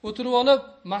o'tirib olib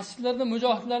masjidlarda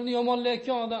mujohidlarni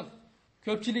yomonlayotgan odam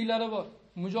ko'pchiliklari bor.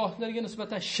 Mujohidlarga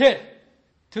nisbatan sher,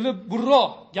 tili burro,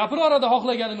 gapirorada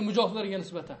xohlaganini mujohidlarga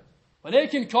nisbatan.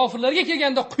 Lekin kofirlarga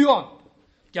kelganda quyon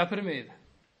gapirmaydi.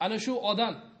 Ana shu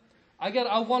odam Agar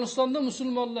Afg'onistonda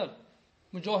musulmonlar,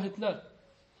 mujohidlar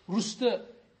Rusda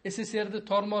SSRni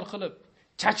tormor qilib,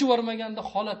 chachib yormaganda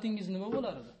holatingiz nima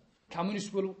bo'lardi? Kommunist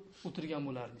bo'lib o'tirgan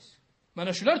bo'lardingiz.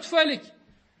 Mana shular tufayli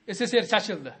SSR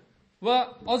chachildi va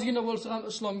ozgina bo'lsa ham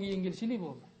islomga yengilchilik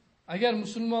bo'ldi. Agar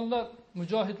musulmonlar,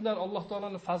 mujohidlar Alloh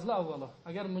taolaning fazli avvalo,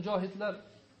 agar mujohidlar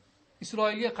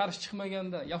Isroilga qarshi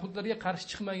chiqmaganda, yahudlarga qarshi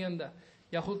chiqmaganda,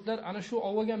 yahudlar ana shu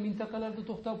olgan mintaqalarda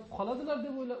to'xtab qoladilar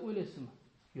deb o'ylaysizmi?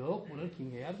 Yo'q, ular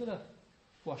kengayardilar.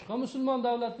 Boshqa musulmon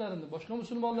davlatlarini, boshqa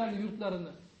musulmonlarning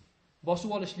yurtlarini bosib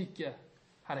olishlikka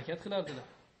harakat qilardilar.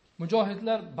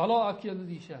 Mujohidlar balo olib keldi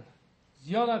deyshadi.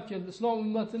 Ziyon olib keldi, islom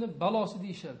ummatini balosi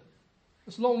deyshadi.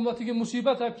 Islom ummatiga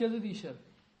musibat olib keldi deyshadi.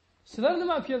 Sizlar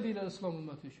nima olib keldinglar islom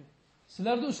ummati uchun?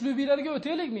 Sizlarning uslubingizlarga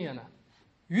o'taylikmi yana?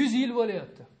 100 yil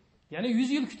bo'layapti. Ya'ni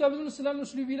 100 yil kutabimizni sizlarning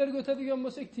uslubingizlarga o'tadigan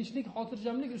bo'lsak, tinchlik,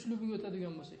 xotirjamlik uslubiga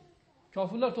o'tadigan bo'lsak,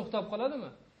 kofirlar to'xtab qoladimi?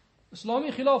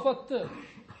 Islomiy xilofatni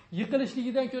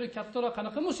yiqilishligidan ko'ra kattaroq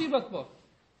qanaqa musibat bor?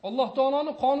 Alloh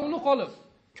taoloning qonuni qolib,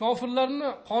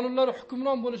 kofirlarning qonunlari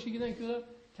hukmron bo'lishligidan ko'ra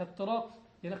kattaroq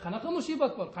yana qanaqa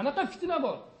musibat bor? Qanaqa fitna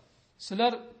bor?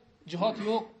 Sizlar jihad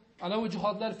yo'q, ana bu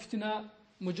jihodlar fitna,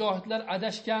 mujohidlar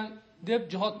adashgan deb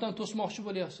jihoddan to'smoqchi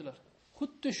bo'lyapsizlar.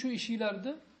 Xuddi shu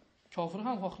ishinglarni kofir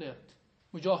ham xohlayapti.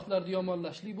 Mujohidlarni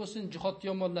yomonlashlik bo'lsin, jihodni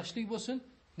yomonlashlik bo'lsin,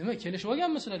 nima kelishib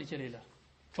olganmisizlar ikkalanglar?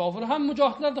 Kofir ham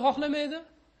mujohidlarni xohlamaydi,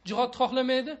 jihodni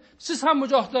xohlamaydi. Siz ham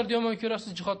mujohidlarni yomon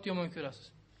ko'rasiz, jihodni yomon ko'rasiz.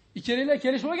 Ikkalanglar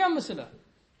kelishib olganmisizlar?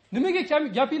 Nimaga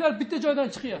gapinglar bitta joydan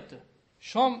chiqyapti?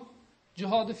 Shom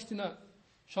jihodi fitna,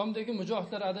 Shomdagi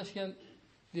mujohidlar adashgan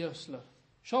deyapsizlar.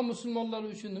 Shom musulmonlari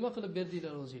uchun nima qilib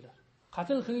berdinglar o'zingizlar?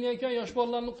 Qatl qilinayotgan yosh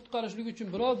bolalarni qutqarishlik uchun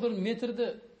biror bir metrda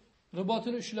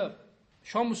ribotini ushlab,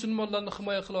 Shom musulmonlarini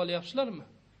himoya qila olyapsizlarmi?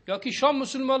 Yoki Shom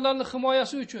musulmonlarining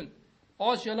himoyasi uchun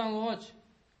och yalang'och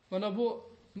mana bu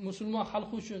musulmon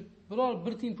xalqi uchun biror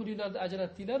bir tiyin pulinglarni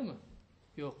ajratdinglarmi?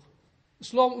 Yo'q.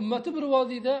 Islom ummati bir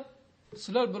vodiyda,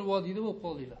 sizlar bir vodiyda bo'lib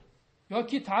qoldinglar.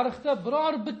 Yoki tarixda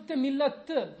biror bitta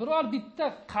millatni, biror bitta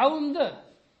qavmni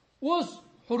o'z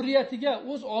hurriyatiga,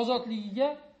 o'z ozodligiga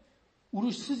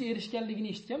urushsiz erishganligini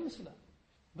eshitganmisizlar?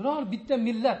 Biror bitta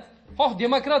millat, xoh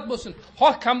demokrat bo'lsin,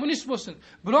 xoh kommunist bo'lsin,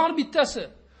 biror bittasi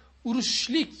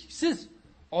urushliksiz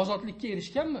ozodlikka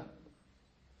erishganmi?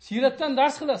 Siratdan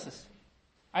dars qilasiz.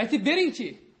 Aytib beringchi.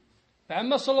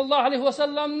 Payg'ambar sollallohu alayhi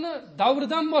vasallamni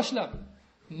davridan boshlab,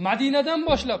 Madinadan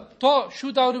boshlab to shu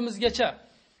davrimizgacha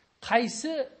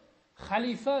qaysi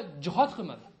xalifa jihad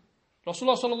qilmadi?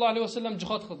 Rasululloh sollallohu alayhi vasallam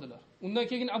jihad qildilar. Undan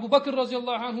keyin Abu Bakr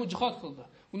roziyallohu anhu jihad qildi.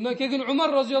 Undan keyin Umar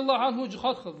roziyallohu anhu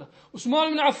jihad qildi. Usmon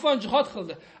ibn Affon jihad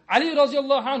qildi. Ali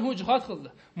roziyallohu anhu jihad qildi.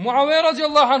 Muaviya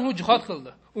roziyallohu anhu jihad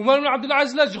qildi. Umar ibn Abdul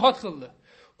Azizlar jihad qildi.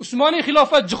 Usmoniy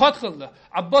xilofat jihad qildi.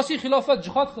 Abbosiy xilofat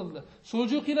jihad qildi.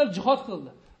 Suljuqiylar jihad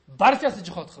qildi. Barchasi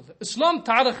jihad qildi. Islom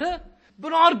tarixi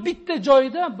biror bitta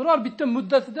joyda, biror bitta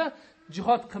muddatida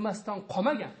jihad qilmasdan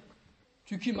qolmagan.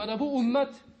 Chunki mana bu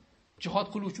ummat jihad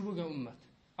qiluvchi bo'lgan ummat.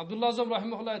 Abdulloh Azam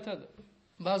rahimahulloh aytadi.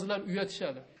 Ba'zilar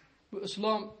uyatishadi. Bu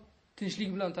islom tinchlik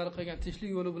bilan tarqagan, tinchlik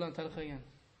yo'li bilan tarqagan.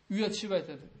 Uyatishib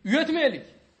aytadi. Uyatmaylik.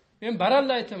 Men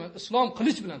baralla aytaman, islom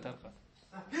qilich bilan tarqadi.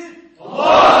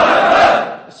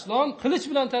 Islom qilich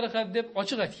bilan tarqadi deb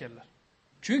ochiq aytganlar.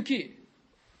 Chunki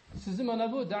sizni mana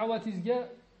bu da'vatingizga,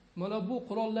 mana bu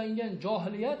qurollangan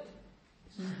johiliyat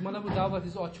siz mana bu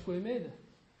da'vatingizni ochib qo'ymaydi.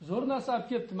 Zo'r narsa olib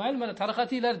kelibdi, mayli mana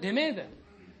tarqatinglar demaydi.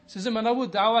 Sizni mana bu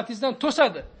da'vatingizdan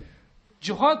to'sadi.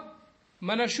 Jihad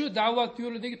mana shu da'vat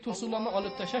yo'lidagi to'siqlarni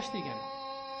olib tashlash degani.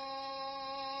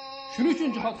 Shuning uchun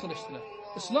jihad qilishdilar.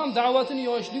 Islom da'vatini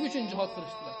yoyishlik uchun jihad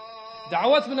qilishdilar.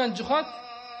 Da'vat bilan jihad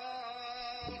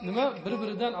nima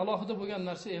bir-biridan alohida bo'lgan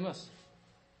narsa emas.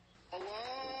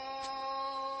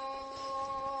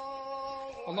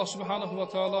 Alloh subhanahu va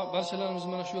taolo barchalarimiz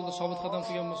mana shu yo'lda sobit qadam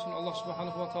qilgan bo'lsin. Alloh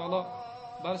subhanahu va taolo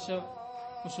barcha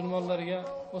musulmonlarga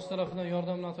o'z tarafidan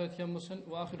yordamini ato etgan bo'lsin.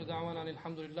 Va axiru da'vana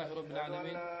alhamdulillahi robbil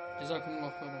alamin.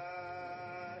 Jazakumullohu khayran.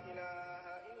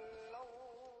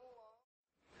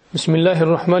 Bismillahir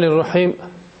rohmanir rohim.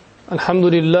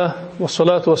 Alhamdulillah va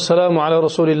salatu vassalamu ala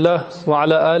rasulillah va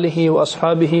ala alihi va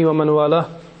ashabihi va man valah.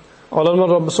 Olamlar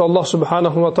Robbisi Alloh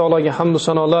subhanahu va taologa hamd va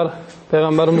sanolar,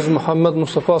 payg'ambarimiz Muhammad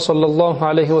Mustafa sallallohu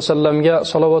alayhi va sallamga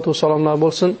salovat va salomlar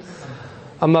bo'lsin.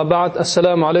 Amma ba'd,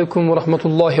 assalomu alaykum va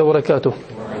rahmatullohi va barakatuh.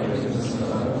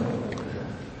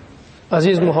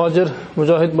 Aziz muhojir,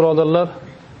 mujohid birodarlar,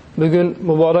 bugun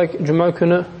muborak juma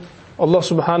kuni Alloh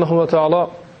subhanahu va taolo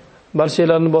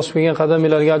barchalarni bosib kelgan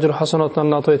qadamlarga ajr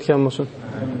hasanotlarni ato etgan bo'lsin.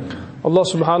 Alloh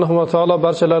subhanahu va taolo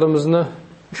barchalarimizni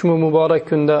ushbu muborak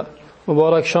kunda,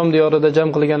 muborak Shom diyorida jam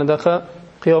qilganidaqa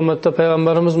qiyomatda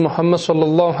payg'ambarimiz Muhammad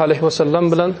sallallohu alayhi vasallam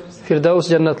bilan Firdavs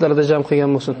jannatlarida jam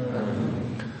qilgan bo'lsin.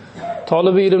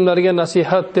 Tolibi ilmlarga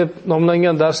nasihat deb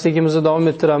nomlangan darsligimizni davom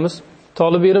ettiramiz.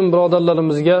 Tolibi ilm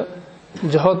birodarlarimizga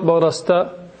jihod borasida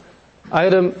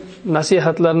ayrim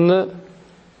nasihatlarni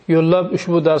yo'llab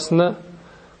ushbu darsni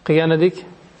qilgan edik.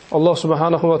 Alloh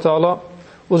subhanahu va taolo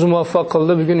o'zi muvaffaq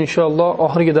qildi. Bugun inshaalloh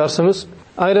oxirgi darsimiz.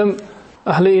 Ayrim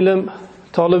ahli ilm,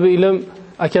 tolibi ilm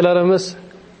akalarimiz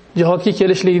jihodga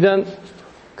kelishlikdan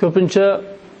ko'pincha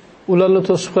ularni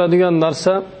to'sib qo'yadigan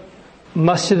narsa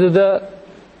masjidida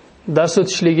dars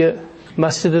o'tishligi,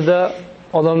 masjidida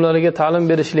odamlarga ta'lim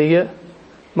berishligi.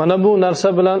 Mana bu narsa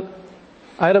bilan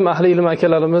ayrim ahli ilm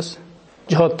akalarimiz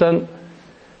jihoddan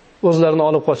o'zlarini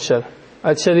olib qochishadi.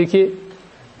 Aytishadiki,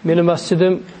 meni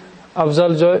masjidim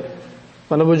afzal joy,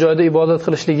 mana bu joyda ibodat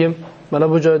qilishligim, mana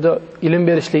bu joyda ilm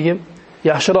berishligim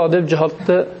yaxshiroq deb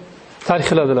jihodni tark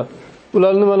qiladilar.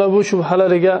 Ularni mana bu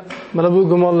shubhalariga, mana bu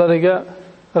gumonlariga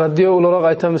raddiyo o'laroq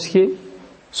aytamizki,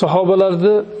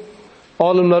 sahobalarning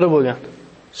olimlari bo'lgan,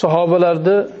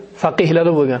 sahobalarning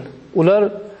faqihlari bo'lgan. Ular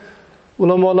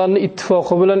ulamolarning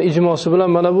ittifoqi bilan, ijmosi bilan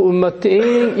mana bu ummatning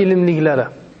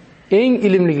eng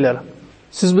ilmliklari.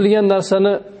 Siz bilgan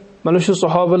narsani mana shu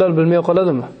sahobalar bilmay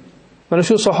qoladimi? Mana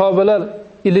shu sahobalar,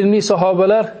 ilmli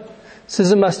sahobalar,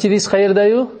 sizning masjidingiz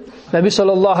qayerda-yu? Nabiy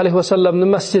sallallohu alayhi vasallamning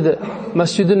masjidi,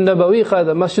 Masjidun Nabaviy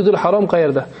qayerda? Masjidul Harom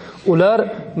qayerda? Ular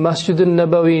Masjidun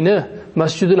Nabaviyni,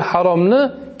 Masjidul Haromni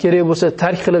kerak bo'lsa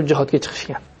tark qilib jihodga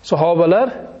chiqishgan. Sahobalar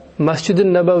Masjidun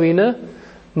Nabaviyni,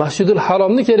 Masjidul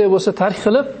Haromni kerak bo'lsa tark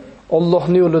qilib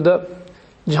Allohning yo'lida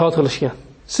jihod qilishgan.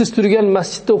 Siz turgan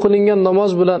masjidda o'qilingan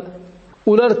namoz bilan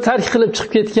ular tark qilib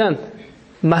chiqib ketgan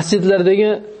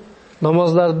masjidlardagi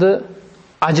namozlarning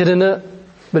ajrini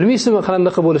bilmaysizmi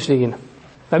qanday bo'lishligini?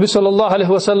 Nabiy sallallohu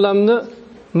alayhi vasallamning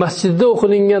masjidda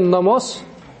o'qilingan namoz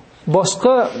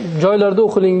boshqa joylarda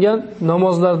o'qilingan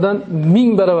namozlardan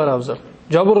 1000 barobar afzal.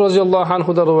 Jabir roziyallohu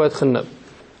anhu da rivoyat qilinadi.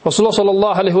 Rasululloh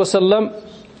sallallohu alayhi vasallam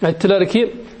aytdilarki,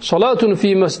 "Salatun fi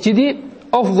masjidi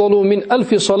afdalu min alf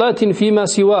salatin fi ma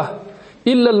siwah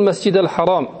illa al-masjid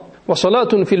al-haram wa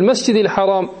salatun fil masjid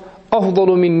al-haram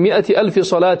afdalu min 100,000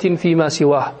 salatin fi ma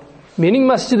siwah." Mening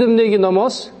masjidimdagi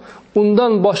namoz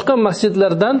undan boshqa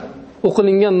masjidlardan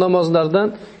o'qilingan namozlardan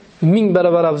 1000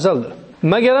 barobar afzaldir.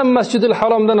 Magaram Masjidul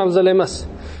Haromdan afzal emas.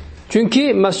 Chunki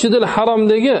Masjidul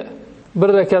Haromdagi bir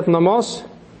rakat namoz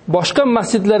boshqa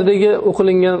masjidlardagi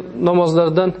o'qilingan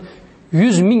namozlardan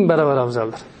 100,000 barobar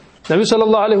afzaldir. Nabiy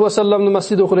sallallohu alayhi vasallamning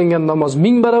masjidida o'qilingan namoz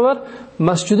 1000 barobar,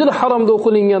 Masjidul Haromda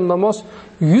o'qilingan namoz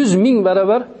 100,000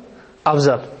 barobar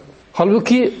afzal.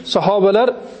 Holbuki sahobalar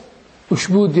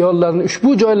ushbu diyorlarni, ushbu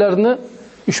joylarni,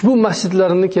 ushbu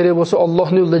masjidlarni kerak bo'lsa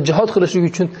Allohning yo'lida jihod qilishlik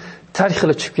uchun tark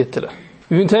qilib chiqib ketdilar.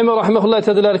 Ibn Taymiyya rahimahulloh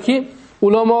aytadilarki,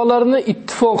 ulamolarning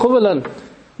ittifoqi bilan,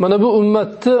 mana bu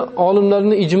ummatni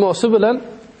olimlarining ijmosi bilan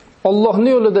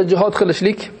Allohning yo'lida jihod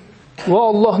qilishlik va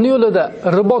Allohning yo'lida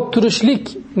ribot turishlik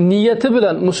niyati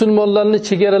bilan musulmonlarning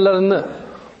chegaralarini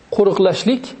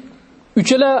qo'riqlashlik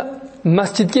uchala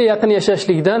masjidga yaqin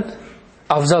yashashlikdan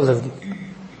afzaldir.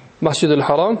 Masjidul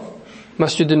Harom,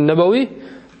 Masjidun Nabaviy,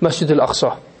 Masjidul Aqso.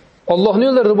 Allohning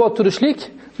yo'lida ribot turishlik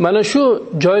mana shu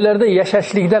joylarda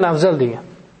yashashlikdan afzal degan.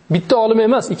 Bitta olim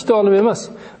emas, ikkita olim emas,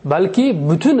 balki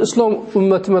butun islom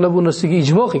ummati mana bu narsaga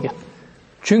ijmo qilgan.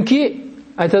 Chunki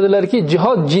aytadilarki,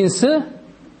 jihod jinsi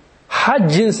haj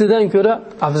jinsidan ko'ra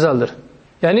afzaldir.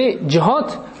 Ya'ni jihod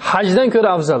hajdan ko'ra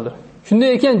afzaldir. Shunday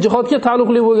ekan, jihodga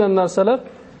taalluqli bo'lgan narsalar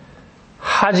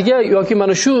hajga yoki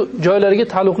mana shu joylarga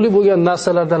taalluqli bo'lgan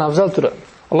narsalardan afzal turadi.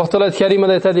 Alloh taolo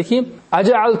karimada aytadiki,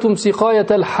 "Aja'altum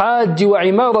siqayatal hajj va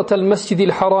imaratal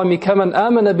masjidil harami kaman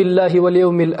amana billahi wal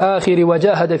yawmil akhir wa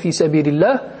jahada fi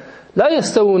sabilillah la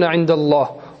yastawuna 'indalloh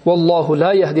wallohu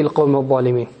la yahdil qawmal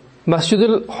zolimin."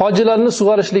 Masjidul hojilarni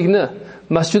sug'orishlikni,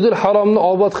 Masjidul Haromni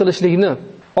obod qilishlikni,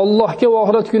 Allohga va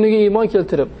oxirat kuniga iymon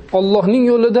keltirib, Allohning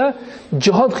yo'lida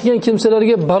jihod qilgan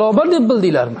kimsalarga barobar deb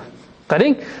bildinglarmi?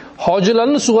 Qarang,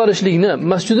 hojilarni sug'orishlikni,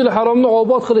 Masjidul Haromni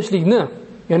obod qilishlikni,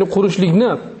 ya'ni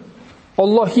qurishlikni,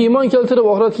 Allohga iymon keltirib,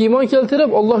 oxiratga iymon keltirib,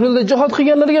 Alloh yo'lida jihod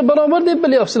qilganlarga barobar deb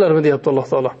bilyapsizlarmi, deyapti Alloh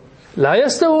taolo. La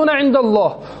yastavuna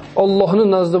indalloh. Allohning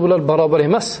nazdida bular barobar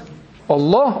emas.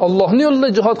 Allohning yo'lida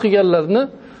jihod qilganlarni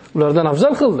ulardan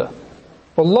afzal qildi.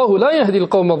 Allohu la yahdil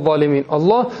qawmal zolimin.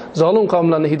 Alloh zolim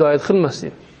qavmlarni hidoyat qilmasdi.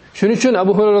 Shuning uchun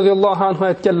Abu Hurayra radhiyallohu anhu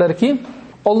aytganlarki,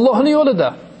 Allohning yo'lida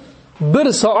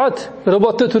 1 soat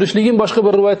ribotda turishligim, boshqa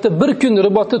bir rivoyatda 1 kun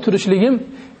ribotda turishligim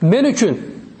men uchun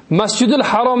Masjidul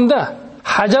Haromda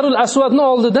Hajarul Aswadning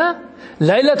oldida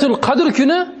Laylatul Qadr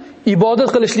kuni ibodat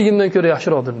qilishligimdan ko'ra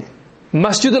yaxshiroqdir.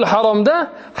 Masjidul Haromda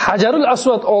Hajarul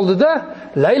Aswad oldida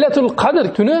Laylatul Qadr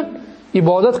tuni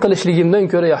ibodat qilishligimdan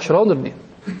ko'ra yaxshiroqdir deydi.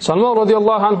 Salmon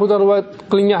radhiyallohu anhu da rivoyat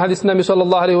qilingan hadisda Nabiy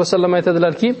sallallohu alayhi vasallam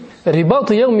aytadilarki,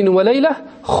 "Ribatu yawmin va layla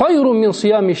khayrun min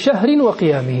siyami shahrin va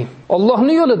qiyamihi."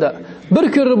 Allohning yo'lida bir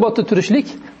kun ribotda turishlik,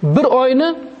 bir oyni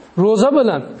roza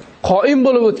bilan qoim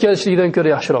bo'lib o'tkazishlikdan ko'ra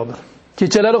yaxshiroqdir.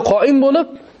 Kechalari qoim bo'lib,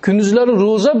 kunduzlari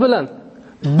roza bilan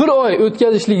bir oy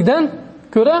o'tkazishlikdan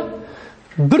ko'ra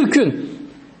bir kun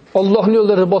Allohning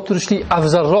yo'lida ribot turishlik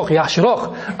afzalroq, yaxshiroq,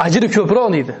 ajri ko'proq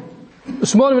deydi.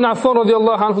 Usmon ibn Affon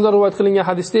radhiyallohu anhu dan rivoyat qilingan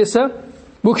hadisda esa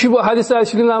bu kishi bu hadisni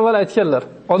aytishlikdan avval aytganlar.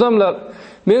 Odamlar,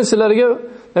 men sizlarga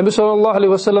Nabiy sallallohu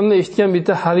alayhi vasallamdan eshitgan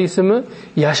bitta hadisimni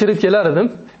yashirib kelar edim.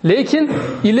 Lekin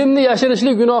ilmni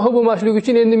yashirishlik gunohi bo'lmasligi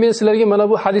uchun endi men sizlarga mana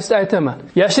bu hadisni aytaman.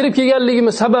 Yashirib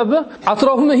kelganligimiz sababi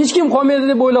atrofimda hech kim qolmaydi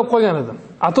deb o'ylab qolgan edim.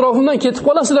 Atrofimdan ketib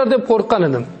qolasizlar deb qo'rqqan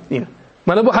edim.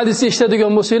 Mana bu hadisni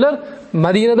eshitadigan bo'lsanglar,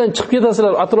 Madinadan chiqib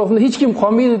ketasizlar, atrofimda hech kim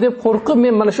qolmaydi deb qo'rqib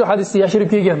men mana shu hadisni yashirib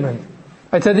kelganman.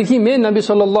 Aytadiki, men Nabiy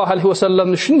sallallohu alayhi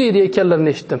vasallamni shunday deyotganlarini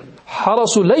eshitdim.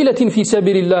 Harasu laylatin fi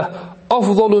sabilillah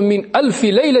afdalu min alfi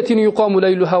laylatin yuqamu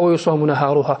layluha va yusamu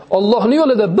naharuha. Allohning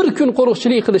yo'lida bir kun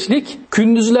qo'riqchilik qilishlik,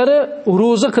 kunduzlari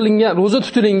roza qilingan, roza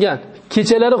tutilgan,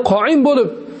 kechalari qoim bo'lib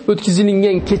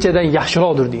o'tkazilgan kechadan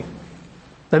yaxshiroqdir deydi.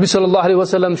 Nabiy sallallohu alayhi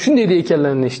vasallam shunday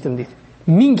deyotganlarini eshitdim deydi.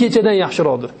 1000 kechadan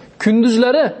yaxshiroqdir.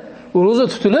 Kunduzlari roza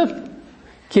tutilib,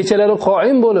 kechalari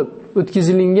qoim bo'lib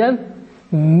o'tkazilgan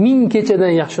 1000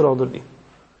 kechadan yaxshiroqdir deydi.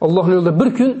 Allohning yo'lida bir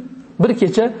kun, bir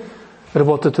kecha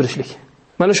ribotda turishlik.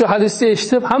 Mana shu hadisni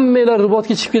eshitib, hammalar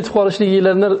ribotga chiqib ketib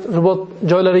qolishligilarni, ribot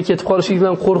joylariga ketib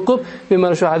qolishligidan qo'rqib, men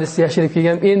mana shu hadisni yashirib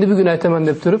kelgan. Endi bugun aytaman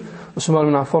deb turib, Usmon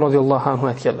ibn Affon radhiyallohu anhu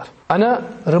aytganlar. Ana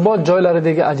ribot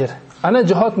joylaridagi ajr, ana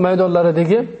jihad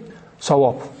maydonlaridagi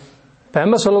savob.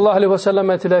 Payg'ambar sallallohu alayhi vasallam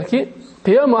aytdilarki,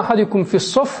 "Qiyamu ahadikum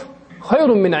fis-saf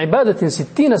khayrun min ibadatin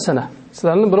 60 sana."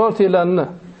 Sizlarning birortanglarni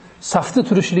safda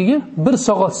turishligi, 1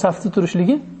 soat safda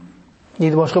turishligi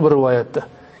deydi boshqa bir rivoyatda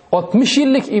 60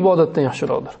 yillik ibodatdan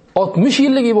yaxshiroqdir. 60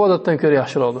 yillik ibodatdan ko'ra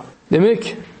yaxshiroqdir. Demak,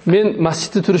 men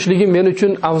masjidda turishligim men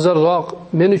uchun afzalroq,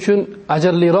 men uchun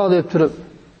ajrliroq deb turib,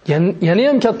 yana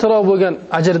ham kattaroq bo'lgan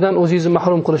ajrdan o'zingizni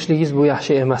mahrum qilishligingiz bu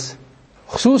yaxshi emas.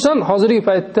 Xususan hozirgi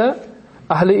paytda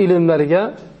ahli ilmlarga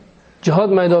jihad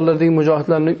maydonlaridagi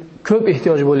mujohidlarning ko'p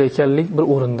ehtiyoj bo'layotganlik bir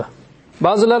o'rinda.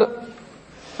 Ba'zilar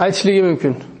aytishligi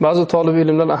mumkin. Ba'zi talib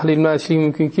ilmlar, ahli ilmlar aytishligi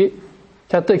mumkinki,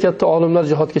 katta olimlar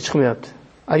jihodga chiqmayapti.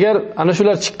 Agar ana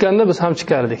shular chiqqanda biz ham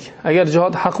chiqardik. Agar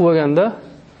jihad haq bo'lganda,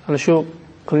 ana shu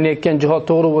qilinayotgan jihad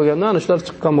to'g'ri bo'lganda, ana shular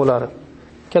chiqqan bo'lardi.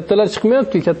 Kattalar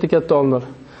chiqmayapti, katta olimlar.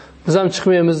 Biz ham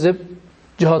chiqmaymiz deb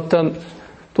jihoddan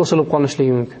to'silib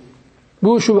qolishligi mumkin.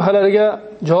 Bu shubhalarga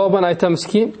javoban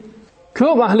aytamizki,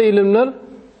 ko'p ahli ilmlar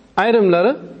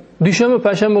ayrimlari dushanba,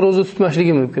 payshanba roza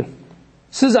tutmasligi mumkin.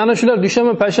 Siz ana shular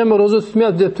dushanba, payshanba roza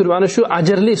tutmayapti deb turib, ana shu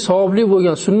ajrli, savobli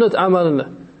bo'lgan sunnat amalini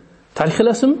tark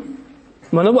qilasizmi?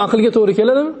 Mana bu aqlga to'g'ri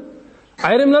keladimi?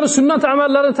 Ayrimlari sunnat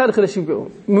amallarini tark qilishi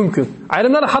mumkin.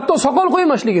 Ayrimlari hatto soqol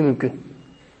qo'ymasligi mumkin.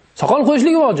 Soqol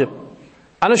qo'yishligi vojib.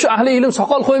 Ana shu ahli ilm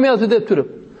soqol qo'ymayapti deb turib,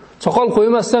 soqol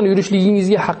qo'ymasdan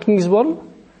yurishligingizga haqqingiz bormi?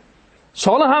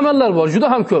 Solih amallar bor, juda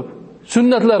ham ko'p.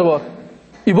 Sunnatlar bor,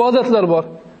 ibodatlar bor.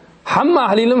 Hamma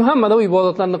ahli ilm ham mana bu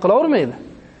ibodatlarni qilavermaydi.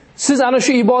 Siz ana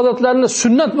shu ibodatlarni,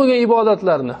 sunnat bo'lgan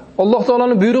ibodatlarni, Alloh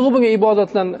taolaning buyrug'i bo'lgan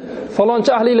ibodatlarni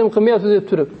falonchi ahli ilm qilmayapti deb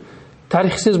turib,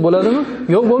 tarixsiz bo'ladimi?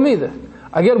 Yo'q, bo'lmaydi.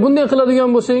 Agar bunday qiladigan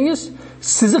bo'lsangiz,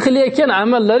 sizni qilayotgan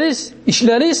amallaringiz,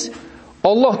 ishlaringiz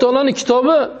Alloh taolaning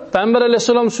kitobi, Payg'ambar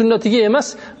alayhisalom sunnatiga emas,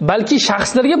 balki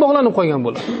shaxslarga bog'lanib qolgan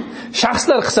bo'ladi.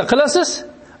 Shaxslar qilsa qilasiz,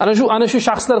 ana shu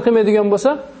shaxslar qilmaydigan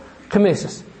bo'lsa,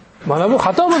 qilmaysiz. Mana bu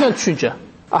xato bo'lgan tushuncha.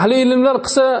 Ahli ilmlar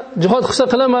qilsa, jihad qilsa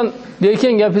qilaman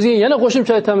degan gapingizga yana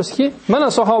qo'shimcha aytamizki, mana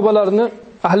sahobalarni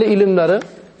ahli ilmlari,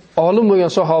 olim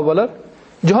bo'lgan sahobalar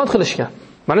jihad qilishgan.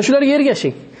 Mana shularga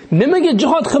ergashing. Nimaga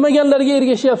jihad qilmaganlarga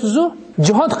ergashyapsiz-ku?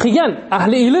 Jihad qilgan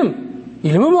ahli ilm,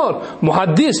 ilmi bor,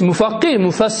 muhaddis, mufaqqih,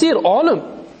 mufassir, olim.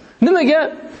 Nimaga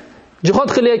jihad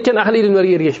qilayotgan ahli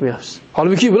ilmlarga ergashmayapsiz?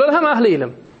 Holbuki bular ham ahli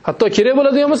ilm. Hatto kerak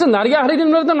bo'ladigan bo'lsa, narigi ahli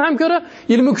ilmlardan ham ko'ra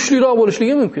ilmi kuchliroq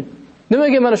bo'lishligi mumkin.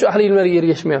 Nimaga mana shu ahli ilmlarga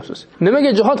ergashmayapsiz? Nimaga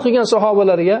jihad qilgan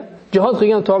sahobalarga, jihad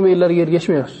qilgan tobiinlarga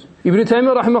ergashmayapsiz? Ibn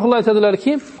Taymiyo rahimahulloh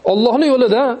aytadilarki, Allohning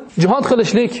yo'lida jihad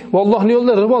qilishlik va Allohning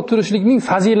yo'lida ribot turishlikning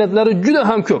fazilatlari juda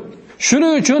ham ko'p.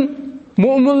 Shuning uchun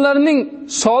mu'minlarning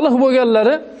solih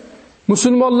bo'lganlari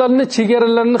musulmonlarning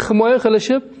chegaralarini himoya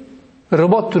qilishib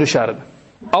ribot turishardi.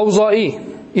 Avzoiy,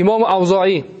 Imom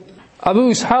Avzoiy, Abu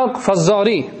Ishaq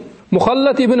Fazzori,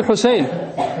 Muhallat ibn Husayn,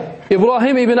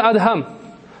 Ibrohim ibn Adham,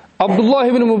 Abdullah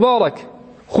ibn Mubarak,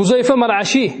 Huzayfa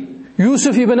Mar'ashi,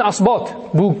 Yusuf ibn Asbot.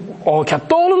 Bu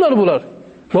katta olimlar bular.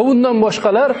 va bundan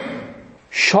boshqalar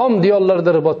Shom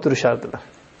diyorlarida ribot turishardilar.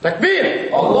 Takbir!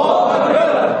 Allohu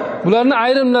akbar! Bularning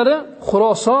ayrimlari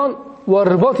Xuroson va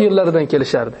ribot yerlaridan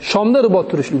kelishardi. Shomda ribot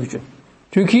turishlik uchun.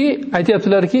 Chunki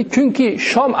aytayaptilarki, chunki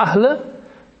Shom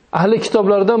ahli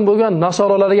kitoblardan bo'lgan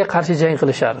nasoralarga qarshi jang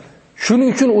qilishardi. Shuning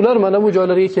uchun ular mana bu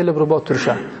joylarga kelib ribot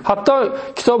turishardi. Hatto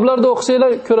kitoblarda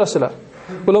o'qisanglar ko'rasizlar.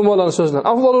 Ulamolarning so'zlari.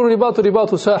 Afzalur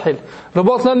ribatu sahil.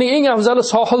 Ribotlarning eng afzali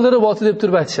sohilda riboti deb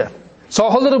turib aytishadi.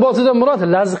 Sohilda ribotidan murod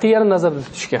Lazqiyani nazarda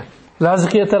tutishgan.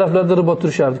 Lazqiya taraflarda ribot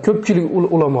turishardi ko'pchilik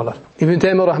ulamolar. Ibn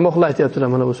Taymiyo rahimahulloh aytayaptilar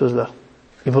mana bu so'zlar.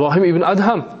 Ibrohim ibn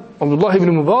Adham, Abdulloh ibn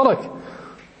Muborak,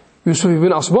 Yusuf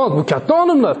ibn Asbot bu katta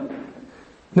olimlar.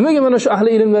 Nimaga mana shu ahli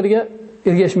ilmlarga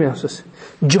ergashmayapsiz?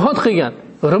 Jihad qilgan,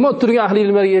 ribot turgan ahli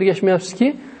ilmlarga ergashmayapsizki,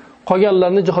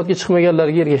 qolganlarni jihodga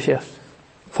chiqmaganlarga ergashyapsiz.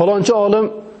 Falonchi olim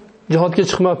jihodga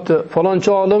chiqmabdi,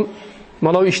 falonchi olim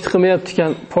mana bu ishni qilmayapti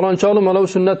ekan, falonchi olim mana bu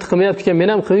sunnatni qilmayapti ekan, men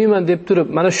ham qilmayman deb turib,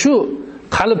 mana shu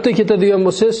qalbda ketadigan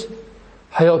bo'lsangiz,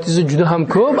 hayotingiz juda ham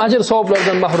ko'p ajr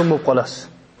savoblardan mahrum bo'lib qolasiz.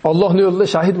 Allohning yo'lida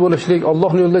shahid bo'lishlik,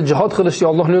 Allohning yo'lida jihad qilishlik,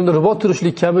 Allohning yo'lida ribot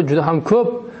turishlik kabi juda ham ko'p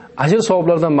ajr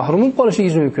savoblardan mahrum bo'lib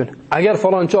qolishingiz mumkin. Agar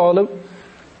falonchi olim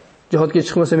jihodga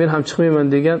chiqmasa men ham chiqmayman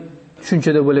degan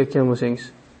tushunchada bo'layotgan bo'lsangiz.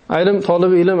 Ayrim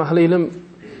talab ilm, ahli ilm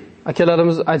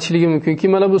akalarimiz aytishligi mumkinki,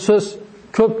 mana bu so'z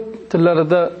ko'p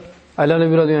tillarida aylanib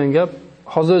yuradigan gap.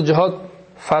 Hozir jihad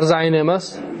farz ayn emas,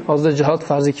 hozir jihad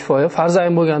farzi kifoya. Farz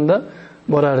ayn bo'lganda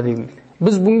borardik.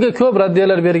 Biz bunga ko'p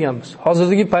raddiyalar berganmiz.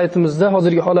 Hozirgi paytimizda,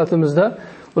 hozirgi holatimizda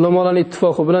ulamolarning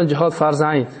ittifoqi bilan jihad farz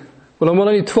ayn.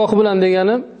 Ulamolarning ittifoqi bilan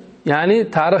degani, ya'ni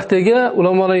tarixdagi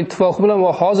ulamolarning ittifoqi bilan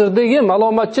va hozirdagi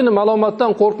malomatchini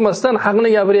malomatdan qo'rqmasdan haqni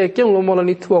gapirayotgan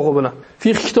ulamolarning ittifoqi bilan.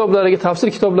 Fiqh kitoblariga, tafsir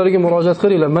kitoblariga murojaat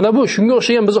qilinglar. Mana bu shunga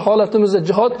o'xshagan bizning holatimizda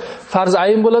jihad farz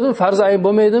ayn bo'ladimi, farz ayn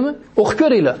bo'lmaydimi? O'qib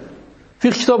ko'ringlar.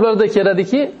 Fiqh kitoblarida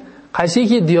keladiki,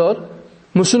 qaysiki diyor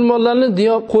musulmonlarning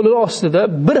diyor qo'li ostida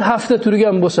bir hafta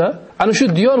turgan bo'lsa, ana shu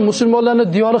diyor musulmonlarning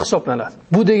diyori hisoblanadi.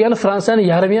 Bu degani Fransiyaning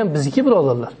yarmi ham bizniki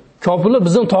birodarlar. Kofirlar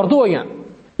bizdan tortib olgan.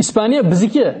 Ispaniya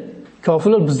bizniki,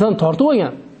 kofirlar bizdan tortib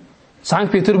olgan.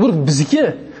 Sankt-Peterburg bizniki,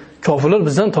 kofirlar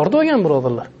bizdan tortib olgan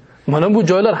birodarlar. Mana bu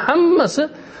joylar hammasi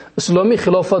islomiy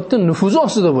xilofatning nufuzi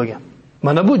ostida bo'lgan.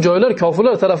 Mana bu joylar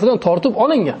kofirlar tomonidan tortib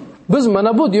olingan. Biz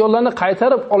mana bu diyorlarni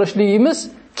qaytarib olishligimiz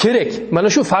kerak. Mana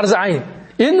shu farz ayn.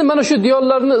 Endi mana shu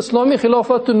diyorlarni islomiy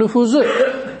xilofatning nufuzi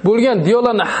bo'lgan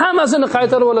diyorlarni hammasini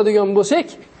qaytarib oladigan bo'lsak,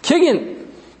 keyin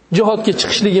jihodga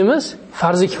chiqishligimiz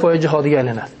farzi kifoya jihodiga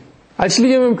aylanadi.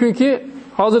 Aytishligi mumkinki,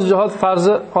 hozir jihod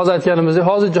farzi, hozir aytganimizdek,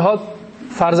 hozir jihod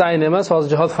farz ayn emas, hozir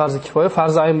jihod farzi kifoya,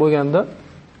 farz ayn bo'lganda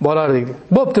borardik.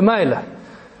 Bo'pti, mayli.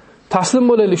 Taslim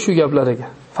bo'laylik shu gaplariga.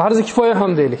 Farzi kifoya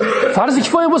ham deylik. Farzi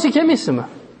kifoya bo'lsa kelmaysizmi?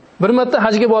 Bir marta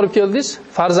hajga borib keldingiz,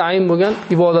 farz ayn bo'lgan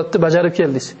ibodatni bajarib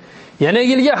keldingiz. Yana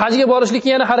yilga hajga borishlikka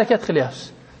yana harakat qilyapsiz.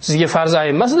 Sizga farz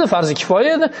ayn emas edi, farzi kifoya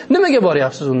edi. Nimaga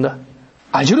boryapsiz unda?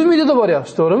 Ajr umidida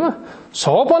boryapsiz, to'g'rimi?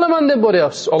 Savob olaman deb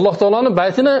boryapsiz. Alloh taolaning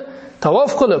baytini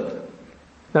tavof qilib,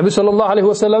 Nabiy sallallohu alayhi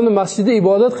vasallamning masjidida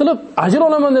ibodat qilib, ajr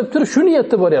olaman deb turib, shu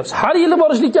niyatda boryapsiz. Har yili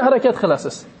borishlikka harakat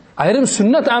qilasiz. Ayrim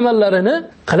sunnat amallarini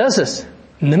qilasiz.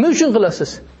 Nima uchun qilasiz?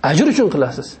 Ajr uchun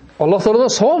qilasiz. Alloh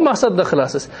taolodan savob maqsadida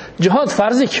qilasiz. Jihod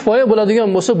farzi kifoya bo'ladigan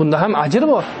bo'lsa, bunda ham ajr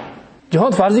bor.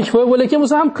 Jihod farzi kifoya bo'layotgan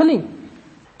bo'lsa ham qiling.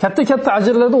 Katta-katta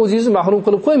ajrlardan o'zingizni mahrum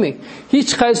qilib qo'ymang.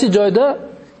 Hech qaysi joyda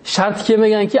shart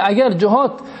kelmaganki, agar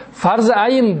jihod farzi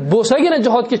ayn bo'lsagina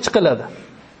jihodga chiqiladi.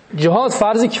 Jihod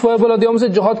farzi kifoya bo'ladigan bo'lsa,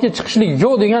 jihodga chiqishlik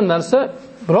yo'q degan narsa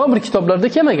biror bir kitoblarda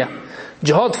kelmagan.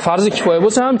 Jihod farzi kifoya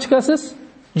bo'lsa ham chiqasiz,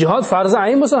 jihod farzi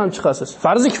ayn bo'lsa ham chiqasiz.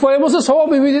 Farzi kifoya bo'lsa savob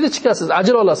umidida chiqasiz,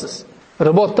 ajr olasiz.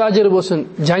 Ribotda ajri bo'lsin,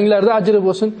 janglarda ajri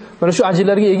bo'lsin, mana shu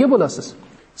ajrlarga ega bo'lasiz.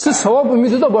 Siz savob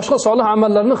umidida boshqa solih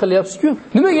amallarni qilyapsiz-ku,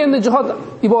 nimaga endi jihod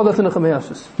ibodatini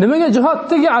qilmayapsiz? Nimaga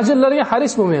jihoddagi ajrlarga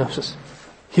haris bo'lmayapsiz?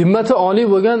 Himmati oliy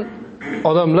bo'lgan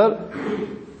odamlar,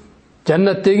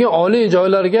 jannatdagi oliy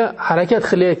joylarga harakat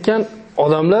qilayotgan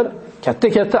odamlar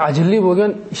katta-katta ajrli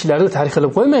bo'lgan ishlarni tarix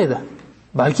qilib qo'ymaydi.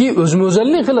 Balki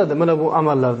o'zmo'zallik qiladi mana bu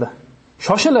amallarda.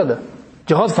 Shoshiladi.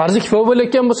 Jihod farzi kifoya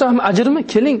bo'layotgan bo'lsa ham ajrmi?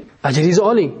 Keling, ajringizni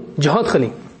oling, jihod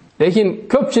qiling. Lekin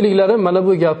ko'pchiliklari mana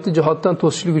bu gapni jihoddan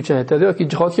to'sishlik uchun aytadi yoki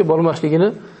jihodga bormasligini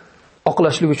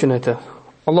oqlashlik uchun aytadi.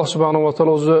 Alloh subhanahu va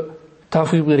taolo o'zi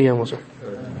tavfiq bergan bo'lsa.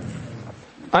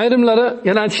 Ayrimlari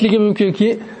yana aytishligi mumkinki,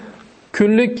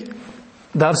 kunlik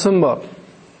darsim bor.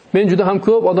 Men juda ham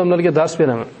ko'p odamlarga dars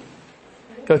beraman.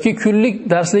 Yoki kunlik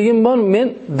darsligim bor, men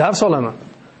dars olaman.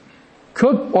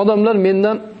 Ko'p odamlar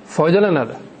mendan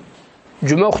foydalanadi.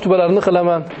 Juma xutbalarini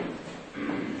qilaman,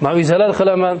 mavizalar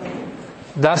qilaman,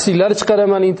 darsliklar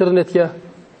chiqaraman internetga.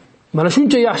 Mana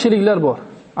shuncha yaxshiliklar bor.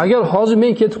 Agar hozir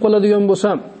men ketib qoladigan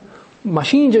bo'lsam,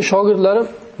 mashincha shogirdlarim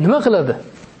nima qiladi?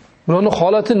 Ularning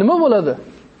holati nima bo'ladi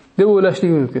deb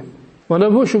o'ylashligi mumkin. Mana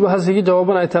bu shubhasiga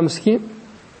javoban aytamizki,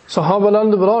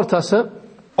 sahobalarning birortasi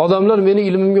odamlar meni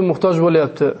ilmimga muhtoj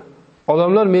bo'lyapti,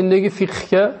 odamlar mendagi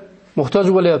fiqhga muhtoj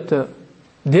bo'lyapti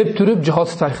deb turib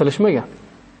jihodni tark qilishmagan.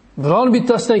 Biror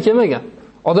bittasidan kelmagan.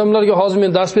 Odamlarga hozir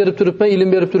men dars berib turibman, ilm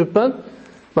berib turibman,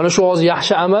 mana shu hozir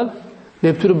yaxshi amal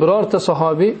deb turib birorta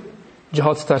sahobiy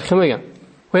jihodni tark qilmagan.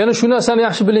 Va yana shu narsani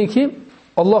yaxshi bilingki,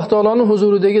 Alloh taoloning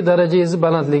huzuridagi darajangiz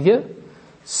balandligi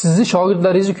sizni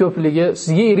shogirdlaringiz ko'pligi,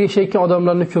 sizga erishayotgan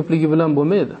odamlarning ko'pligi bilan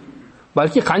bo'lmaydi.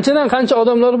 Balki qanchadan qancha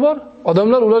odamlar bor,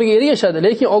 odamlar ularga erishadi,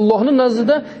 lekin Allohning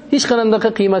nazdida hech qanday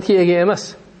qiymatga ega emas.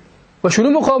 Va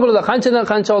shuning muqobilida qanchadan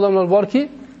qancha odamlar borki,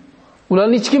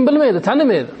 ularni hech kim bilmaydi,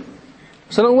 tanimaydi.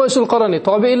 Masalan, Uwaysul Qarani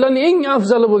tobiinlarning eng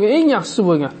afzali bo'lgan, eng yaxshisi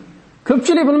bo'lgan.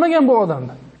 Ko'pchilik bilmagan bu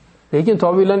odamni. Lekin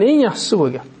tobiinlarning eng yaxshisi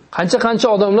bo'lgan. Qancha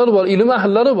odamlar bor, ilm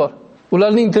ahllari bor.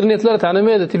 Ularning internetlari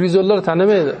tanimaydi, televizorlar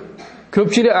tanimaydi.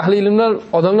 Ko'pchilik ahli ilmlar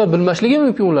odamlar bilmasligi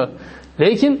mumkin ular.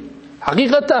 Lekin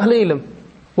haqiqatda ahli ilm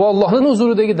va Allohning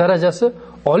huzuridagi darajasi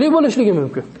oliy bo'lishligi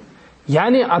mumkin.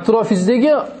 Ya'ni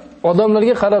atrofingizdagi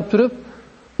odamlarga qarab turib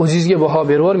o'zingizga baho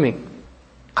berib o'rmang.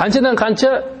 Qanchadan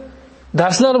qancha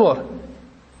darslar bor.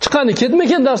 Chiqadi,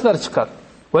 ketma-ket darslar chiqadi.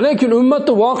 Lekin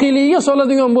ummatni voqeligiga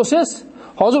soladigan bo'lsangiz,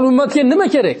 hozir ummatga nima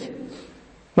kerak?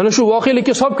 Mana shu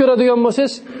voqelikka solib ko'radigan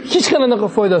bo'lsangiz, hech qanday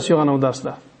foydasi yo'q ana bu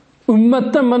darslar.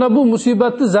 Ummatdan mana bu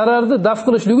musibatni, zararni daf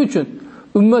qilishlik uchun,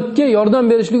 ummatga yordam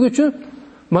berishlik uchun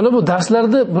mana bu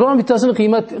darslarda biron bittasining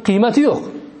qiymati yo'q.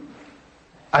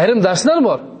 Ayrim darslar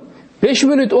bor. 5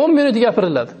 minut, 10 minut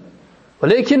gapiriladi.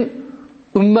 Lekin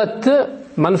ummatni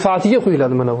manfaatiga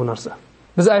qo'yiladi mana bu narsa.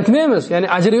 Biz aytmaymiz, ya'ni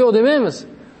ajri yo'q demaymiz.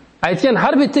 Aytgan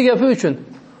har bitta gapi uchun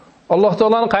Alloh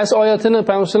taolaning qaysi oyatini,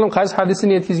 Payg'ambar sollallohu qaysi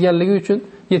hadisini yetkazganligi uchun,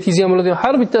 yetkazgan bo'ladigan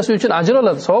har bittasi uchun ajr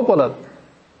oladi, savob oladi.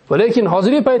 Lekin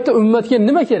hozirgi paytda ummatga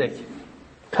nima kerak?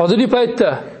 Hozirgi paytda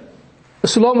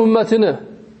islom ummatini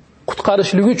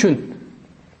qutqarishlik uchun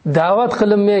da'vat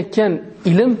qilinmayotgan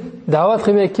ilm, da'vat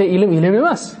qilmayotgan ilm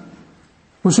emas.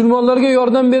 Musulmonlarga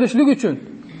yordam berishlik uchun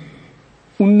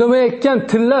undamayotgan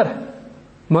tillar,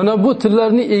 mana bu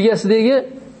tillarning egasidagi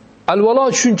alvalo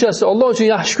tushunchasi, Alloh uchun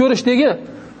yaxshi ko'rishdagi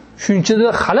tushunchada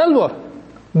xalal bor,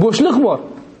 bo'shliq bor.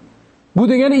 Bu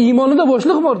degani iymonida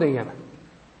bo'shliq bor degani.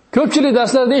 Ko'pchilik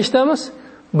darslarda eshitamiz,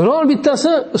 biror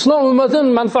bittasi islom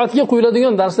ummatining manfaatiga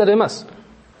qo'yiladigan darslar emas.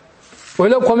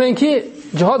 O'ylab qolmangki,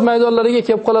 jihad maydonlariga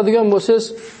kelib qoladigan bo'lsangiz,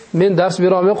 men dars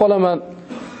bera olmay qolaman,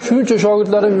 shuncha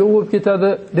shogirdlarim yo'q bo'lib ketadi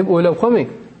deb o'ylab qolmang.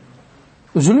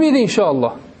 Uzilmaydi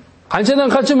inshaalloh. Qanchadan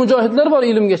qancha mujohidlar bor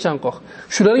ilmga chanqoq.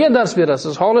 Shularga dars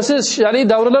berasiz. Xohlasangiz shar'iy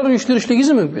davralar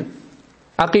uyushtirishligingiz mumkin.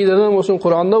 Aqidadan bo'lsin,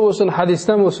 Qur'ondan bo'lsin,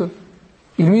 hadisdan bo'lsin.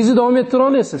 Ilmingizni davom ettira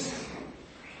olasiz.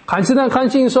 Qanchadan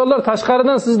qancha insonlar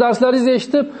tashqaridan siz darslaringizni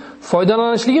eshitib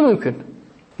foydalanishligi mumkin.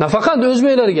 Nafaqat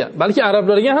o'zbeklarga, balki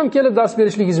arablarga ham kelib dars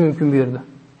berishligingiz mumkin bu yerda.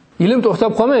 Ilm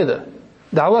to'xtab qolmaydi.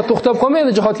 Da'vat to'xtab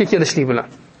qolmaydi jihodga kelishlik bilan.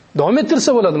 Davom ettirsa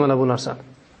bo'ladi mana bu narsani.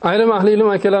 Ayrim ahli ilm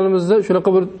akalarimizda shunaqa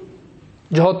bir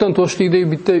jihoddan to'shlikdagi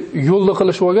bitta yo'lni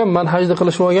qilishib olgan, manhajni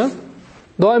qilishib olgan,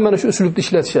 doim mana shu uslubni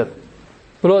ishlatishadi.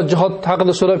 Biror jihod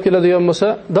haqida so'rab keladigan bo'lsa,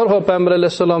 darhol Payg'ambar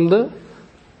alayhisolamni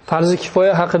farzi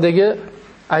kifoya haqidagi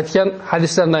aytgan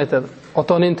hadislarni aytadi.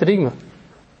 Ota-onang tirikmi?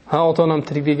 Ha, ota-onam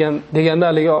tirik deganda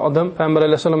haligi odam Payg'ambar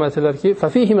alayhisolam aytadilarki,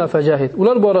 "Fafihima fajahid."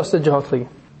 Ular borasida jihod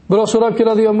qilgan. Birov so'rab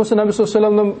keladigan bo'lsa, Nabiy sollallohu alayhi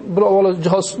vasallamdan bir avvalo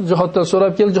jihoddan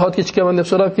so'rab keldi, jihodga chiqaman deb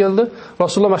so'rab keldi.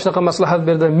 Rasululloh mana shunaqa maslahat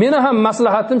berdi. Meni ham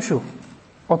maslahatim shu.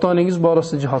 Ota-onangiz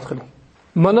borasida jihod qiling.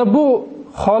 Mana bu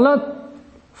holat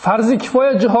farzi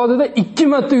kifoya jihodida 2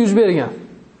 marta yuz bergan.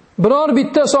 Biror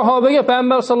bitta sahobaga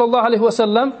Payg'ambar sollallohu alayhi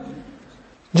vasallam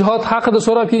jihod haqida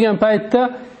so'rab kelgan paytda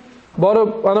borib,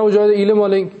 mana bu joyda ilm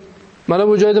oling, mana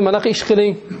bu joyda manaqa ish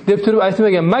qiling deb turib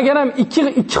aytmagan. Magaram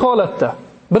ikki holatda.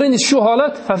 Birinchisi shu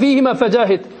holat, fafihima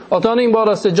fajahid. Ota-oning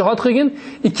borasida jihod qilgin.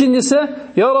 Ikkinchisi,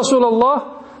 yo Rasululloh,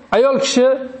 ayol kishi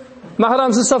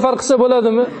mahramsiz safar qilsa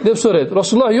bo'ladimi deb so'raydi.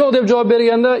 Rasululloh yo'q deb javob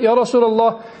berganda, yo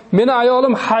Rasululloh, meni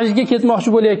ayolim hajga ketmoqchi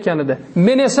bo'layotgan edi.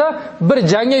 Men esa bir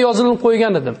jangga yozilib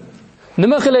qo'ygan edim.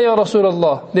 Nima qilay yo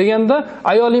Rasululloh deganda,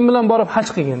 ayoling bilan borib haj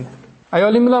qilgin.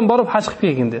 Ayoling bilan borib haj qilib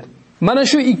kelgin der. Mana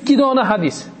shu 2 dona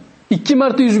hadis 2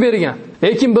 marta yuz bergan.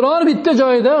 Lekin biror bitta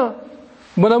joyda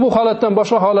mana bu holatdan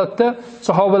boshqa holatda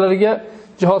sahobalarga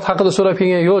jihod haqida so'rab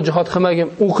kelgan, yo'q jihod qilmagin,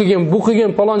 o'qigin, bu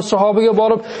qilgin, falonchi sahobaga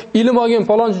borib ilm olgin,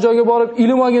 falonchi joyga borib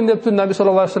ilm olgin deb turib Nabiy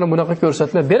sollallohu alayhi vasallam bunaqa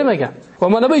ko'rsatmalar bermagan. Va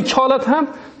mana bu 2 holat ham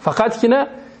faqatgina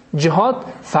jihod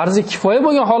farzi kifoya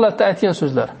bo'lgan holatda aytgan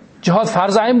so'zlar. Jihod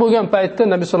farz ayn bo'lgan paytda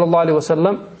Nabiy sollallohu alayhi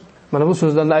vasallam mana bu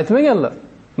so'zlarni aytmaganlar.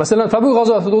 Masalan, Tabuk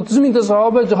g'azotida 30 mingta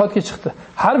sahoba jihodga chiqdi.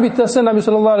 Har bittasidan Nabiy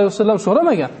sallallohu alayhi vasallam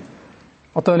so'ramagan.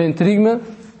 Ota-onang tirikmi?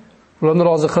 Ularni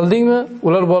rozi qildingmi?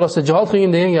 Ular borasida jihod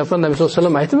qilgin degan gaplarni Nabiy sallallohu alayhi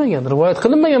vasallam aytmagan, rivoyat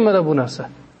qilinmagan mana bu narsa.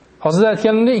 Hozir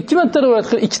aytganimda 2 marta rivoyat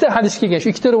qilib, 2 ta hadis kelgan, shu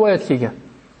 2 ta rivoyat kelgan.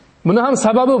 Buni ham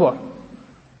sababi bor.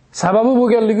 Sababi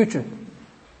bo'lganligi uchun.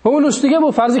 Va uning ustiga bu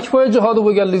farz kifoya jihodi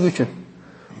bo'lganligi uchun.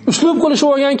 Uslub qilishib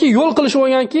olganki, yo'l qilishib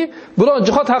olganki, biror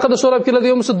jihod haqida so'rab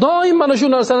keladigan bo'lsa, doim mana shu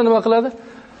narsani nima qiladi?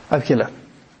 Olib keladi.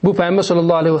 Bu payg'ambar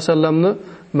sollallohu alayhi vasallamning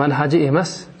manhaji emas.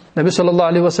 Nabiy sollallohu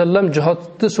alayhi vasallam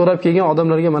jihodni so'rab kelgan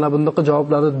odamlarga mana bunday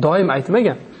javoblarni doim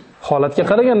aytmagan. Holatga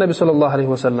qaragan Nabiy sollallohu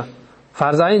alayhi vasallam.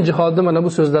 Farzayn jihodni mana bu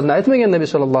so'zlarni aytmagan Nabiy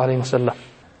sollallohu alayhi vasallam.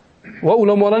 Va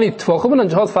ulamolarning ittifoqi bilan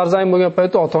jihod farzayn bo'lgan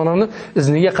paytda ota-onaning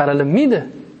izniga qaralinmaydi.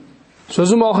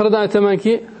 So'zim oxirida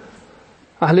aytamanki,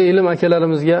 ahli ilm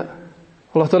akalarimizga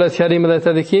Alloh taolo karimada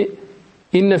aytadiki,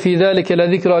 inna fi zalika la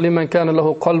zikra liman kana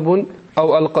lahu qalbun aw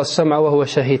alqa as-sam'a wa huwa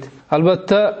shahid.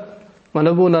 Albatta,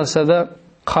 mana bu narsada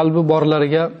qalbi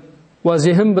borlarga va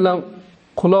zehn bilan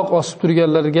quloq osib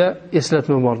turganlarga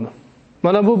eslatma bordi.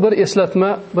 Mana bu bir eslatma,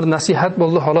 bir nasihat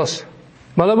bo'ldi xolos.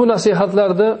 Mana bu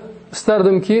nasihatlarda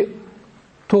istardimki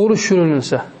to'g'ri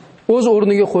tushunilinsa, o'z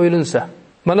o'rniga qo'yilinsa.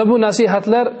 Mana bu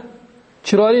nasihatlar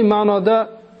chiroyli ma'noda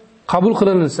qabul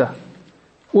qilinsa,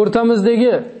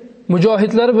 o'rtamizdagi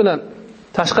mujohidlar bilan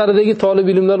tashqaridagi talib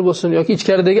ilmlar bo'lsin yoki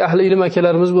ichkaridagi ahli ilm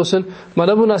akalarimiz bo'lsin,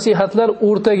 mana bu nasihatlar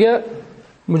o'rtaga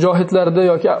mujohidlarda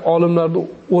yoki olimlarning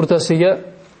o'rtasiga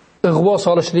ig'vo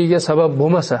solishligiga sabab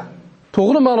bo'lmasa,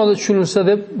 to'g'ri ma'noda tushunilsa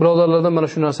deb birodarlardan mana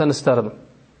shu narsani istardim.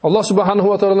 Alloh subhanahu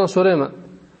va taolodan so'rayman,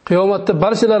 qiyomatda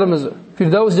barchalarimizni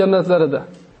Firdavs jannatlarida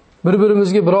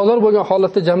bir-birimizga birodar bo'lgan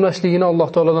holatda jamlashligini Alloh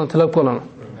taolodan tilab qolaman.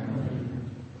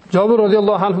 Jabir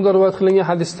radhiyallohu anhu dan rivoyat qilingan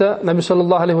hadisda Nabiy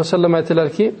sallallohu alayhi vasallam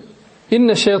aytdilarki,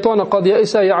 inna shaytona qad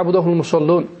ya'isa ya'buduhu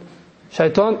al-musallun.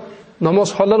 Shayton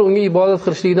namozxonlar unga ibodat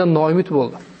qilishlikdan noumid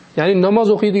bo'ldi. Ya'ni namoz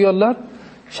o'qiydiganlar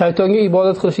shaytonga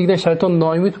ibodat qilishlikdan shayton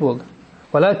noumid bo'ldi.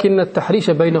 Walakinna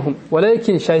at-tahrisha baynahum.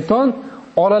 Walakin shayton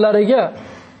oralariga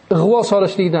ig'vo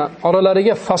solishlikdan,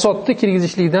 oralariga fasodni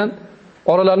kirgizishlikdan,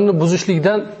 oralarini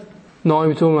buzishlikdan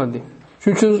noumid bo'lmadi.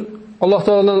 Shuning uchun Alloh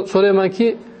taolodan so'raymanki,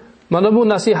 mana bu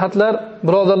nasihatlar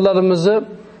birodarlarimizni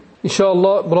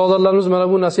inshaalloh birodarlarimiz mana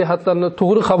bu nasihatlarni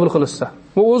to'g'ri qabul qilishsa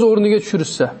va o'z o'rniga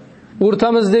tushirishsa,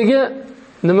 o'rtamizdagi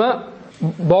nima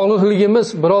bog'liqligimiz,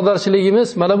 birodarchiligimiz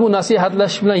mana bu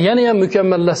nasihatlash bilan yana ham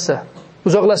mukammallashsa,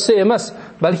 uzoqlashsa emas,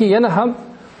 balki yana ham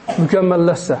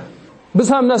mukammallashsa. Biz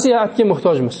ham nasihatga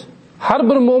muhtojmiz. Har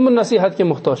bir mu'min nasihatga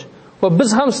muhtoj. Va biz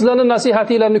ham sizlarning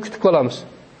nasihatinglarni kutib qolamiz.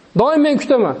 Doim men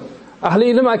kutaman. Ahli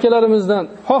ilm akalarimizdan,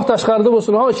 xoh tashqarida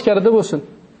bo'lsin, xoh ichkarida bo'lsin,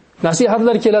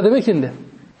 nasihatlar keladimi deb.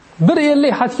 Bir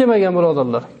 50 xat kelmagan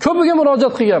birodarlar. Ko'piga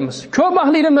murojaat qilganmiz. Ko'p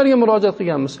ahli ilmlarga murojaat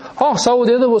qilganmiz. Xoh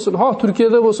Saudiyada bo'lsin, xoh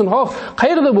Turkiyada bo'lsin, xoh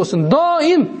qayerda bo'lsin,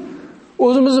 doim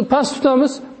o'zimizni past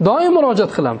tutamiz, doim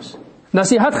murojaat qilamiz.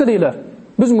 Nasihat qilinglar.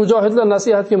 Biz mujohidlar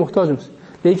nasihatga muhtojmiz.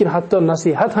 Lekin hatto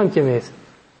nasihat ham kelmaydi.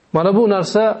 Mana bu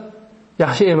narsa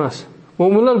yaxshi emas.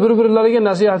 Mu'minlar bir-birlariga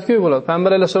nasihat ko'y bo'ladi.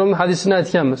 Payg'ambar alayhisolamning hadisini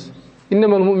aytganmiz.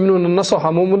 Innamal mu'minuna nasaha,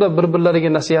 mu'minlar bir-birlariga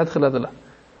nasihat qiladilar.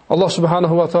 Alloh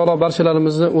subhanahu va taolo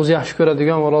barchalarimizni o'zi yaxshi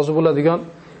ko'radigan va rozi bo'ladigan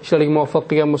ishlarga muvaffaq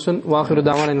qilgan bo'lsin. Va oxiru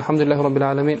da'vana alhamdulillahi robbil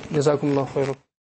alamin. Jazakumullohu xayron.